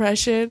Bill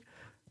impression.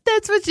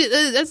 That's what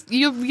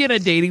you get a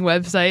dating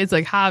website. It's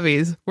like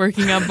hobbies,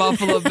 working on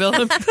Buffalo Bill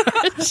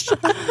impression.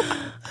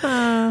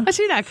 But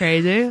she's not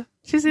crazy.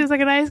 She seems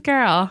like a nice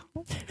girl.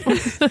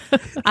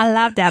 I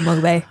love that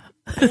movie.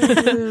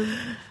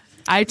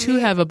 I too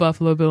have a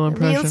Buffalo Bill Me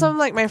impression. and some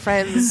like my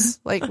friends,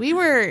 like we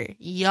were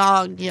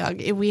young.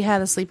 If we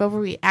had a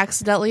sleepover, we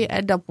accidentally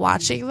end up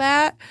watching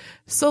that.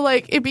 So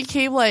like it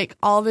became like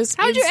all this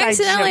How'd you inside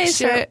accidentally joke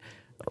shit.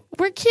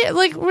 We're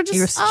we're You were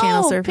just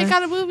channel surfing? pick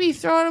out a movie,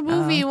 throw out a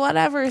movie,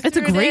 whatever. It's a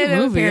threw it great in,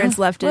 and movie. Parents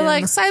left it. We're in.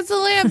 like, Signs of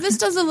the Lamb, this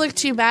doesn't look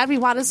too bad. We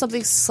wanted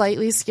something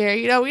slightly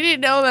scary. We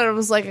didn't know that it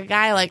was like a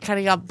guy like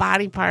cutting up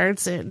body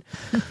parts and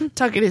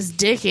tucking his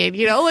dick in,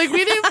 like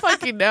we didn't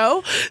fucking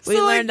know.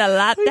 We learned a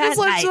lot We that just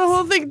watched night. the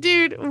whole thing,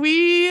 dude.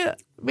 We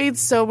made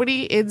so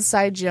many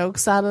inside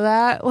jokes out of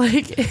that.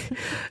 Like,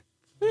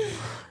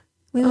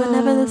 we were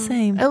never the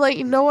same. and like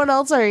no one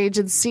else our age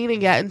had seen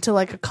it yet until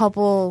like a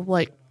couple,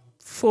 like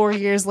 4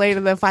 years later.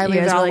 Then finally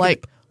You guys they're were all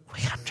like-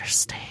 like, we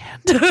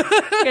understand. You guys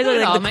are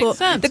It all like makes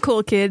sense. the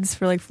cool kids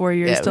for like 4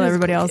 years Yeah, till it was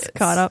everybody cool else kids.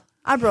 caught up.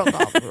 I broke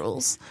all the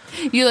rules.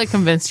 You like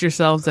convinced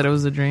yourselves that it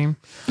was a dream.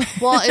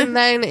 Well, and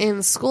then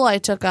in school, I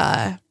took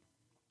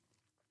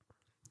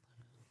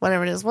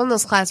whatever it is, one of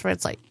those classes where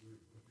it's like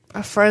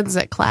a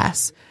forensic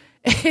class.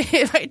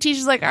 And my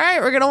teacher's like, all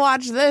right, we're going to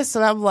watch this.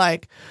 And I'm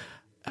like,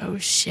 oh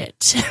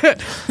shit.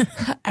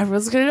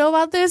 Everyone's going to know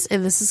about this.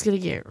 And this is going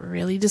to get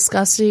really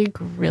disgusting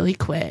really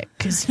quick.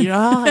 Because you know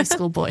how high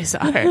school boys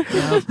are.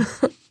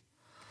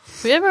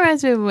 It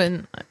reminds me of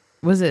when,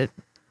 was it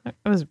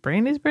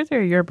Brandy's birthday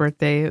or your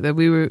birthday that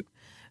we're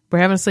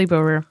having a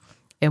sleepover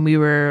and we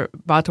were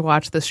about to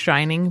watch The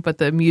Shining, but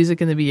the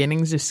music in the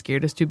beginnings just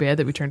scared us too bad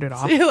that we turned it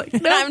off. You're like,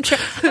 no. I'm trying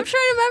to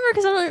remember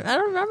because I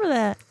don't remember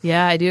that.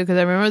 Yeah, I do, because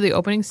I remember the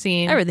opening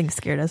scene. Everything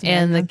scared us.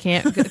 And the man.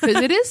 camp, because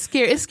it is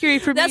scary. It's scary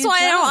for me. That's in why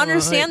I don't general.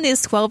 understand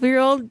these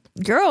 12-year-old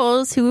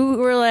girls who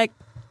were like,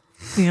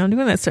 doing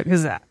that stuff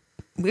because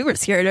we were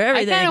scared of I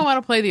everything. kind of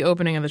want to play the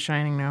opening of The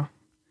Shining now,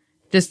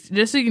 just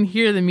so you can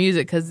hear the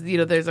music, because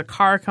there's a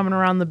car coming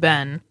around the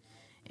bend,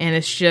 and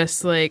it's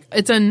just like,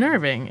 it's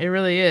unnerving. It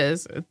really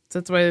is.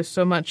 That's why there's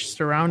so much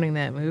surrounding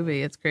that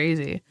movie. It's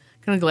crazy.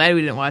 Kind of glad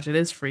we didn't watch it.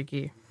 It's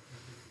freaky.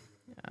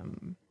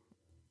 Then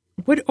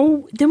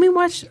we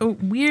watched a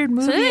weird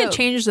movie. So they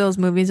changed those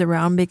movies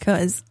around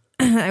because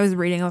I was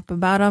reading up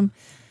about them,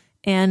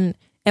 and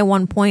at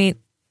one point,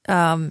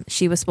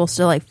 she was supposed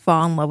to like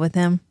fall in love with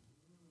him.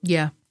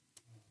 Yeah.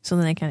 So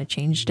then they kind of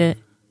changed it.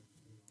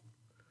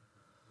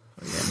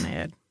 I got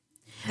mad.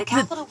 The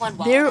Capital One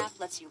wallet There, app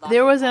lets you log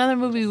there in was another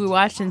movie we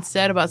watched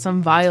instead about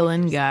some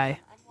violin guy.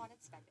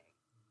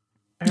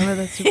 I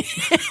remember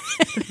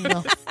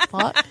that.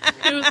 What?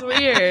 It was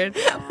weird.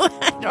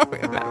 I don't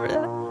remember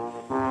that.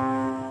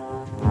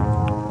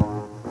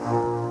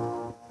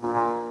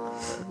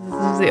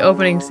 This is the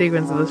opening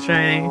sequence of The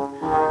Shining.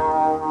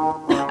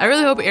 I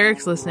really hope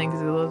Eric's listening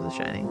because he loves The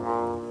Shining.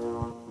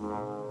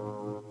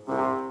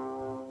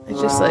 It's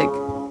just like,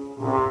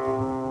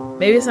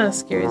 maybe it's not as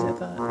scary as I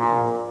thought.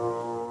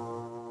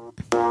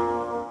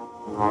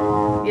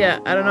 Yeah,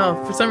 I don't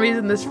know. For some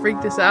reason, this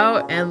freaked us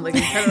out, and like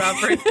we cut it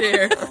off right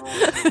there.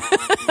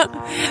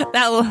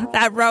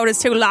 That road is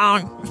too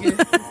long.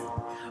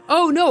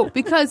 Oh no,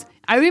 because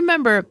I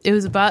remember it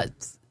was about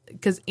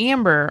because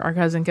Amber, our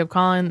cousin, kept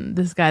calling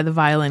this guy the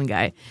violin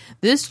guy.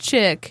 This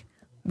chick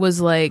was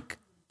like,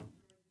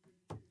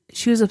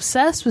 she was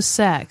obsessed with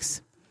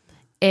sex.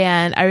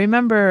 And I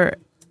remember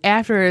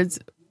afterwards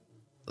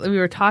we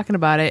were talking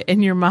about it,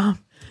 and your mom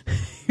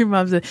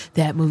said,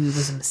 that movie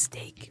was a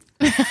mistake.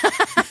 Like,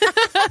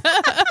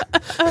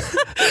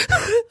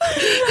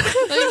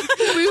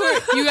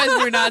 you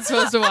guys were not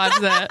supposed to watch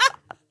that.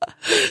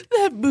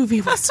 That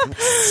movie was a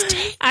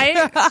mistake.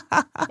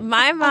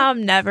 My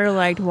mom never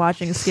liked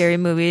watching scary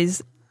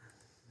movies.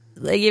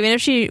 Like even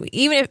if she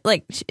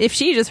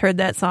just heard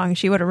that song,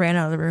 she would have ran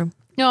out of the room.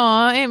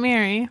 Aw, Aunt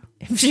Mary.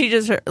 If she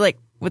just heard, like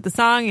with the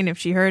song, and if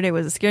she heard it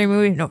was a scary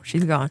movie, no,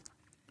 she's gone.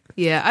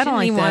 Yeah, I don't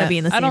like even that. want to be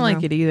in the same I don't room.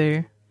 like it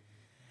either.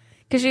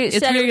 Because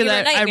It's weird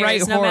that I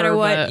write no horror, matter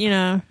what, but- you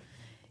know.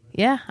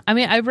 Yeah, I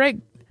mean, I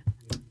write.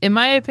 In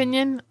my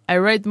opinion, I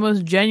write the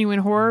most genuine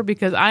horror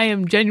because I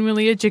am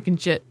genuinely a chicken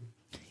shit.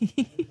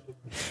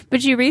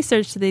 But you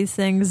research these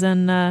things,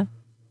 and I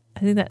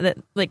think that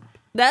like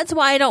that's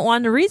why I don't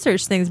want to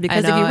research things,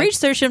 because if you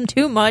research them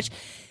too much,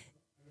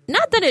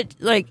 not that it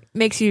like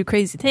makes you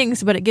crazy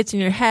things, but it gets in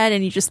your head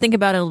and you just think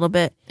about it a little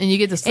bit, and you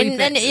get to sleep. And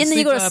then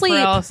you go to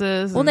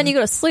sleep. Well, then you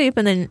go to sleep,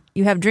 and then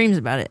you have dreams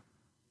about it.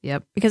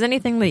 Yep. Because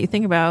anything that you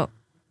think about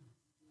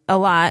a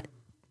lot,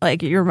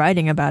 like you're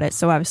writing about it,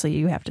 so obviously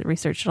you have to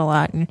research it a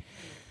lot, and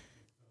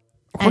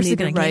of course it's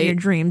going to get in your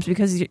dreams,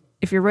 because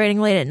if you're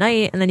writing late at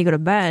night and then you go to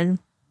bed,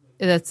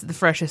 that's the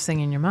freshest thing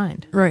in your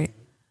mind. Right.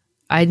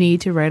 I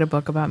need to write a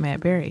book about Matt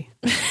Berry.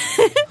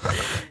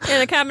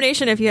 And a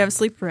combination, if you have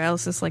sleep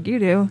paralysis like you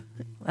do,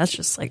 that's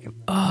just like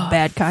a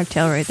bad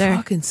cocktail right there.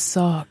 Fucking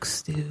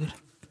sucks, dude.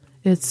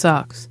 It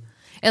sucks.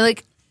 And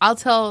like, I'll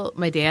tell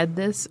my dad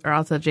this, or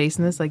I'll tell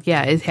Jason this. Like,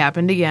 yeah, it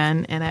happened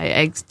again, and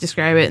I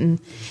describe it,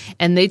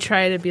 and they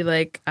try to be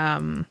like,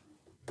 oh,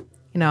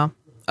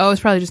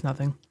 it's probably just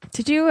nothing.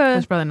 Did you?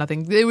 It's probably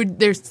nothing.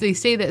 They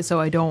say that so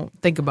I don't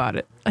think about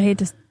it. I hate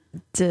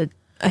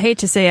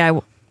to say I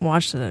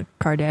watch the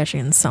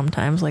Kardashians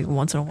sometimes, like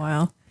once in a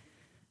while.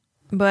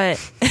 But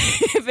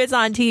if it's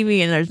on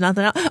TV and there's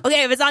nothing else,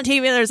 okay. If it's on TV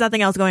and there's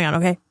nothing else going on,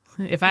 okay.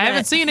 If I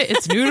haven't seen it,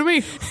 it's new to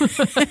me.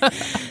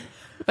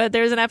 But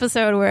there's an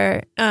episode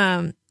where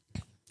I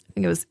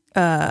think it was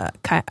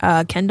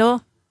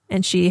Kendall,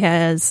 and she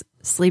has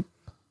sleep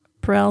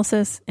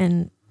paralysis,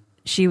 and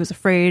she was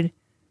afraid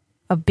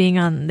of being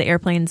on the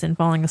airplanes and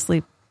falling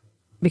asleep,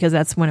 because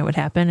that's when it would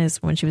happen,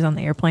 is when she was on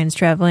the airplanes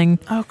traveling.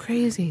 Oh,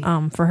 crazy.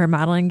 For her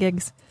modeling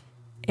gigs.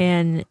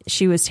 And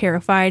she was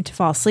terrified to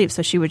fall asleep,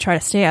 so she would try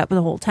to stay up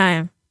the whole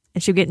time,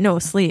 and she would get no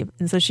sleep.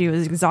 And so she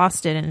was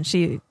exhausted, and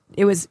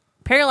it was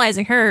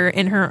paralyzing her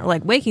in her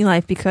like waking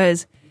life,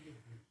 because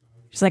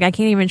she's like, I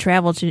can't even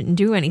travel to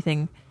do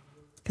anything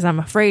because I'm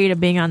afraid of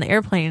being on the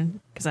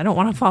airplane because I don't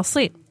want to fall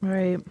asleep.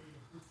 Right.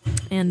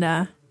 And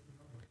it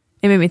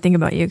made me think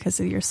about you because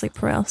of your sleep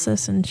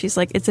paralysis. And she's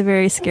like, it's a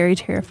very scary,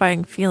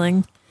 terrifying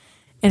feeling.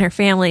 And her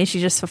family, she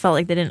just felt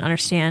like they didn't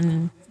understand,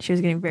 and she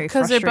was getting very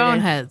frustrated. Because they're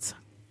boneheads.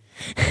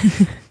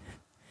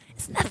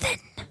 It's nothing.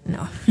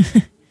 No.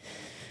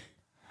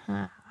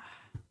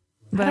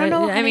 But I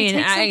don't know.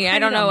 I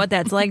don't know what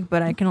that's like,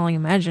 but I can only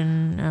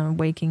imagine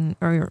waking,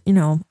 or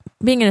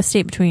being in a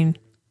state between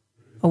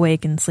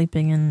awake and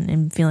sleeping,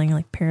 and feeling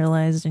like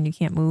paralyzed and you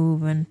can't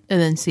move, and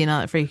then seeing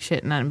all that freak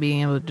shit and not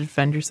being able to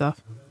defend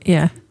yourself.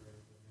 Yeah.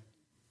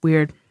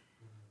 Weird.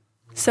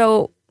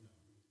 So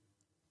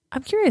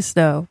I'm curious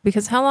though,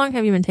 because how long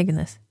have you been taking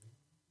this?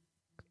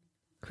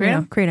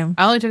 Kratom.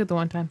 I only took it the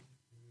one time.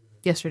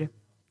 Yesterday.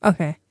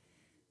 Okay.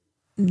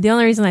 The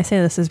only reason I say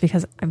this is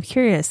because I'm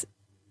curious.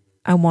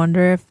 I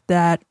wonder if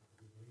that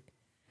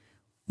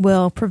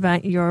will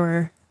prevent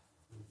your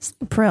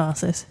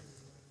paralysis.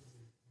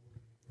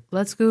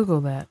 Let's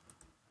Google that.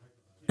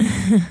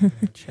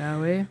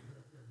 Shall we?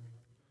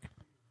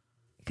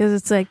 Because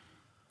it's like,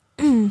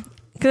 do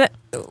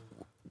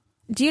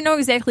you know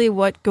exactly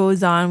what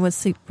goes on with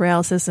sleep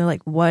paralysis and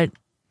like what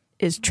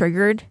is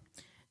triggered?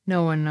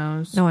 No one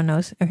knows. No one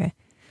knows. Okay.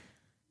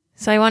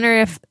 So I wonder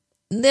if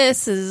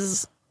this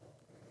is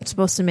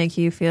supposed to make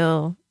you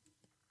feel,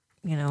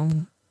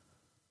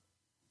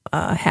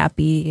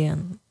 happy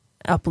and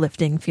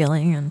uplifting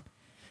feeling, and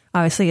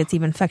obviously it's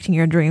even affecting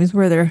your dreams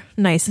where they're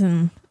nice,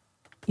 and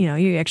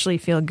you actually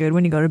feel good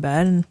when you go to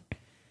bed, and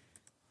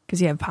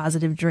because you have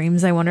positive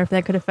dreams. I wonder if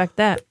that could affect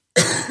that.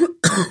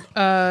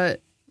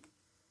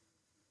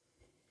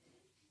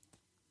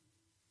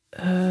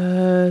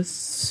 And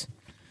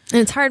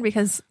it's hard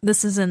because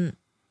this is in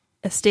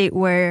a state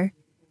where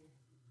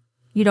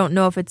you don't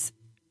know if it's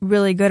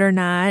really good or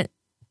not.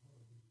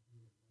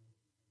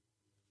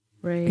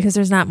 Right. Because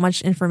there's not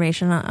much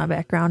information on a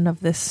background of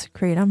this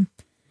kratom.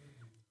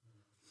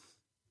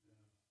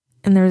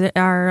 And there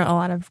are a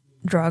lot of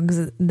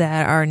drugs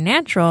that are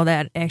natural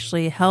that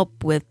actually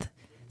help with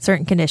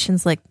certain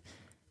conditions, like,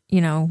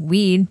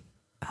 weed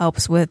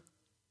helps with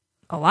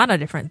a lot of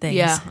different things.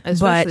 Yeah,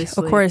 especially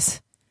sleep. Of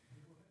course,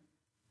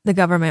 the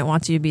government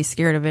wants you to be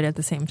scared of it at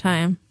the same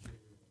time.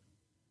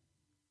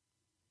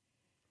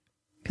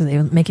 Because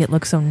they make it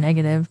look so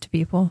negative to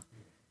people.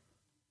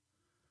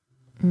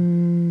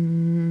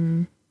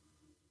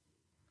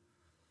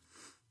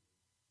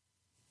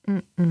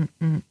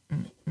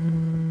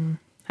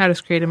 How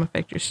does kratom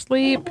affect your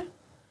sleep?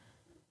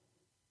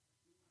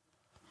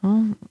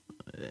 Well,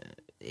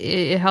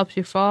 it helps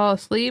you fall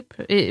asleep.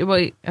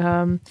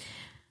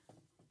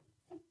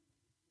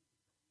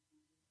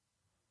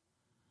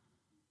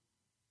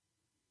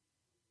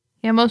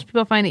 Yeah, most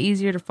people find it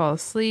easier to fall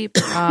asleep.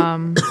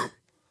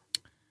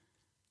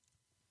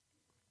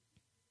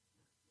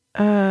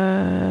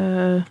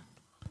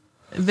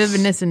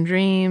 Vividness in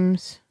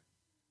dreams.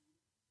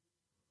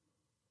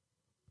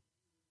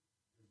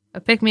 A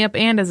pick-me-up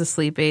and as a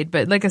sleep aid.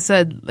 But like I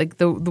said, like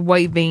the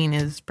white vein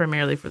is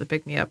primarily for the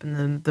pick-me-up, and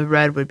then the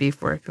red would be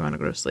for if you want to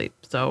go to sleep.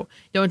 So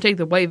don't take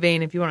the white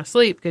vein if you want to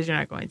sleep, because you're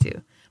not going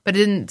to. But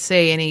it didn't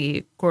say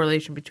any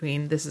correlation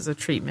between this is a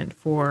treatment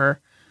for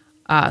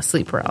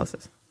sleep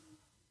paralysis.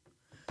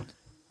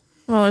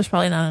 Well, there's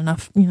probably not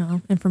enough,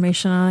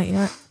 information on it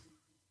yet.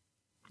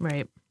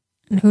 Right.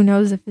 And who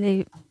knows if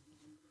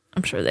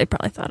I'm sure they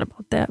probably thought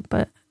about that,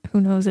 but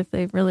who knows if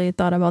they really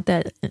thought about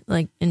that,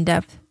 like, in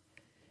depth.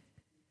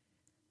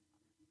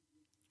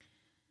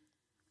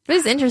 But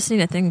it's interesting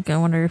to think. I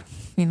wonder,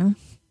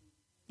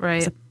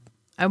 Right.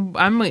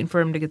 I'm waiting for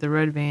him to get the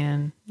red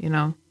vein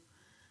in,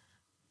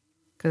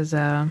 because,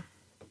 man,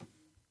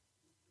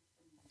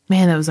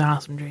 that was an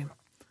awesome dream.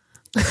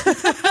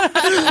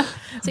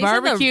 So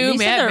barbecue,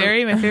 Matt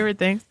Berry, my favorite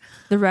thing.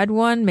 The red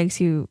one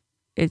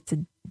it's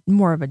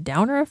more of a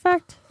downer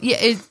effect. Yeah,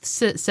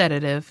 it's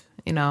sedative.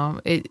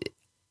 It'll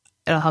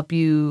help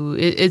you.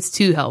 It's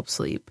to help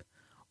sleep,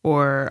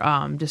 or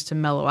just to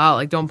mellow out.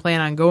 Like, don't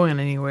plan on going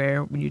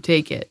anywhere when you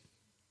take it.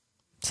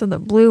 So the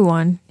blue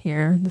one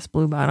here, this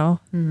blue bottle,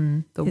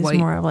 the is white,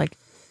 more of like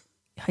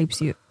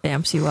amps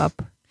you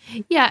up.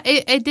 Yeah,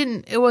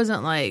 it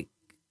wasn't like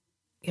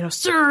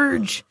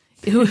surge.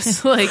 It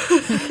was like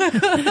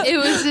it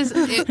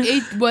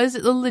was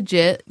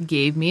legit.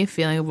 Gave me a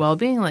feeling of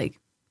well-being. Like,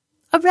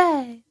 all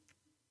right,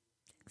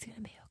 it's gonna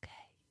be okay.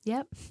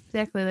 Yep,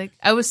 exactly. Like,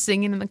 I was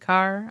singing in the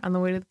car on the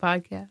way to the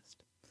podcast.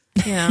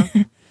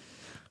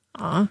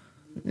 Aw.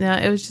 No,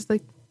 it was just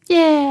like,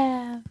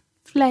 yeah,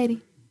 flighty.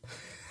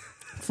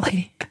 But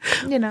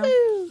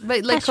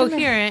like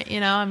coherent.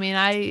 I mean,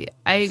 I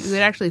would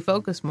actually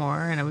focus more,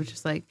 and I was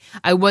just like,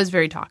 I was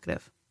very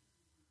talkative.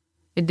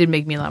 It did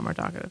make me a lot more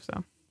talkative.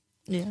 So.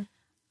 Yeah.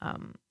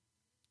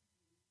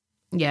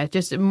 Yeah,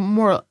 just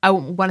more, I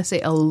want to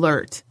say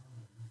alert,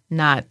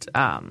 not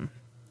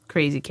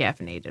crazy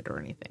caffeinated or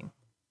anything.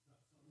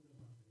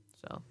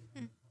 So, I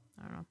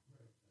don't know.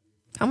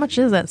 How much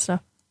is that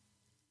stuff?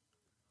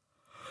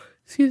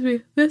 Excuse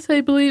me. This,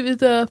 I believe, is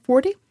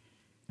 $40.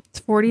 It's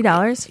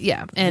 $40?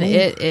 Yeah, and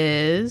it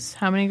is,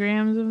 how many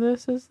grams of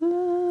this is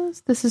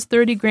this? This is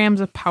 30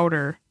 grams of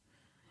powder,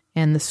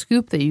 and the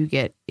scoop that you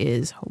get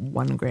is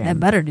 1 gram. That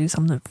better do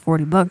something for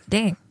 $40.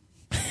 Dang.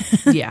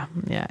 yeah.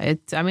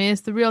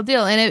 It's the real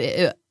deal.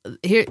 And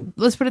here,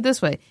 let's put it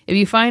this way: if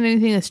you find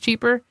anything that's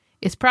cheaper,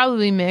 it's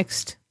probably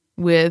mixed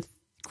with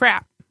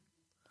crap,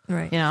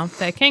 right?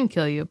 That can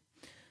kill you.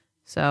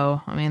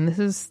 So, I mean, this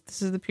is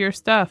the pure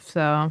stuff.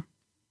 So,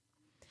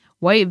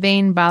 white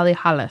vein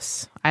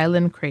Balihalis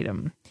Island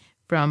Kratom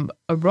from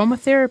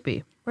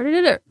Aromatherapy. Where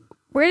did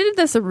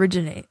this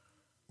originate?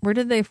 Where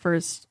did they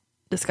first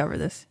discover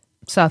this?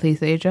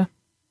 Southeast Asia.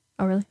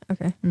 Oh, really?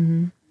 Okay.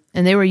 Mm-hmm.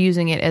 And they were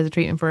using it as a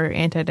treatment for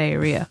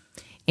anti-diarrhea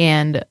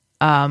and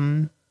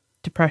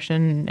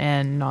depression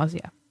and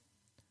nausea.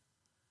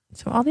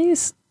 So all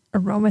these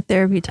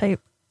aromatherapy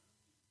type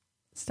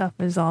stuff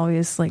is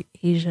always like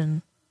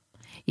Asian.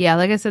 Yeah,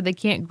 like I said, they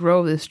can't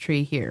grow this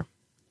tree here.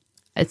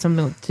 It's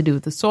something to do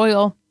with the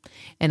soil,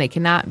 and it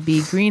cannot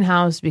be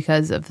greenhoused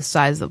because of the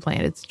size of the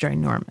plant. It's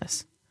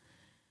ginormous.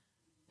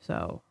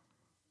 So,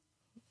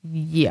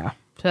 yeah.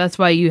 So that's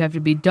why you have to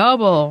be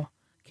double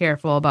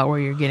careful about where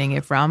you're getting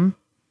it from.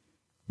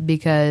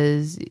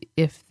 Because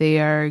if they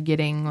are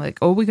getting like,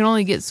 oh, we can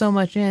only get so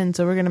much in,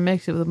 so we're going to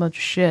mix it with a bunch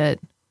of shit,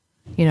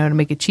 to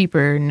make it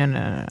cheaper.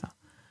 No.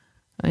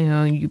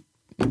 You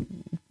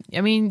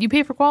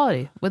pay for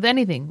quality with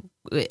anything.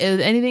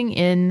 Anything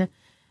in,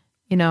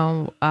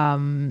 health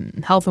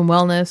and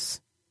wellness.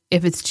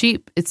 If it's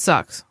cheap, it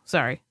sucks.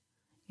 Sorry.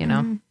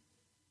 Mm-hmm.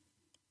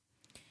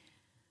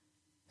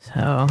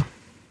 So,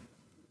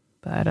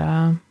 but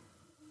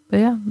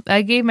yeah,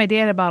 I gave my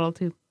dad a bottle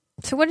too.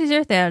 So what does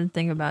your dad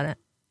think about it?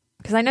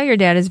 Because I know your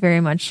dad is very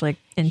much like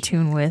in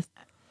tune with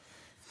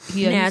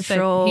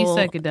natural. He's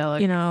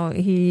psychedelic.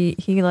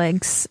 He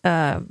likes.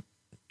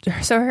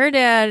 So her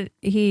dad,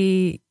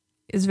 he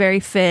is very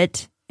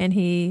fit, and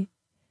he's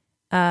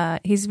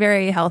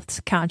very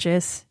health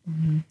conscious.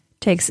 Mm-hmm.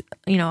 Takes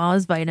all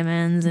his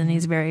vitamins, and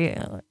he's very.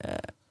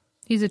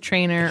 He's a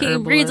trainer. He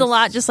herbalist. reads a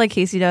lot, just like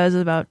Casey does,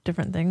 about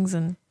different things,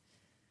 and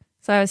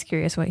so I was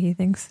curious what he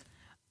thinks.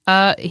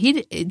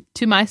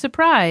 To my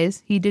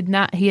surprise, he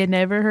had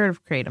never heard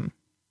of kratom.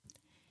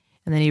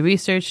 And then he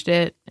researched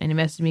it, and he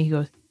messaged me. He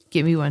goes,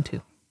 "Get me one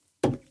too."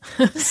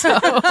 So,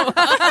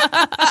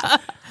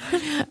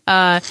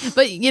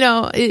 but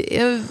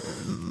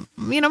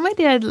my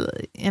dad,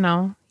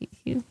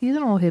 he's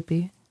an old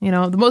hippie.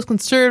 The most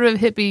conservative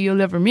hippie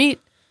you'll ever meet.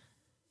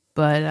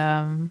 But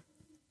I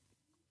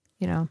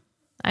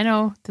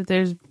know that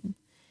there's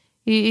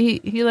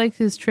he likes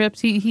his trips.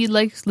 He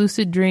likes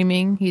lucid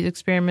dreaming. He's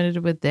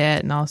experimented with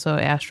that and also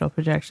astral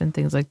projection,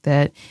 things like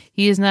that.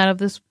 He is not of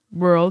this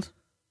world.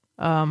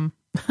 So,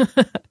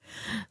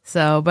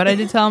 but I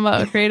did tell him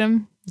about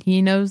Kratom.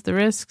 He knows the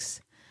risks.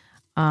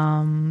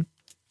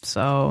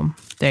 So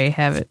there you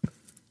have it.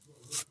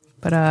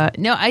 But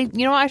no,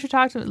 I should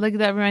talk to him. Like,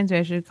 that reminds me,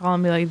 I should call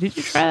him and be like, did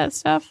you try that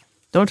stuff?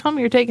 Don't tell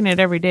me you're taking it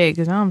every day,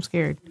 because now I'm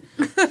scared.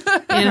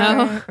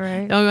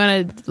 Right. Don't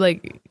want to,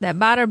 like, that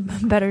bottle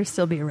better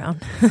still be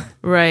around.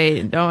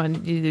 Right. Don't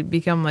want you to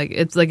become like,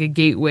 it's like a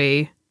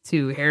gateway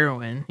to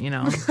heroin,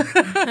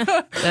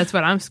 That's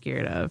what I'm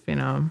scared of,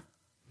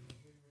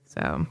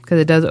 So, because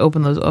it does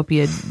open those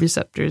opioid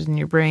receptors in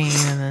your brain,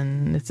 and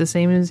then it's the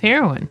same as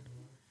heroin,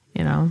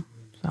 So,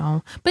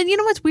 but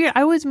what's weird?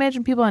 I always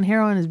imagine people on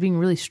heroin as being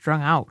really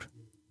strung out,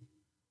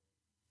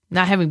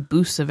 not having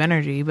boosts of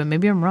energy. But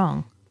maybe I'm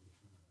wrong.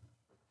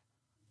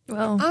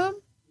 Well,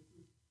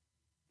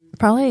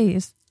 probably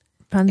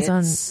depends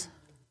on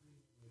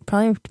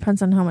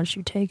how much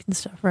you take and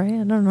stuff, right?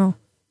 I don't know.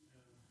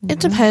 It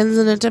depends,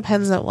 and it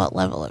depends on what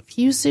level of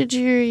usage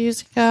you're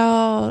using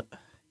out.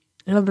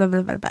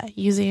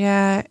 Using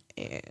it.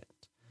 And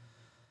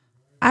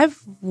I've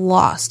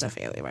lost a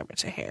family member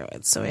to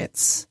heroin, so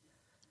it's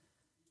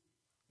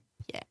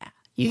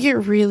you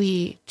get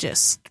really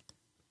just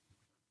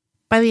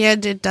by the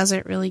end it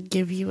doesn't really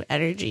give you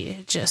energy.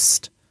 It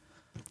just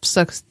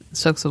sucks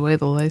away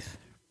the life.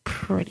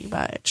 Pretty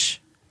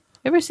much.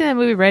 You ever seen that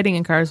movie Riding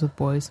in Cars with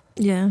Boys?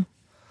 Yeah.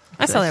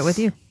 I saw that with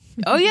you.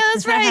 Oh yeah,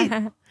 that's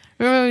right.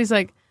 Remember he's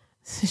like,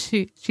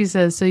 she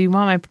says, so you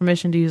want my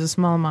permission to use a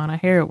small amount of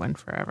heroin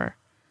forever?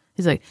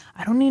 He's like,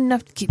 I don't need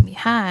enough to keep me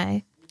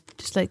high.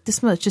 Just like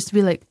this much, just to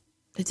be like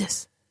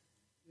this.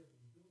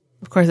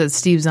 Of course, that's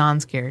Steve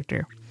Zahn's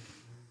character.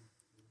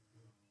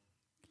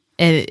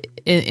 And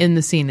in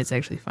the scene, it's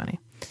actually funny.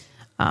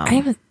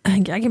 I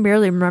can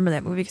barely remember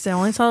that movie because I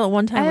only saw it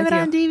one time. I have it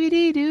on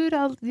DVD, dude.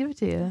 I'll give it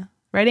to you.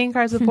 Riding in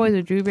Cars with Boys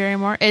with Drew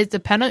Barrymore. It's a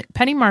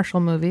Penny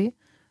Marshall movie,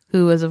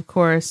 who was, of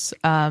course,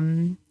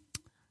 Laverne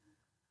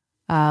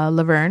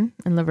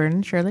and Laverne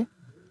and Shirley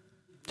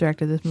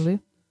directed this movie.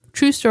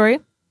 True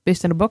story,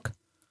 based on a book.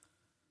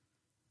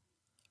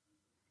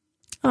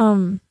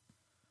 But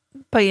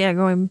yeah,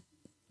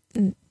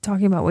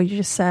 talking about what you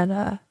just said,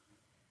 I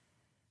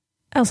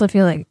also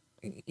feel like,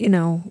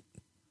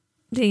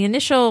 the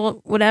initial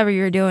whatever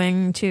you're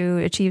doing to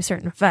achieve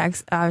certain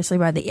effects, obviously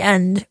by the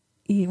end,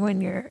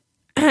 when you're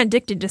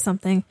addicted to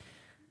something,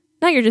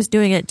 now you're just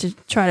doing it to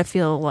try to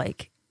feel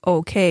like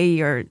okay,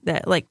 or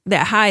that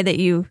high that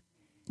you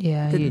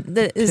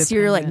that is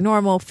your like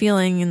normal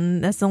feeling,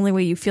 and that's the only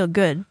way you feel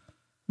good.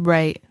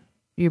 Right.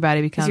 Your body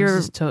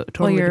becomes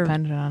totally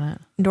dependent on it.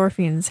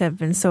 Endorphins have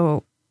been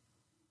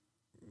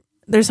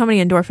there's so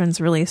many endorphins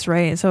released,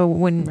 right? So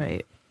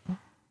when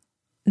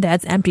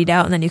that's emptied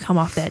out and then you come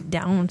off that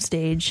down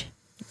stage,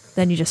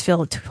 then you just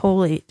feel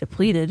totally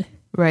depleted.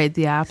 Right,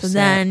 the opposite. So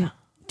then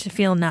to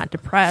feel not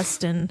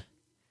depressed, and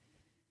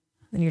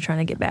then you're trying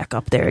to get back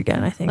up there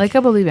again, I think. Like,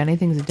 I believe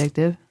anything's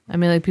addictive. I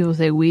mean, like, people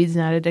say weed's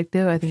not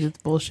addictive. I think it's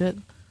bullshit.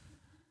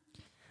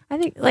 I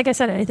think, like I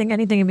said, I think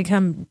anything can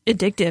become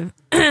addictive.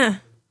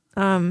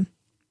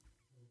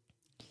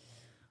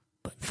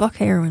 But fuck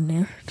heroin,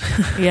 man.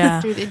 Yeah.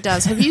 Dude, it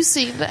does. Have you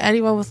seen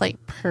anyone with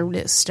like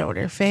permanent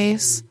stoner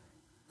face?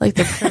 Like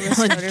the permanent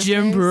stoner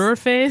Jim face? Brewer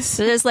face?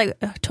 So there's like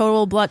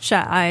total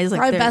bloodshot eyes. Like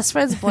my best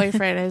friend's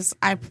boyfriend is,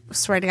 I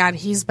swear to God,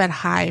 he's been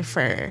high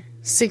for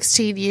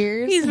 16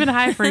 years. He's been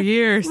high for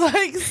years. like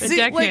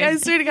I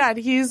swear to God,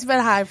 he's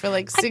been high for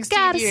like 16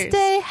 I gotta years.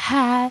 Stay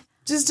high.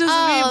 Just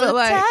doesn't mean, but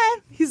like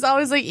he's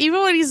always like,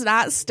 even when he's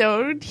not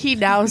stoned, he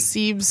now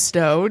seems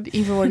stoned.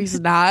 Even when he's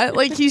not,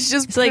 like he's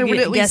just it's like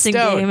permanently guessing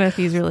stoned. Game if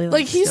he's really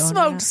like he stoned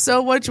smoked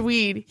so much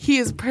weed, he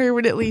is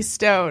permanently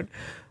stoned.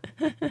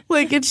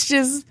 Like it's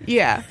just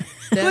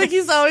like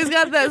he's always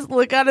got that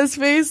look on his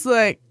face,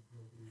 like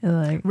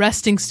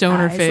resting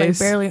stoner eyes, face,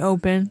 like barely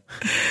open.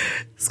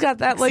 He's got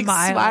that like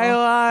smile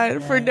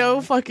on for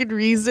no fucking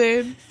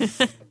reason.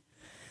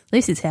 At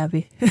least he's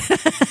happy.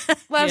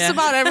 Laughs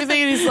about everything,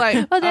 and he's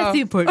like, "Oh, that's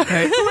the important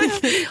part."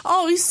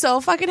 Oh, he's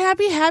so fucking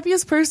happy,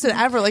 happiest person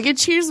ever. Like it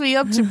cheers me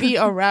up to be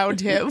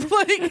around him.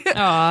 Like,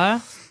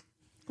 aw,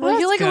 well,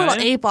 you're like a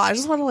little ape. I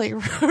just want to like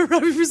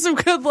rub you for some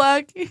good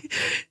luck.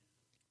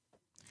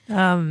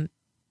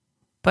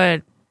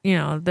 But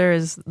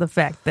there's the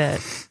fact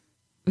that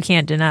we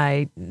can't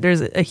deny there's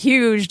a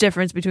huge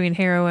difference between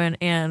heroin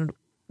and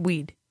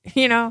weed.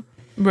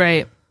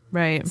 Right.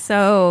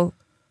 So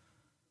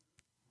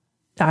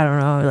I don't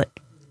know, like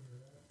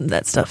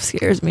that stuff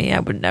scares me. I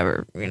would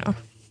never,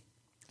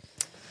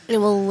 It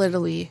will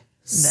literally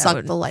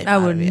suck the life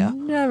out of you. I would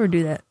never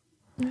do that.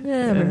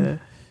 Never.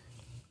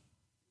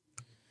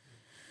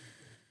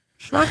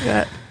 It's not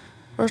good.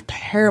 They're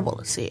terrible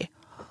to see.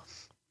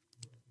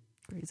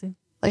 Crazy.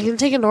 Like, you can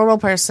take a normal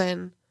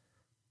person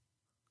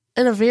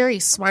and a very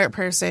smart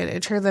person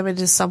and turn them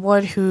into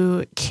someone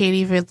who can't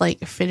even,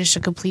 like, finish a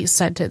complete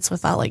sentence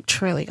without, like,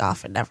 trailing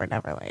off in Never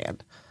Never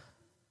Land.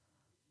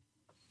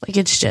 Like,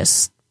 it's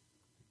just...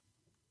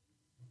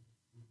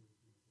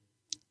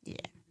 Yeah.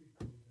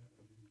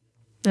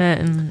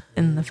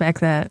 And the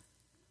fact that,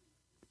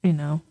 you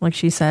know, like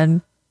she said,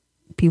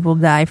 people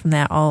die from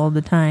that all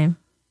the time.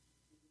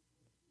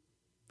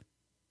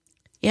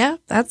 Yeah,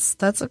 that's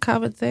a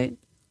common thing.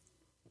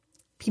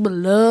 People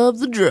love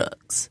the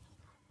drugs.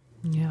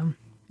 Yeah.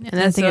 And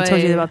I think I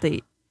told you about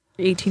the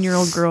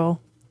 18-year-old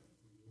girl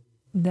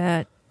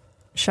that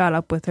shot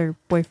up with her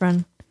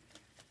boyfriend.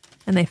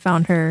 And they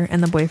found her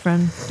and the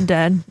boyfriend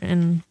dead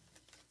in,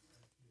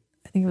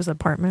 I think it was an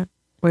apartment.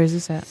 Where is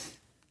this at?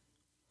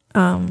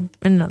 In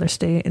another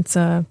state. It's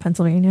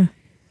Pennsylvania.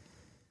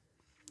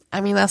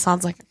 I mean, that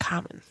sounds like a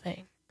common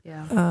thing.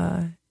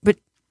 Yeah. But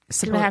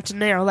you're gonna have to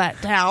narrow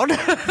that down. Well,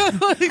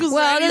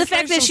 the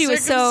fact that she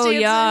was so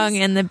young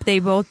and they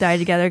both died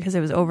together because it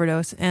was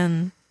overdose,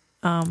 and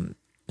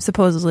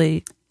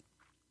supposedly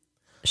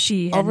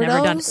she had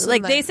never done.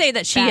 Like they say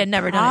that she had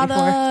never done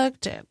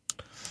it before.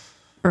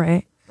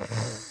 Right.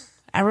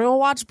 Everyone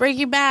watched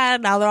Breaking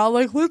Bad. Now they're all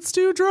like, "Let's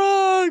do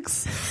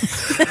drugs."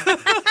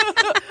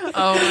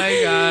 Oh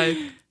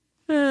my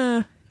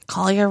god.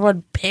 Calling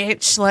everyone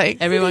bitch, like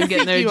everyone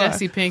getting their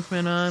Jesse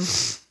Pinkman on.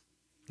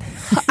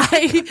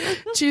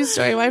 True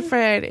story. My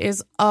friend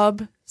is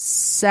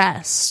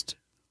obsessed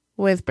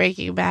with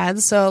Breaking Bad.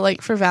 So,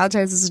 like, for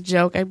Valentine's as a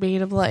joke, I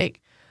made him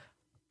like,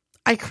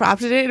 I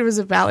cropped it. It was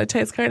a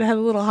Valentine's card. It had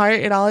a little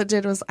heart, and all it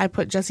did was I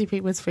put Jesse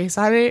Pinkman's face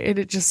on it, and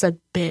it just said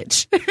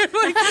 "bitch."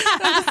 Like,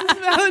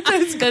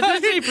 Valentine's card.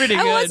 That's actually pretty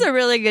good. It was a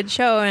really good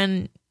show,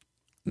 and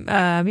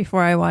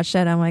before I watched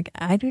that, I'm like,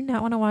 I do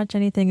not want to watch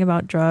anything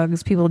about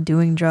drugs, people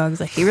doing drugs.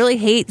 Like, I really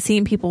hate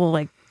seeing people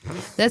like.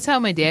 That's how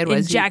my dad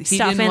was. Inject he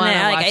stuff in didn't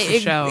there. watch Like, the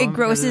show it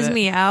grosses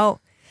me out.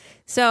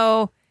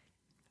 So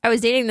I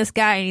was dating this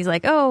guy, and he's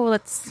like, "Oh,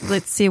 let's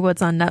see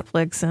what's on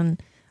Netflix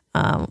and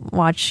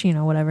watch, you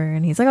know, whatever."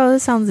 And he's like, "Oh,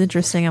 this sounds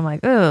interesting." I'm like,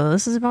 "Oh,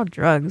 this is about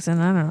drugs,"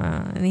 and I don't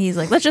know. And he's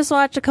like, "Let's just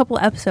watch a couple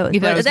episodes."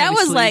 But that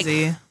was like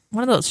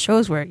one of those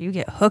shows where you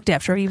get hooked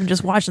after even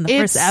just watching the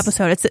first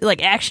episode. It's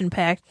like action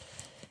packed.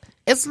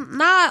 It's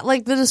not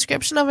like the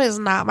description of it is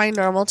not my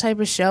normal type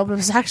of show, but it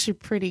was actually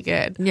pretty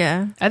good.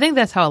 Yeah. I think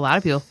that's how a lot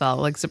of people felt,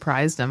 like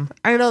surprised them.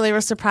 I know they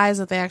were surprised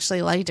that they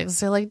actually liked it.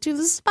 They're like, dude,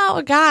 this is about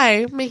a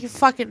guy making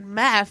fucking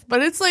meth,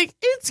 but it's like,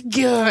 it's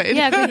good.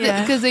 Yeah,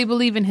 because they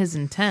believe in his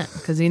intent,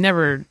 because he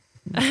never,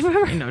 does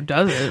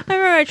it. I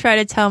remember I tried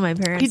to tell my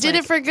parents. He did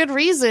it for good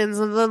reasons,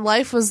 and then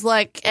life was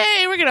like,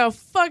 hey, we're going to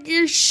fuck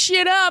your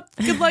shit up.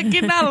 Good luck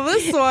getting out of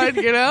this one,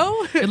 you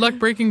know? Good luck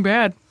Breaking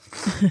Bad.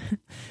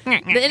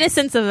 The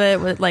innocence of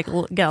it would like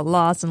got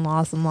lost and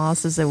lost and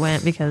lost as it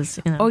went, because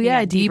you know. Oh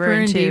yeah, deeper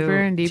and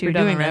deeper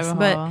down the rabbit hole.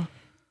 But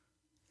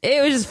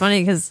it was just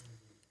funny because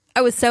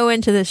I was so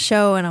into this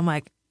show, and I'm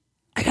like,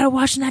 I gotta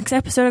watch the next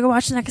episode. I gotta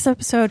watch the next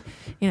episode.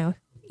 You know,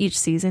 each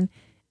season,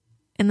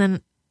 and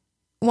then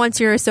once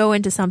you're so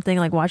into something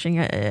like watching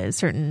a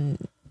certain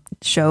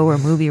show or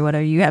movie or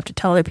whatever, you have to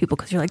tell other people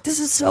because you're like, this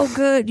is so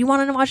good. You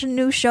want to watch a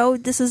new show?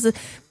 This is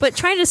but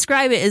trying to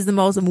describe it is the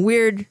most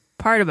weird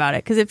part about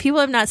it, because if people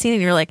have not seen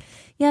it, you're like,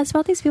 yeah, it's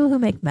about these people who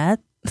make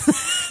meth.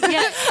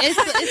 Yeah,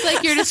 it's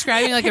like you're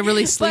describing like a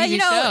really sleazy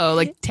show,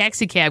 like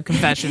Taxi Cab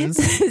Confessions.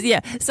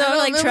 Yeah, so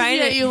like trying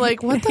to you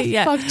like, what the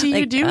fuck do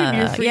you do in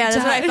your free time? That's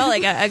what I felt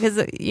like,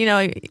 because you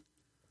know,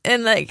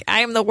 and like I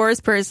am the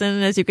worst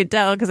person, as you could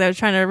tell, because I was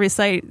trying to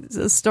recite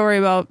a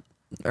story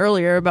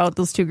earlier about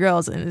those two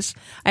girls, and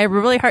I have a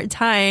really hard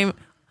time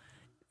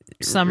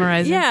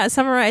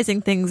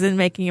summarizing things and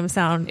making them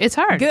sound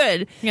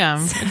good.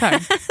 Yeah, it's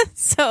hard.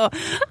 So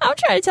I'm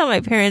trying to tell my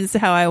parents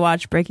how I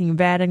watch Breaking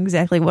Bad and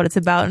exactly what it's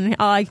about, and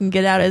all I can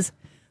get out is,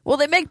 well,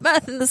 they make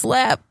meth in this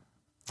lab.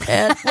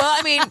 And, well,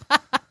 I mean,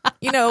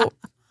 you know,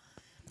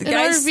 the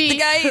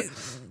guy,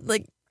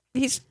 like,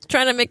 he's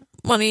trying to make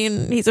money,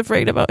 and he's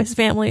afraid about his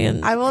family,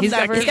 and he's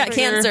got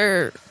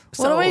cancer.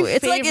 So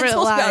it's like it's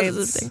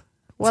lines.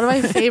 One of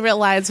my favorite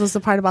lines was the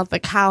part about the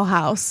cow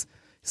house.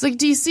 He's like,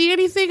 do you see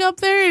anything up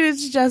there? And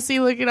it's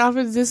Jesse looking off,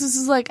 and this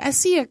is like, I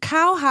see a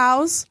cow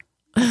house.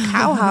 A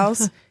cow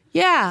house?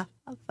 Yeah,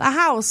 a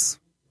house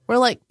where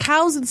like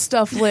cows and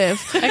stuff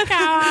live. A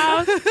cow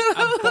house?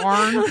 A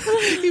barn?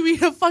 You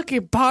mean a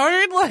fucking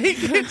barn? Like,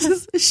 it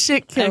just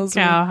shit kills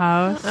me. A cow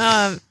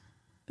house.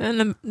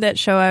 And that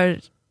show,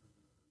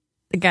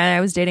 the guy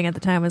I was dating at the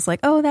time was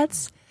like, oh,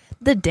 that's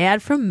the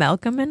dad from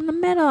Malcolm in the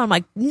Middle. I'm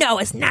like, no,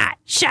 it's not.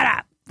 Shut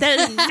up. That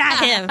is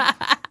not him.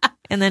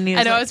 And then he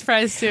was I know, it's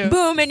surprised too.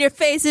 Boom, in your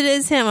face, it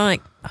is him. I'm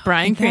like,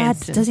 Bryan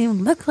Cranston. Doesn't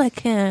even look like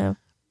him.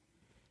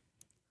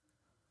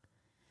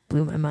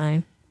 Blew my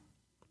mind.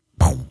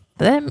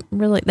 But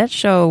that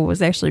show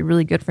was actually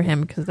really good for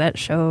him, because that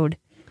showed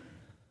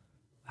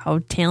how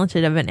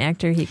talented of an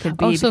actor he could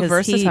be. Oh, so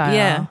versatile.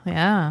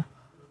 Yeah.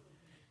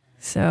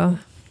 So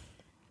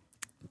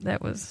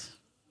that was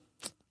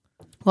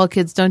Well,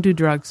 kids, don't do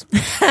drugs.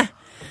 That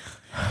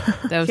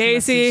was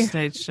Casey,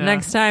 tonight's show.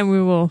 next time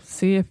we will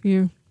see if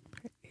you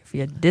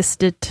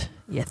dissed it,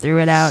 you threw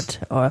it out,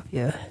 or if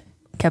you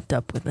kept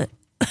up with it.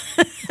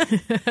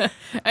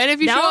 And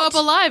if you show up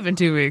alive in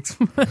 2 weeks.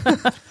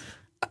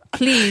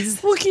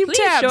 Please. We'll keep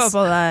tabs. Show up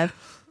alive.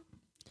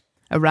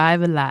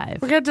 Arrive alive.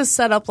 We're gonna just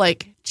set up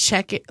like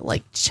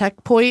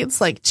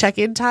checkpoints, like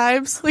check-in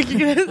times. Like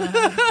you're gonna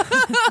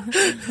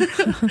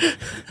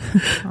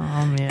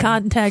Oh man.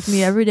 Contact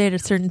me every day at a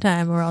certain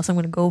time, or else I'm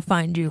going to go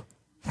find you.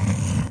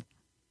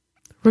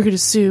 we're gonna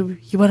assume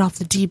you went off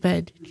the deep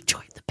end and you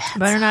joined the bad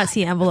Better side. not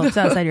see envelopes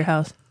outside your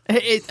house.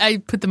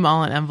 I put them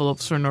all in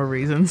envelopes for no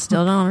reason.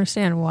 Still don't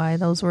understand why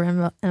those were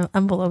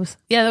envelopes.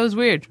 Yeah, that was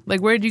weird. Like,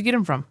 where did you get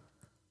them from?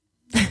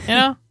 You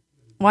know?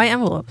 Why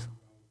envelopes?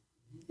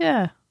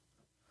 Yeah.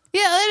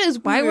 Yeah, that is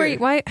weird.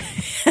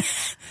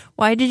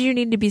 Why did you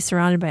need to be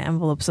surrounded by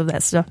envelopes of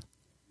that stuff?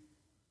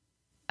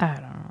 I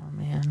don't know,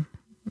 man.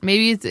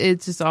 Maybe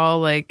it's just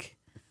all like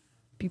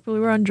People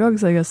who are on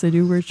drugs, I guess they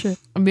do weird shit.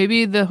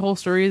 maybe the whole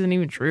story isn't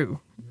even true.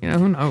 You know,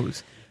 who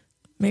knows?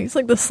 Maybe it's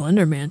like the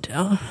Slender Man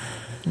tale.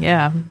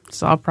 Yeah,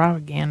 it's all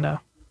propaganda.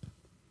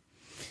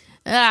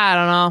 I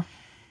don't know.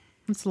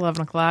 It's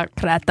 11 o'clock.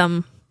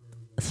 Kratom,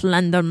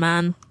 Slender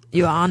Man,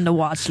 you are on the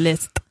watch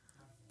list.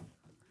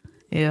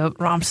 Yep.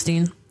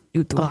 Rammstein,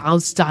 you too.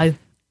 Rammstein.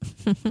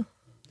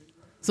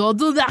 So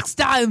until next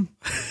time.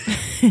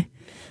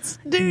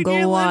 Dude, Go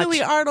you're watch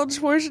literally Arnold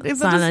Schwarzenegger.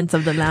 Silence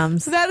of the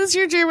Lambs. That is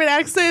your German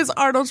accent, is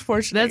Arnold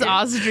Schwarzenegger. That's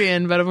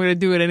Austrian, but I'm going to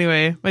do it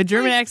anyway. My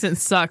German accent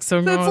sucks, so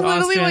I'm That's going with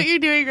literally Austrian. what you're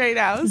doing right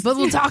now. But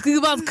we're talking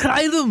about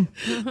Kratom.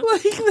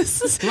 Like,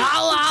 this is...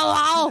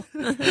 Wow.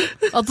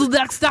 Until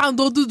next time,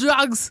 don't do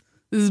drugs.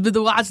 This has been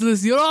the watch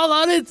list. You're all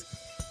on it.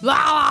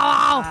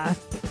 Wow.